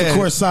 Yeah. Mr.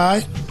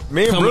 Courtside.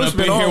 Me and Coming Bruce up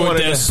been in here on one with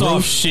of that that.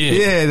 soft shit.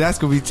 Yeah, that's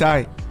gonna be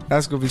tight.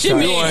 That's gonna be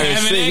Jimmy tight. ain't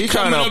having See, that he's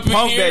trying coming up to in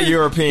punk here. that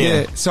European.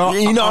 Yeah, so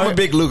I'm a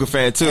big Luka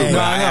fan too. Hey, but no,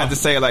 I I know. have to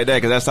say it like that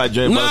because that's how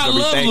Jimmy Nah, I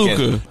Butler's love gonna be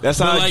thinking. Luka. That's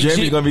how But,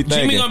 Jimmy's gonna be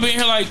thinking. Jimmy gonna be in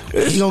here like,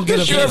 He gonna get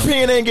This a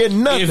European ain't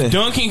getting nothing. if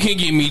Duncan can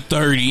give me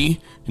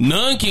 30,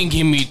 Nunn can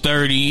give me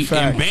 30,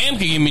 Fact. and Bam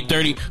can give me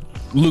 30,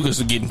 Lucas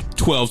is getting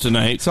 12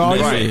 tonight. So are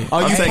you, Right.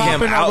 are I'm you taking him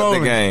popping or out the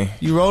rolling? game.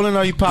 You rolling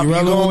or you popping? You,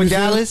 rolling going with with me,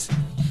 Phil? Dallas?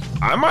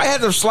 I might have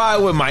to slide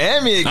with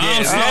Miami again.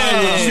 I'm sliding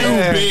with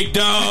Yeah. you, big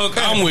dog.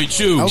 I'm with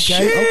you.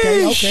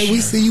 Okay.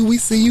 We see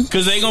you.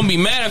 Because they going to be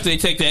mad if they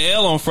take that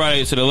L on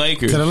Friday to the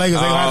Lakers. To the Lakers,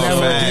 they gonna have a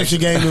man.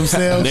 redemption game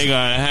themselves. They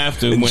going to have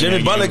to And win Jimmy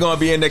that Butler game. gonna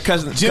be in there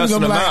cussing Jimmy gonna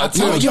them be like, I out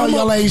too. told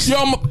y'all ain't shit.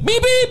 Yo, beep,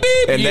 beep,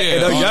 beep. And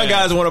those young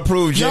guys want to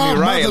prove Jimmy Y'all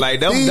right. mother- Like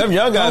them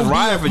young guys don't be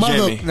ride a for mother-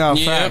 Jimmy. No,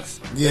 Yeah. facts.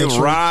 Yeah, They true.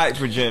 ride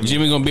for Jimmy.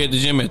 Jimmy going to be at the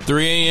gym at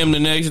 3 a.m. the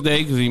next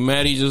day because he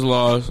mad he just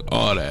lost.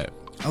 All that.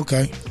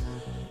 Okay.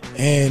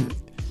 And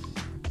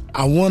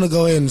I want to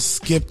go ahead and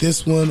skip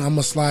this one. I'm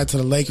gonna slide to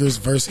the Lakers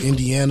versus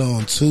Indiana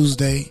on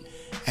Tuesday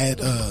at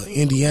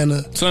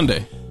Indiana.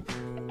 Sunday.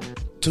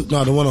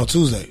 The one on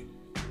Tuesday.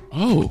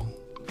 Oh,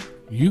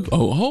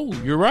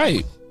 you're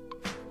right.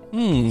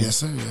 Yes,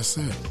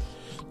 sir.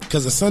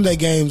 Because the Sunday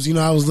games,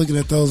 I was looking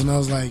at those and I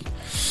was like,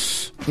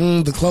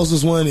 the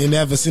closest one in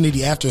that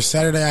vicinity after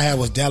Saturday I had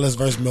was Dallas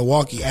versus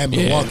Milwaukee at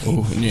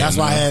Milwaukee. That's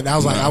why I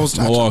was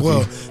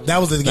that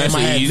was the game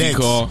I had next.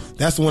 Call.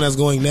 That's the one that's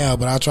going now,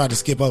 but I'll try to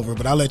skip over.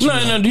 But I'll let you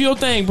know. No, do your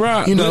thing,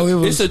 bro.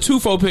 It's a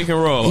 2-4 pick and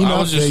roll. I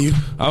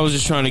was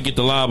just trying to get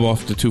the lob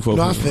off the 2-4.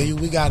 No, I feel you.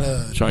 We got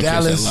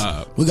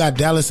Dallas. We got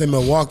Dallas and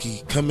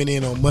Milwaukee coming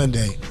in on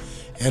Monday,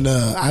 and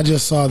I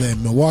just saw that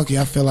Milwaukee,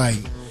 I feel like,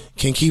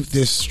 can keep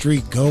this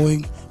streak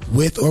going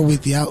with or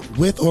without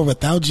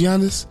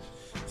Giannis.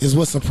 Is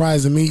what's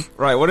surprising me.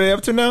 Right, what are they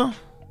up to now?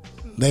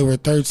 They were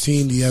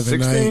 13 the other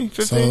 16, night.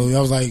 15? So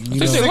I was like,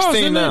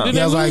 16 now.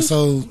 I was like,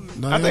 so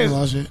no, they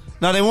lost it.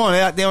 No, they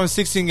won. They on a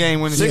 16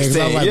 game winning.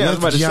 16. I was like, I was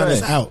about to Giannis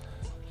say. out.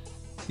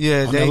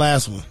 Yeah, on the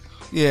last one.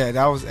 Yeah,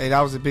 that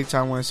was a big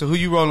time win. So who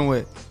you rolling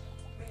with?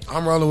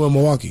 I'm rolling with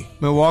Milwaukee.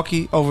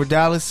 Milwaukee over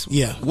Dallas.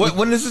 Yeah.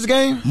 When is this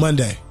game?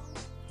 Monday.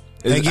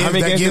 How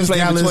many games they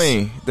play in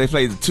between? They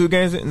played 2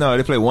 games. No,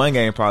 they played 1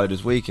 game probably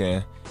this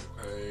weekend.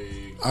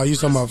 Oh, you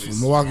talking about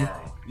Milwaukee?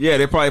 Yeah,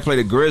 they probably play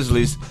the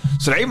Grizzlies,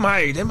 so they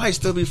might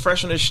still be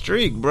fresh on the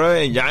streak, bro.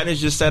 And Giannis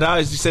just sat out.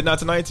 Is he sitting out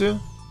tonight too?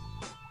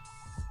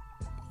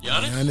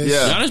 Giannis?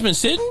 Yeah. Giannis been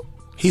sitting?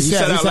 He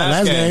sat out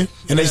last game,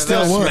 and they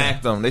still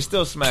won. They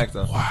still smacked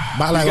them. Wow.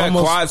 By like he got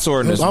almost, quad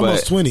soreness,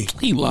 almost 20.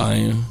 He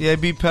lying. Yeah,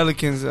 beat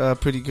Pelicans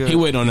pretty good. He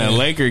waiting on that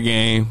Laker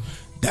game.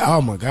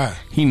 Oh my God.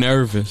 He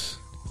nervous.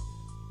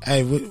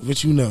 Hey,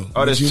 what you know?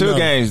 Oh, there's 2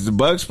 games. The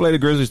Bucks play the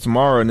Grizzlies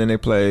tomorrow, and then they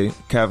play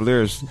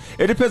Cavaliers.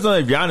 It depends on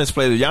if Giannis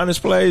plays. If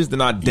Giannis plays,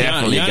 then I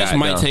definitely Giannis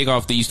might take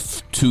off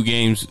these 2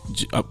 games,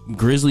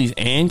 Grizzlies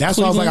and that's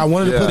why I was like, I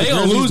wanted to put the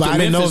Grizzlies, but I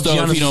didn't know if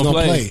Giannis was going to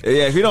play.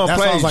 Yeah, if he don't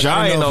play,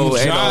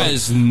 Ja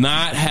is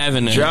not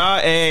having it. Ja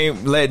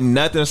ain't letting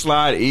nothing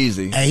slide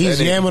easy. And he's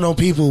jamming on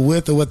people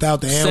with or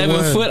without the and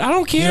 7 foot. I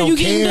don't care. You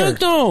getting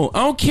dunked on. I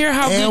don't care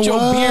how good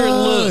your beard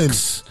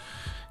looks.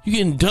 You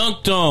getting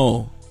dunked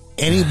on.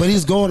 But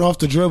he's going off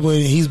the dribble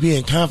and he's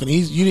being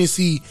confident. You didn't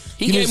see.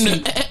 He gave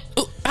him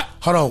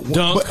hold on,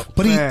 dunk.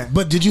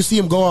 But did you see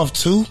him go off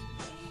 2?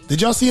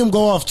 Did y'all see him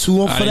go off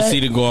 2 I didn't see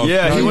the go off.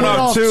 Yeah, he went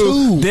off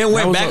 2. Then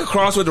went back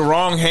across with the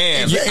wrong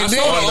hand. Yeah, and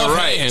on the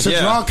right hand. To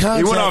draw contact.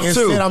 He went off 2.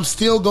 Instead, I'm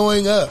still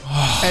going up.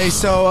 Hey,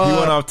 so he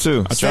went off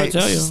 2. I tried to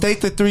tell you.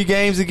 State the 3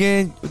 games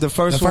again. The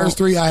first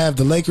 3 I have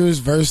the Lakers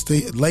versus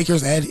the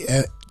Lakers at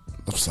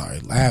I'm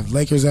sorry. I have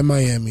Lakers at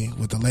Miami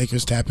with the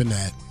Lakers tapping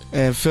that.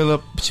 And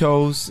Phillip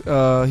chose,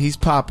 he's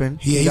popping.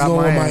 He's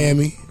going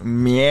with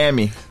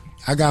Miami.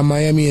 I got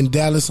Miami and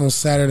Dallas on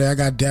Saturday. I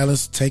got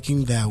Dallas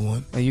taking that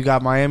one. And you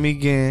got Miami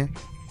again.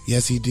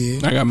 Yes, he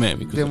did. I got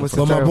Miami.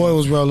 But my boy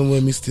was rolling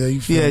with me still.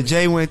 You feel me?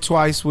 Jay went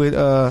twice with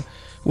the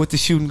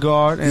shooting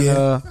guard. And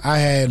I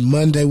had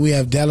Monday. We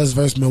have Dallas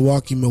versus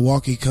Milwaukee.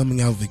 Milwaukee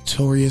coming out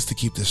victorious to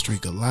keep the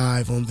streak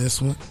alive on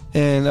this one.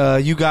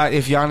 And you got,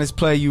 if Giannis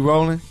play, you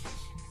rolling?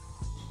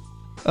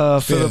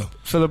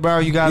 Phillip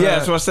Brown, you got. Yeah,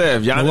 that's what I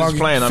said. If Giannis is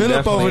playing, I'm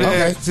Phillip definitely over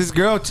there. okay. This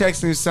girl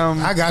texting him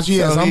something. I got you.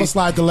 Yes, I'm gonna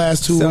slide the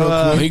last 2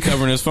 real quick. He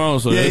covering his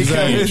phone, so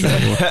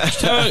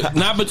that's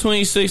not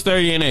between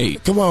 6:30 and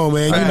 8. Come on,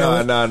 man. You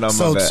know. No.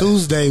 So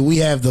Tuesday we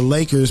have the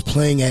Lakers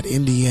playing at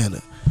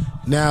Indiana.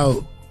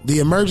 Now the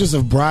emergence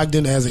of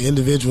Brogdon as an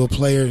individual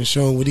player and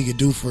showing what he could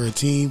do for a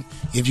team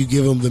if you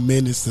give him the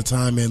minutes, the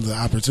time, and the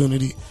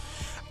opportunity,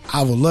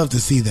 I would love to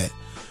see that.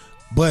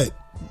 But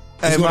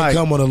it's going to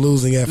come on a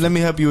losing effort. Let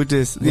me help you with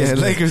this. Yeah,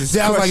 Lakers.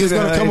 Sounds like it's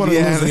going to come on a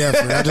losing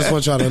effort. I just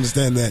want y'all to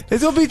understand that.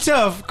 It's going to be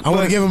tough. I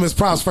want to give him his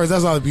props first.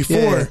 That's all.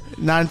 Before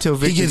not until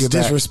Victor he gets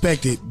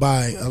disrespected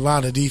by a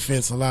lot of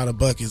defense, a lot of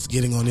buckets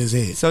getting on his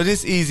head. So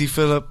this easy,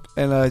 Phillip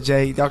and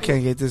Jay. Y'all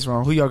can't get this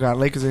wrong. Who y'all got?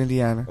 Lakers or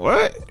Indiana?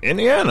 What?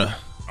 Indiana.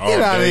 Get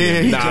out of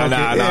here. Nah.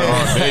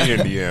 All day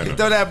Indiana.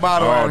 Throw that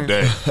bottle all on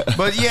day.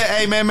 But yeah,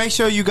 hey man, make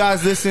sure you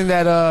guys listen.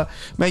 That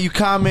man, you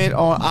comment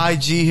on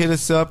IG, hit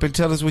us up, and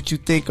tell us what you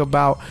think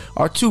about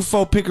our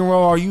 2-4 pick and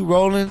roll. Are you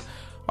rolling?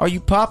 Are you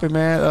popping,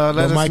 man?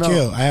 Let us Mike know.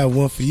 Hill, I have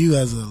one for you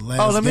as a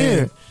last game.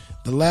 Hear.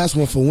 The last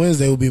one for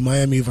Wednesday will be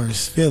Miami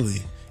versus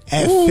Philly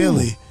at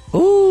Philly.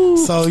 Ooh.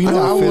 So you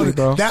know I want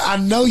that. I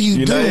know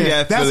you do.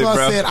 That's Philly, why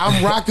bro. I said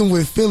I'm rocking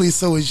with Philly.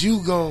 So is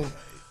you going?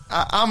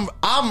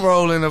 I'm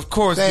rolling, of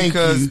course,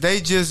 because you. they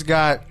just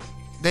get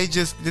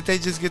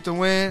the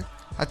win?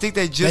 I think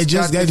they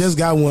just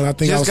got one. I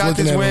think just I was got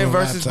this win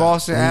versus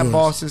Boston at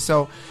Boston.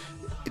 So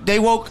they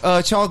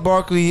Charles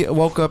Barkley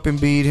woke up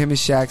and beat him and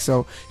Shaq,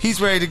 so he's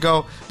ready to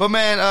go. But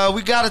man,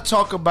 we got to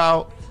talk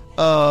about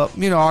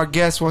our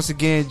guest once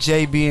again,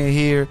 Jay being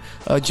here,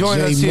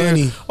 joining us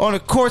here on the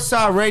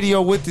Courtside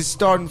Radio with the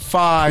starting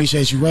 5.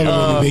 Appreciate you running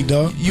with me, big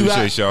dog.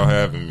 Appreciate y'all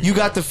having me. You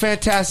got the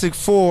Fantastic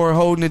 4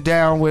 holding it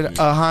down with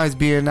Hines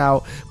being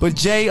out. But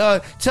Jay,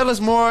 tell us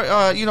more,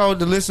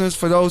 the listeners,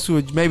 for those who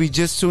are maybe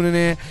just tuning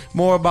in,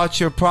 more about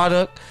your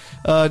product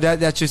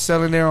that you're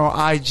selling there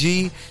on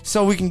IG,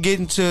 so we can get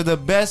into the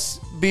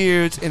best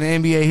beards in the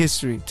NBA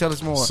history. Tell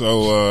us more.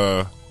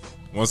 So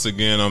Once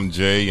again, I'm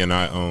Jay, and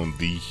I own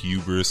the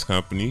Hubris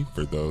Company.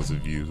 For those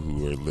of you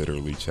who are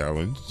literally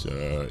challenged,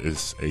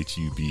 it's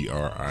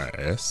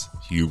Hubris,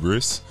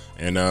 Hubris.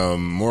 And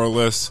more or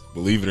less,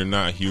 believe it or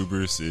not,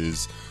 Hubris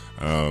is,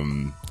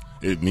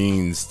 it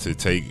means to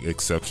take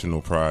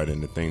exceptional pride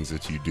in the things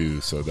that you do.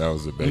 So that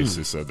was the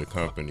basis of the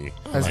company.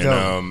 That's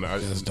dope.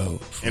 That's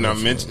dope. And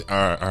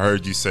I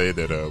heard you say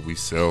that we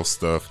sell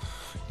stuff.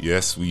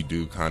 Yes, we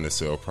do kind of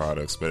sell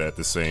products, but at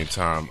the same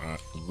time,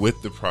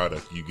 with the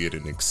product, you get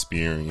an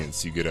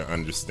experience. You get an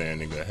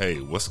understanding of, hey,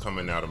 what's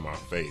coming out of my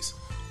face?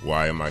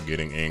 Why am I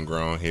getting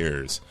ingrown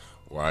hairs?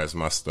 Why is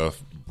my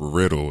stuff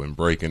brittle and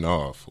breaking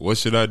off? What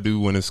should I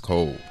do when it's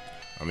cold?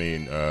 I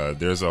mean,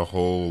 there's a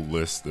whole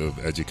list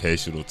of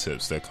educational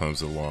tips that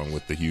comes along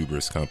with the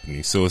Hubris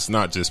Company. So it's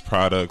not just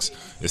products.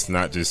 It's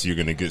not just you're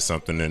going to get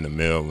something in the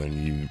mail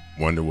and you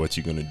wonder what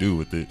you're going to do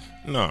with it.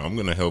 No, I'm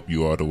going to help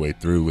you all the way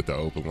through with the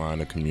open line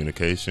of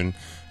communication.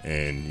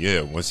 And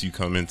yeah, once you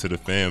come into the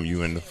fam,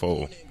 you in the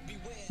fold.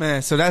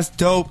 Man, so that's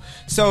dope.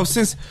 So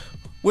since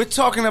we're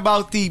talking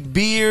about the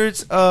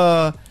beards,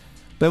 but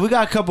we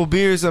got a couple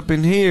beards up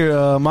in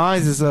here.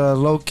 Mine is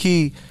low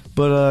key.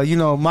 But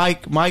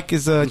Mike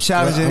is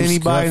challenging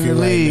anybody in the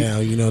league.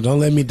 Right now, don't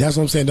let me. That's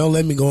what I'm saying. Don't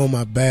let me go on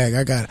my bag.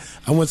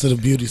 I went to the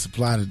beauty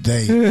supply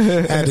today.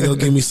 I had to go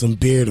get me some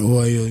beard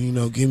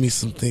oil. Give me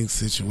some things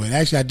situated.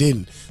 Actually, I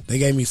didn't. They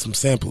gave me some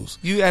samples.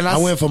 I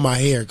went for my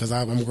hair because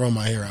I'm growing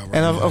my hair out right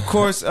now. And of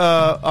course,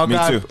 our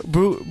guy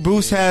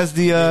Bruce has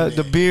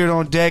the beard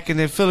on deck. And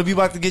then Philip, you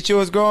about to get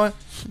yours growing?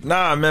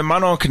 Nah, man,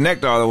 mine don't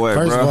connect all the way,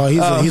 First bro. of all,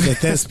 he's a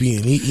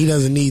thespian. He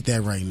doesn't need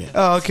that right now.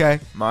 Oh, okay.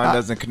 Mine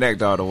doesn't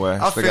connect all the way.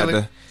 I feel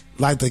it.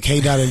 Like the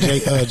K-Dot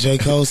and J.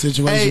 Cole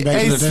situation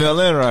back in the day. Fill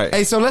in right.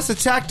 Hey, so let's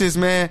attack this,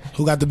 man.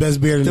 Who got the best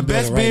beard in the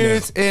best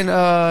beards in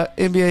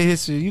NBA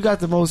history. You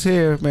got the most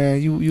hair,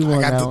 man. You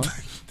won that one.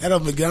 That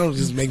don't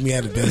just make me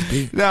have the best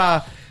beard.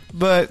 Nah.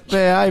 But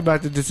man, I ain't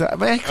about to decide.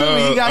 Man, you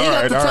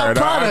got the top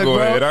product, bro.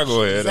 I'll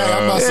go ahead.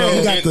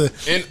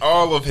 In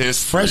all of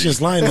history,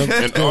 freshest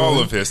lineup. In all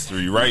of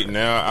history, right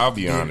now, I'll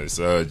be honest.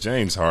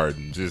 James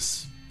Harden,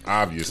 just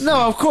obviously.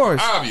 No, of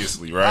course.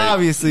 Obviously, right?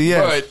 Obviously,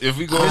 yeah. But if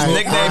we go, his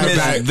nickname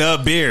is The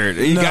Beard.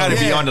 He got to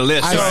be on the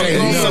list. He's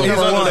on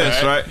the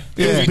list, right?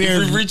 If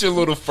we reach a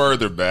little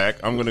further back,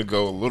 I'm going to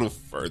go a little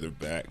further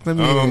back.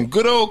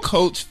 Good old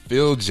Coach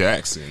Phil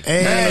Jackson.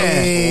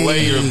 Hey.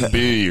 Player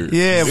beard.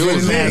 Yeah, it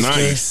was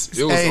nice.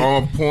 It was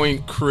on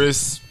point,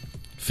 crisp.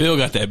 Phil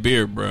got that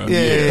beard, bro.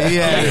 Yeah. He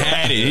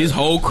had it his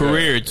whole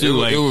career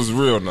too. It was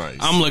real nice.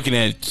 I'm looking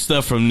at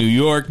stuff from New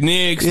York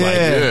Knicks.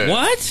 Yeah.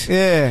 What?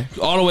 Yeah.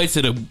 All the way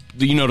to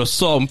the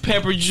salt and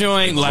pepper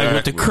joint, like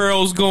with the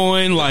curls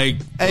going,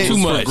 too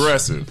much.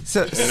 Progressive,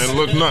 and it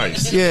looked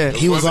nice. Yeah,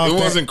 it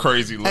wasn't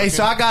crazy looking. Hey,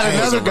 so I got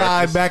another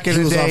guy back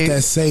in the day. He was off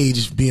that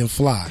sage being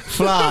fly.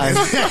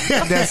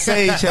 That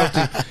sage helped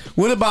him.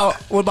 What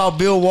about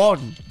Bill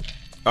Walton?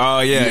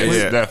 Oh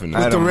yeah,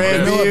 definitely. With the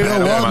red beard.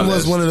 Bill Walton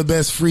was one of the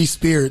best free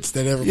spirits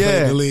that ever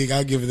played in the league.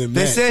 I'll give him that.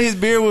 They said his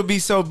beard would be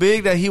so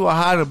big that he would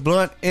hide a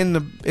blunt in the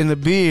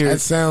beard. That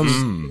sounds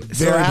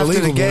very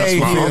believable. That's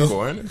my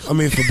uncle, ain't it? I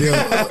mean, for Bill.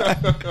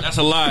 That's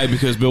a lie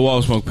because Bill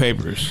Walton smoked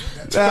papers.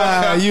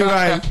 You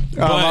right.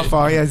 My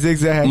fault. Yeah,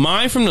 zigzag.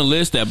 Mine from the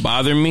list that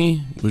bothered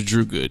me was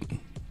Drew Gooden.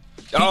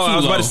 I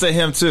was about to say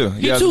him too.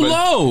 He's too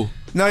low.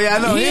 No, yeah, I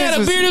know. He had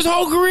a beard his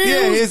whole career.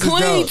 Yeah, he was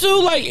clean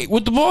too, like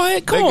with the ball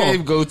head. Come on. They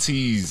gave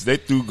goatees. They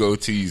threw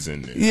goatees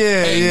in there.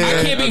 Yeah.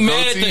 I can't be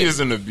mad at the goatee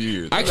isn't a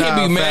beard. I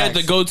can't be mad at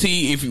the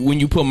goatee when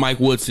you put Mike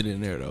Woodson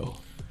in there though.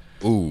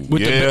 Ooh,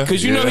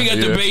 because you know he got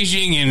the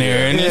Beijing in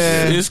there, and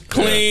it's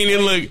clean. It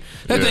look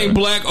that thing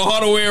black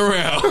all the way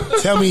around.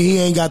 Tell me he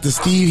ain't got the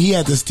Steve. He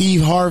had the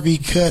Steve Harvey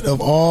cut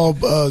of all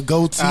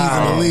goatees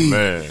in the league.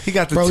 Man. He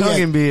got the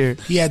tongue beard.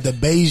 He had the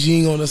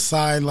Beijing on the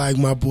side, like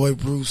my boy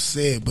Bruce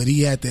said, but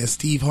he had that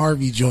Steve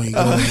Harvey joint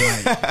going.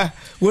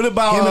 What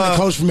about him and the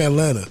coach from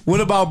Atlanta? What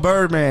about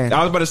Birdman?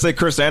 I was about to say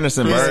Chris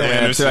Anderson.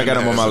 Birdman too. I got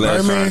him on my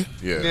list. Birdman?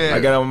 Yeah,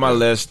 I got him on my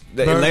list.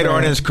 Later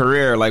on in his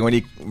career, like when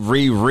he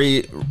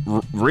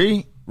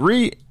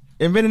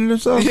reinvented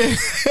himself.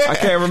 I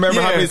can't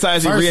remember how many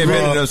times he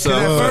reinvented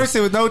himself. At first,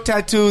 it was no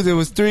tattoos. It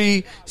was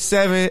 3,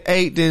 7,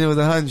 8. Then it was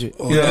 100.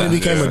 Then it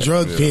became a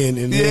drug pen,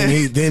 and then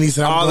he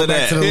said, "I'm going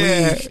back to the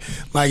league,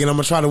 and I'm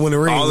gonna try to win a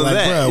ring." All of like,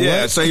 that,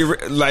 bro, what? So he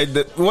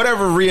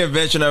whatever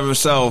reinvention of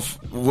himself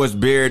was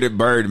bearded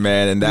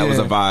Birdman, and that was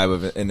a vibe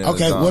of it.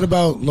 Okay, what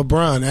about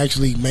LeBron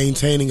actually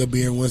maintaining a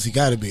beard once he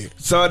got a beard?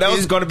 So that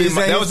was going to be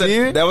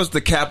that was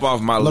the cap off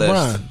my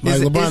list.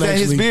 LeBron, is that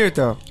his beard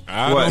though?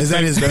 Is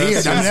that his beard? I mean,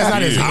 that's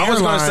not his hairline. I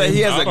was going to say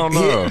he has he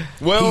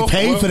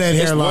paid for that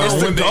hairline. It's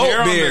the when the goat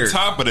hair beard. on the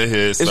top of the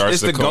head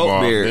starts to come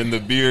off, beard. then the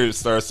beard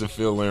starts to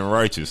fill in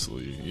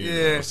righteously. You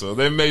know? So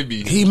there may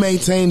be. He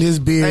maintained his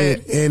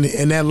beard and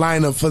that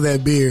lineup for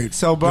that beard.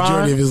 So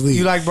majority of his league.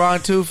 You like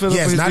Bron too, Philip?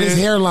 Yes, not his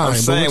hairline. I'm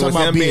saying with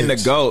him being the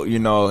beards. goat,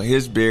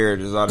 his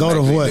beard is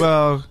automatically. Goat of what?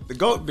 Well, the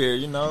goat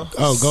beard,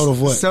 Oh, goat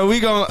of what? So we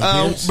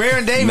gonna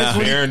Baron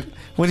Davis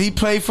when he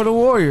played for the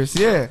Warriors.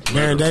 Yeah,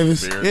 Baron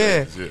Davis.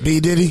 Yeah. B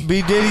Diddy.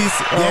 B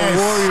Diddy's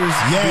Warriors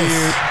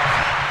beard.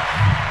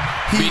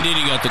 B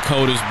Diddy got the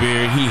coldest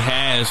beard he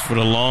has for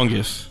the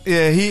longest.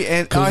 Yeah,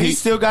 he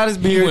still got his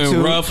beard he went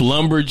too. rough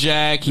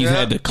lumberjack. He's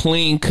had the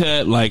clean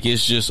cut. Like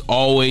it's just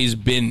always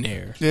been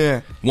there.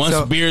 Yeah. Once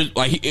beards,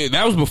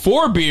 that was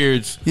before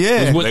beards.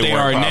 Yeah, was what They they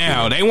weren't are popular.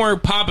 now. They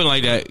weren't popping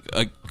like that.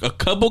 A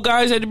couple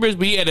guys had the beards,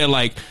 but he had that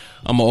like,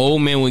 I'm an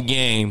old man with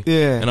game.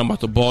 Yeah. And I'm about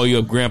to ball you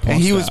up, grandpa. And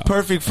he style. was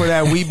perfect for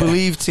that We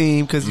Believe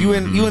team because you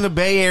in the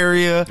Bay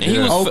Area, And he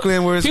was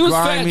Oakland, where it's he was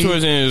grimy. fat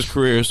towards the end of his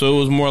career, so it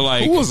was more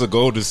like Who was a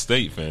Golden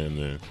State fan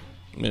then?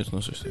 there's no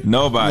such thing.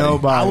 Nobody.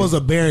 I was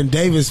a Baron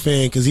Davis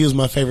fan because he was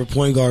my favorite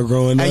point guard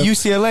growing up. At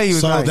UCLA, he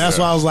was so nice. that's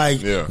why I was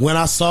like, when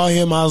I saw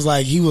him, I was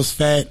like, he was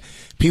fat.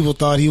 People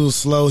thought he was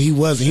slow. He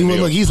wasn't. He was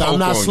look. He's like, I'm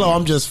not slow.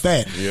 I'm just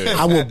fat. Yeah.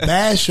 I will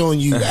bash on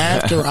you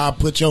after I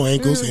put your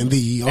ankles in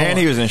the ER. And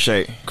he was in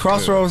shape.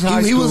 Crossroads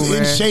High He School. was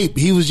in man. shape.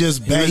 He was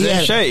just He bad. was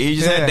in shape. He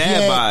just had Yeah.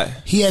 dad bod.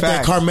 He had that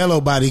Facts. Carmelo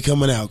body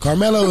coming out.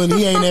 Carmelo, and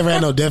he ain't never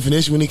had no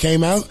definition when he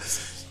came out.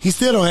 He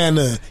still don't have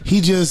none.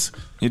 He just.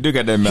 You do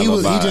got that He mellow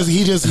was, bod.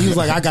 he was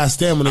like, I got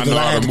stamina I because know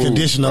I how had to to move.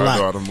 condition a I know lot.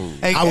 how to move.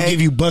 Hey, I will hey,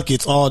 give you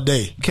buckets all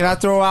day. Can I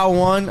throw out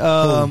one?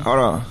 Hold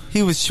on.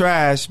 He was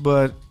trash,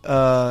 but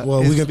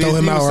Well, we can throw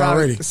him he out was solid.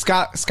 already.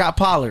 Scott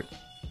Pollard.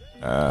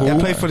 That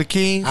played for the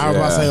Kings. I was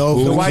about to say, for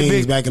The the white Kings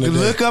big. back in the day.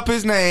 Look up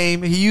his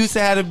name. He used to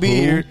have a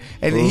beard,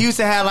 and he used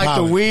to have like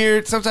Pollard. the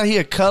weird. Sometimes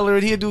he'd color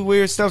it. He'd do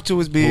weird stuff to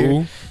his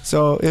beard.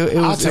 So it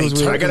I'll was. take It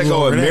was weird. I gotta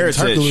go with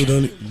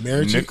Mirotic.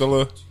 Mirotic.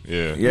 Nicola?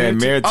 Yeah. Yeah,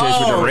 Mirotic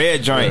with the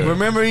red joint.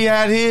 Remember he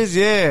had his.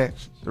 Yeah,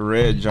 The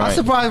red I'm joint.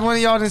 surprised one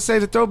of y'all didn't say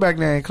the throwback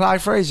name,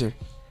 Clyde Frazier.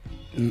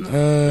 He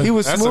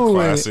was That's a smooth.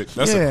 with it. classic.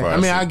 That's a Yeah. classic.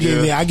 I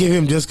mean, Yeah. I give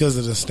him just because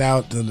of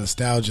the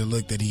nostalgia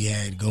look that he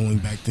had going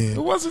back then.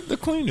 It wasn't the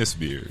cleanest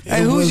beard. Hey,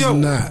 It who's was your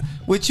not.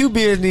 With you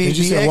being Did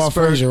you the say Walt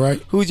expert? Frazier, right?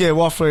 Who's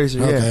Walt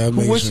Frazier? Okay, Yeah. I'm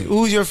making sure.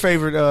 Who's your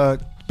favorite?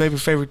 Maybe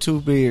favorite two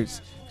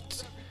beards,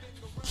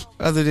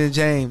 other than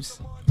James.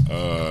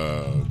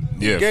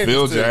 Yeah, Gave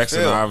Phil it to Jackson,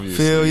 Phil.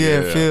 obviously. Phil,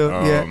 yeah, Phil,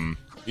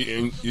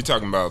 yeah. You're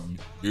talking about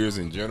beers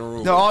in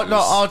general? No,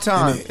 all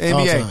time In it,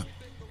 all NBA. time.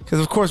 Because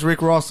of course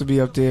Rick Ross would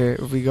be up there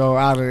if we go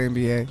out of the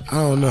NBA. I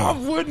don't I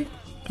know. wouldn't.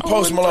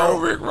 Post Throw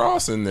Malone. Rick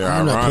Ross in there.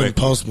 I'm not putting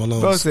Ironically, Post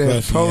Malone. Post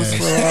it. scruffy Post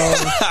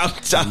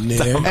ass Malone.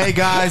 nigga. Hey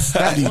guys,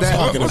 What are you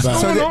talking about?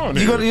 What's going on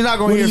here? you're not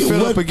going to What hear do you-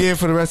 Philip what- again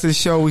for the rest of the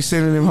show. We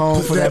sending him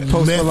home for that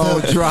Post meth-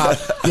 Malone drop.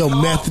 Yo,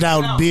 methed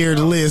out beard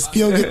list.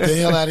 Yo, get the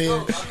hell out of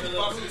here.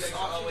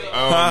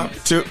 Huh?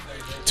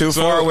 Too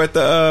far with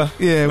the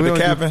Yeah, we with the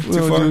don't capping. do- we Too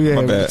don't far. do- yeah,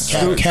 My bad.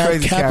 Crazy Kappa?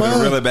 Kappa.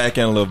 Reel it back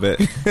in a little bit.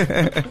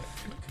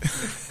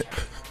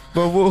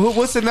 But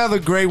what's another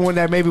great one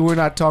that maybe we're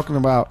not talking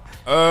about?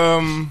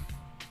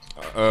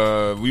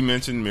 we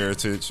mentioned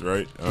Mirotic,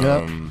 right?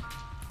 Yep.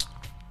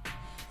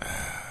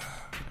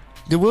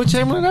 Did Will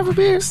Chamberlain have a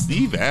beard?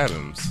 Steve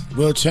Adams.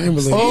 Will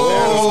Chamberlain.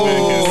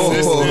 Been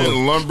consistent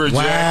lumberjack.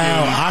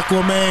 Wow,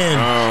 Aquaman.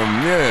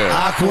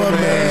 Yeah.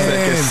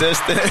 Aquaman.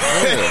 Consistent.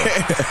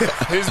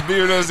 His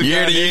beard doesn't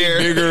Year get to any year.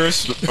 bigger or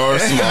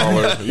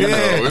smaller. You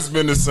know, it's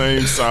been the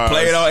same size.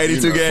 Played all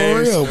 82 you know.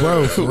 games. For real,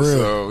 bro. For real.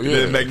 So, yeah.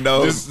 Didn't make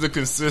no- This is the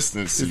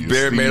consistency. His of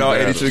beard made Steve all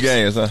Adams. 82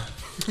 games, huh?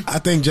 I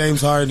think James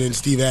Harden and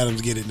Steve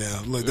Adams get it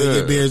now. Look, they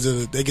get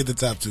beards. They get the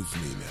top two for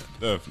me now.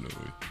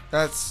 Definitely.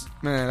 That's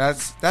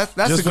Just a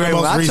for the great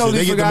most one. I recent. totally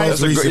They get the forgot. most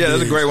That's recent a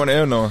beards. great one to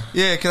end on.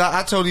 Yeah, because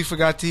I totally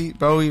forgot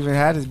bro even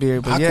had his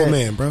beard. But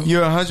Aquaman, yeah, bro.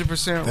 You're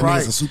 100% That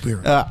right. man's a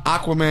superhero.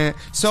 Aquaman.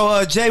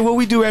 So, Jay, what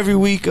we do every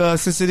week,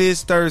 since it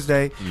is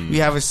Thursday, we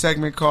have a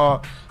segment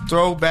called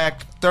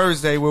Throwback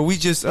Thursday where we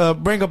just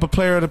bring up a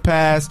player of the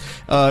past.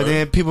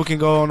 Then people can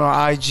go on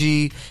our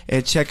IG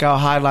and check out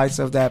highlights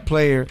of that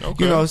player.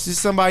 Okay. You know, it's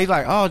just somebody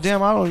like, oh,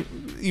 damn,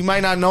 you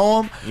might not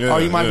know him, Yeah,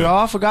 or you might be, yeah. oh,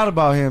 I forgot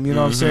about him. You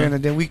know what I'm saying?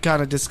 And then we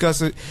kind of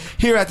discuss it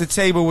here at the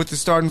table with the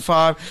starting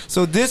five.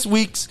 So this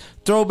week's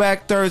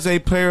Throwback Thursday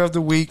Player of the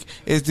Week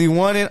is the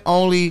one and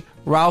only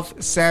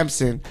Ralph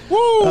Sampson.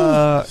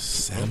 Woo!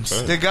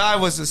 Samson. The guy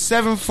was a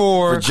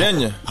 7'4".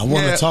 Virginia. I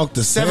want to talk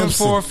to 7'4"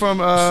 Samson.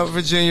 from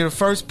Virginia, the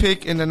first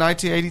pick in the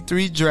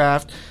 1983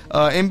 draft.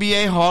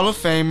 NBA Hall of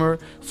Famer,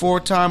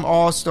 4-time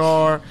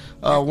All-Star,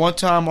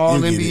 1-time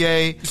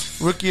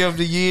All-NBA, Rookie of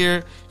the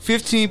Year,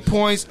 15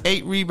 points,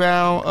 8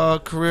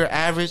 rebound career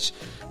average.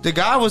 The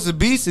guy was a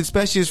beast,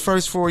 especially his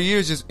first 4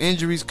 years. Just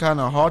injuries kind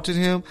of halted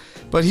him.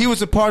 But he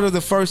was a part of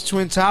the first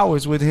Twin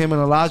Towers with him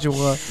and Elijah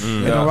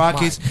in the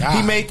Rockets. My God.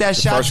 He made that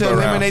shot first to go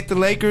round. eliminate the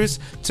Lakers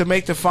to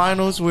make the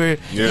finals where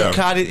Yeah. he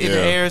caught it in the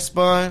Yeah. air,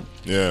 spun.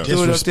 Yeah.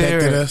 Threw it up there.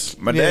 Disrespected us.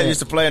 My Yeah. dad used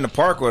to play in the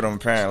park with him,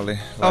 apparently.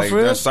 Oh, Like, for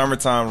real? during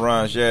summertime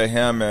runs. Yeah,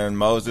 him and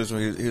Moses,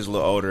 he was a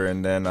little older,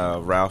 and then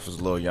Ralph was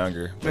a little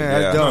younger. But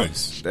Man, that's dope.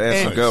 Nice. They had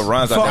some And good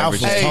runs out for- there. in Ralph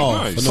was Virginia.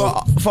 tall.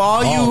 Nice. For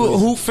all you Always.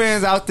 hoop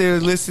fans out there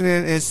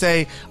listening and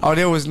say, oh,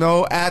 there was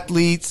no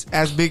athletes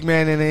as big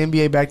man in the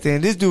NBA back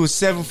then. This dude was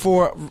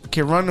 7'4",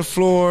 can run the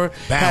floor,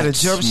 had a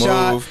Bounce, jump smooth.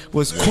 shot,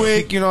 was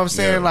quick. You know what I'm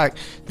saying? Yeah. Like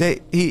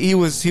he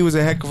was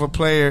a heck of a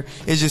player.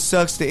 It just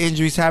sucks the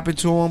injuries happened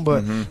to him.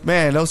 But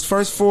man, those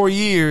first 4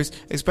 years,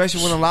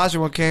 especially when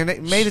Olajuwon came, they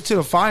made it to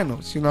the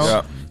finals.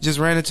 Just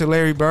ran into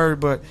Larry Bird.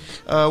 But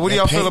what do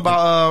y'all feel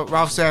about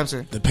Ralph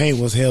Sampson? The paint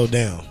was held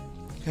down.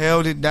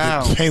 Held it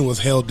down. The paint was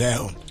held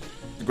down.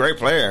 Great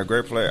player.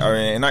 I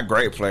mean, not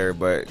great player,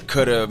 but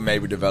could have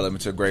maybe developed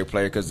into a great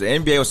player because the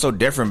NBA was so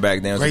different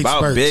back then. It was great about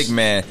spurts. big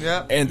man,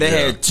 and they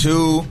had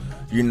two,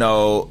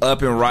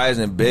 up and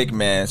rising big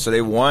men. So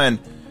they won,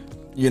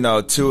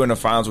 two in the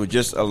finals with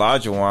just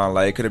Olajuwon.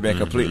 Like, it could have been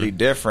completely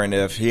different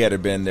if he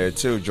had been there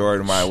too.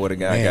 Jordan might would have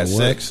got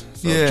 6.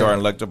 So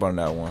Jordan lucked up on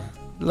that one.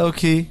 Low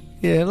key.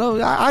 Yeah,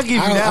 I'll give you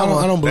that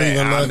one. I don't believe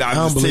in luck. I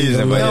don't believe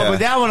in luck. No, but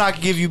that one I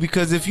can give you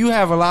because if you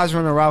have Olajuwon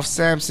and Ralph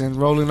Sampson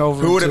rolling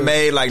over, who would have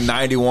made like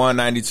 91,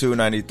 92,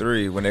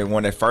 93 when they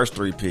won their first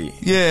three-peat?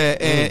 Yeah,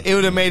 and it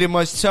would have made it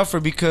much tougher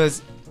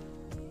because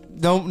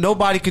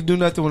nobody could do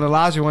nothing with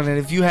Olajuwon, and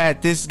if you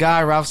had this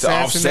guy Ralph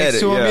Sampson next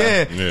to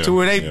him, to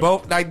where they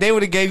both they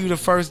would have gave you the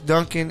first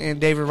Duncan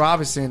and David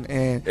Robinson,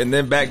 and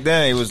then back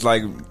then it was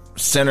like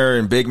center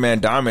and big man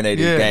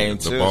dominated game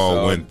too. The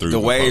ball went through the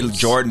way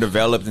Jordan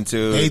developed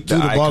into they threw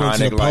the ball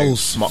into the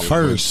post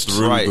first.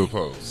 Through the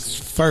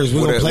post. First,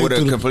 we're gonna play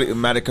through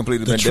might have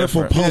completely been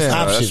triple different. post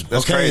option.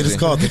 That's crazy. It's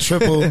called the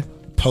triple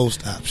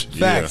post option.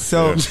 Facts.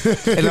 So and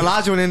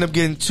Olajuwon ended up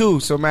getting 2.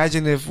 So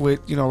imagine if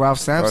with Ralph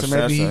Sampson,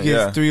 maybe he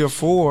gets 3 or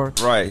 4.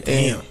 Right.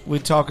 And we're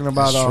talking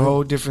about a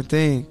whole different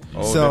thing.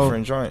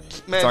 Different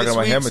joint. Talking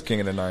about him a king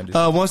in the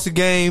 90s. Once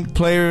again,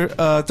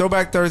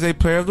 Throwback Thursday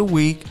Player of the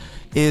Week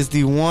is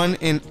the one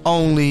and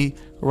only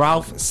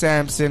Ralph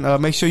Sampson.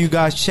 Make sure you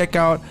guys check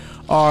out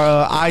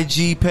our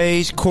IG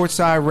page,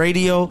 Courtside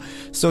Radio,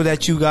 so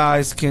that you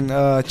guys can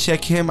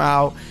check him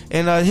out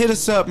and hit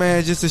us up,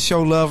 man, just to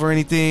show love or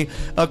anything.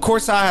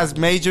 Courtside has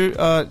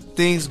major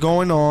things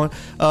going on.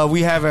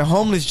 We have a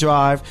homeless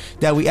drive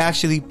that we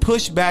actually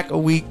pushed back a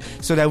week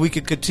so that we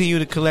could continue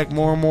to collect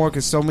more and more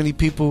because so many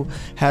people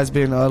has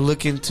been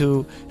looking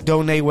to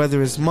donate,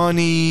 whether it's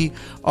money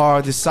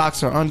or the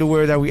socks or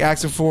underwear that we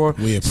asking for.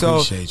 We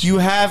appreciate you. You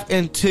have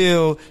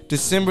until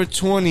December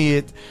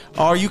 20th,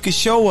 or you can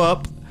show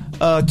up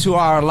to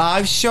our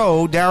live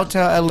show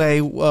downtown LA.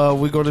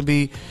 We're going to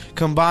be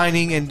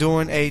combining and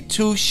doing a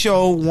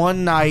 2-show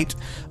one night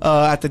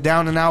at the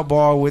Down and Out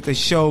Bar with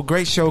a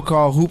great show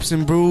called Hoops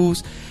and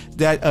Brews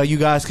that you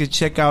guys can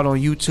check out on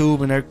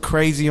YouTube, and they're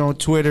crazy on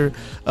Twitter.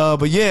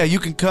 But yeah, you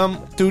can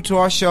come through to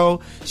our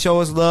show, show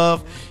us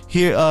love,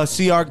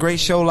 see our great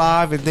show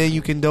live, and then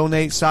you can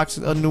donate socks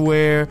and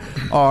underwear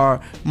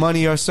or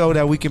money or so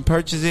that we can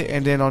purchase it.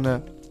 And then on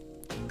the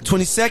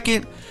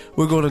 22nd,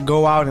 we're going to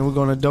go out and we're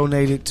going to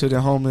donate it to the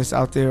homeless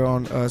out there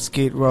on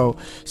Skid Row.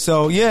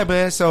 So, yeah,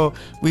 man. So,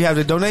 we have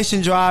the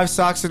donation drive,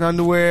 socks and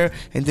underwear,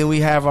 and then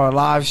we have our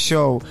live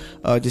show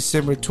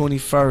December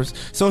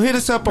 21st. So, hit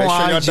us up on IG. Make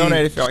sure y'all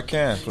donate if y'all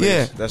can, please.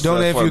 Yeah, that's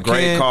donate for if you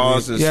great can.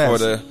 cause. It's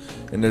for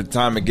in the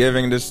time of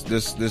giving,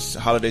 this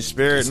holiday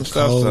spirit and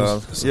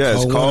stuff. So,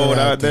 it's cold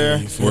out there.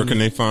 Where can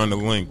they find a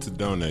link to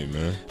donate,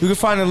 man? You can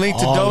find a link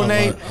to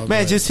donate.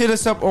 Man, just hit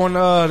us up on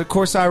the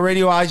Courtside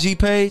Radio IG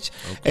page,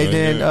 and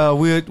then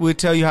we'll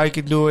tell you how you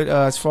can do it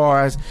as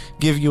far as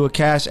give you a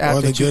cash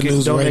app that you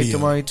can donate the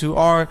money to,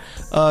 or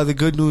the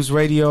Good News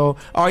Radio,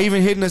 or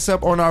even hitting us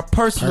up on our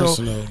personal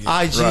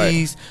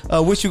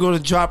IGs, which you're going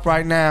to drop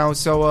right now.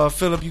 So,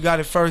 Philip, you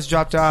got it first.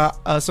 Drop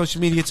the social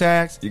media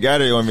tags. You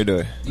got it, or you want me to do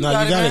it? No,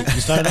 you got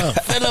it. You start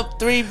off. Philip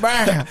 3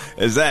 Brown.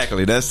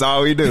 Exactly. That's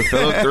all we do.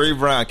 Philip 3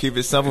 Brown. Keep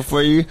it simple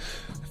for you.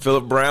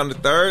 Philip Brown the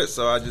third.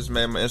 So I just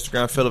made my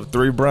Instagram Philip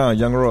 3 Brown.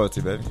 Young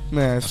royalty, baby.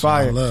 Man, it's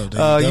fire.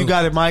 You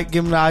got it, Mike.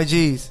 Give them the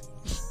IGs.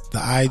 The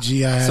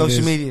IG I have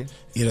social media.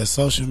 Yeah, the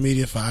social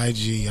media for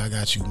IG. I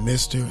got you,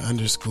 Mr.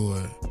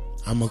 _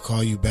 I'm gonna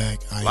call you back.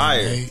 I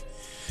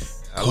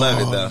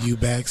love it though. Call you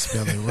back.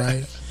 Spell it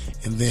right.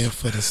 And then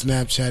for the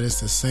Snapchat,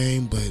 it's the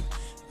same, but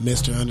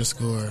Mr.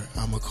 _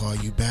 I'm gonna call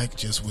you back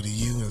just with a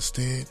U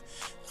instead.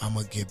 I'm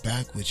gonna get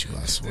back with you.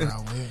 I swear I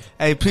will.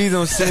 Hey, please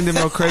don't send him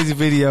no crazy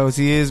videos.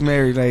 He is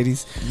married,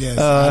 ladies. Yes.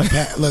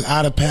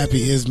 Ada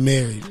Pappy is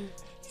married.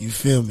 You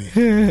feel me?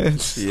 He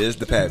is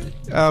the Pappy.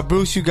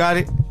 Bruce, you got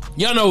it.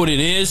 Y'all know what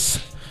it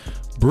is.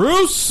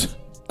 Bruce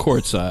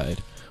Courtside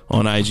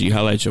on IG.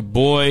 Holla at your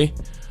boy.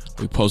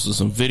 We posted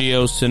some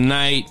videos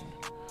tonight.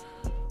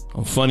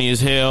 I'm funny as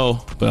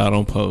hell, but I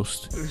don't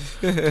post.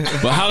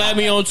 But holla at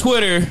me on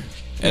Twitter.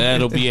 And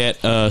that'll be at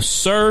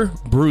Sir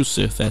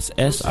Bruceth. That's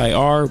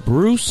SIR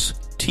Bruce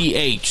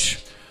TH.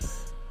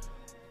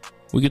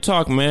 We can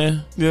talk,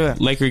 man. Yeah.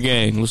 Laker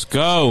gang. Let's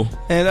go.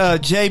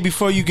 And Jay,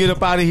 before you get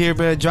up out of here,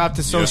 man, drop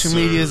the social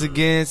medias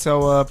again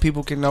so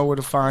people can know where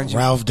to find you.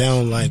 Ralph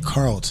Down like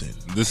Carlton.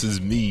 This is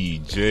me,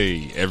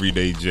 Jay,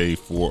 Everyday J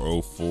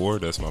 404.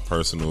 That's my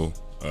personal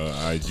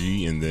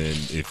IG. And then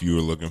if you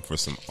were looking for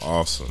some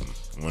awesome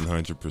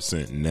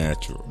 100%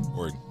 natural,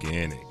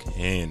 organic,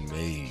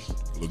 handmade,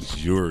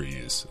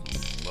 luxurious,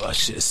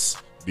 luscious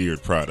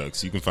beard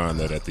products, you can find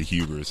that at the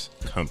Hubris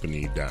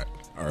Company.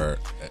 The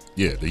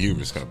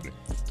Hubris Company.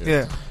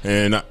 Yeah.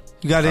 And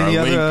you got any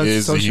our other link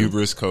is social?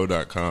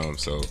 thehubrisco.com.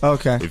 So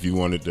okay, if you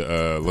wanted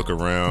to look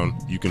around,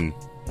 you can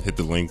hit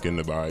the link in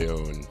the bio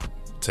and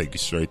take you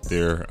straight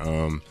there.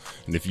 And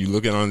if you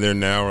look it on there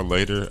now or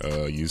later,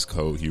 use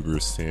code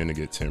Hubris10 to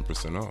get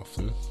 10% off.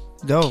 Too.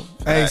 Dope.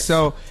 Hey,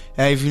 so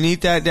if you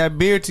need that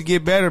beard to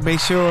get better, make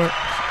sure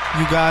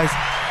you guys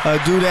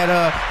do that.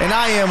 And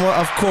I am,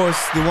 of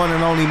course, the one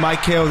and only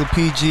Michael the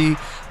PG.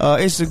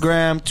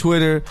 Instagram,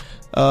 Twitter,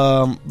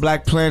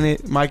 Black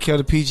Planet, Michael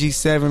the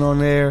PG7 on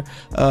there.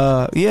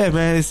 Yeah,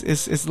 man,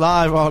 it's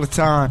live all the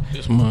time.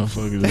 This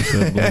motherfucker just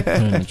said Black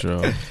Planet,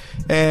 y'all.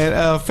 And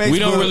Facebook, we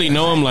don't really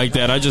know him like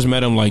that. I just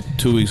met him like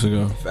 2 weeks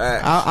ago.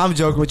 I'm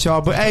joking with y'all,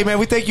 but hey, man,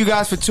 we thank you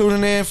guys for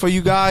tuning in. For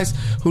you guys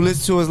who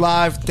listen to us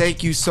live,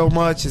 thank you so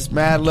much. It's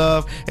mad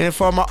love. And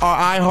for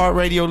our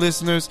iHeartRadio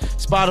listeners,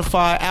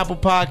 Spotify, Apple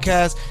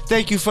Podcasts,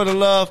 thank you for the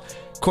love.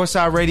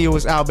 Courtside Radio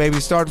is out, baby.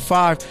 Start at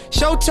 5.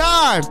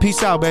 Showtime.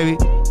 Peace out, baby.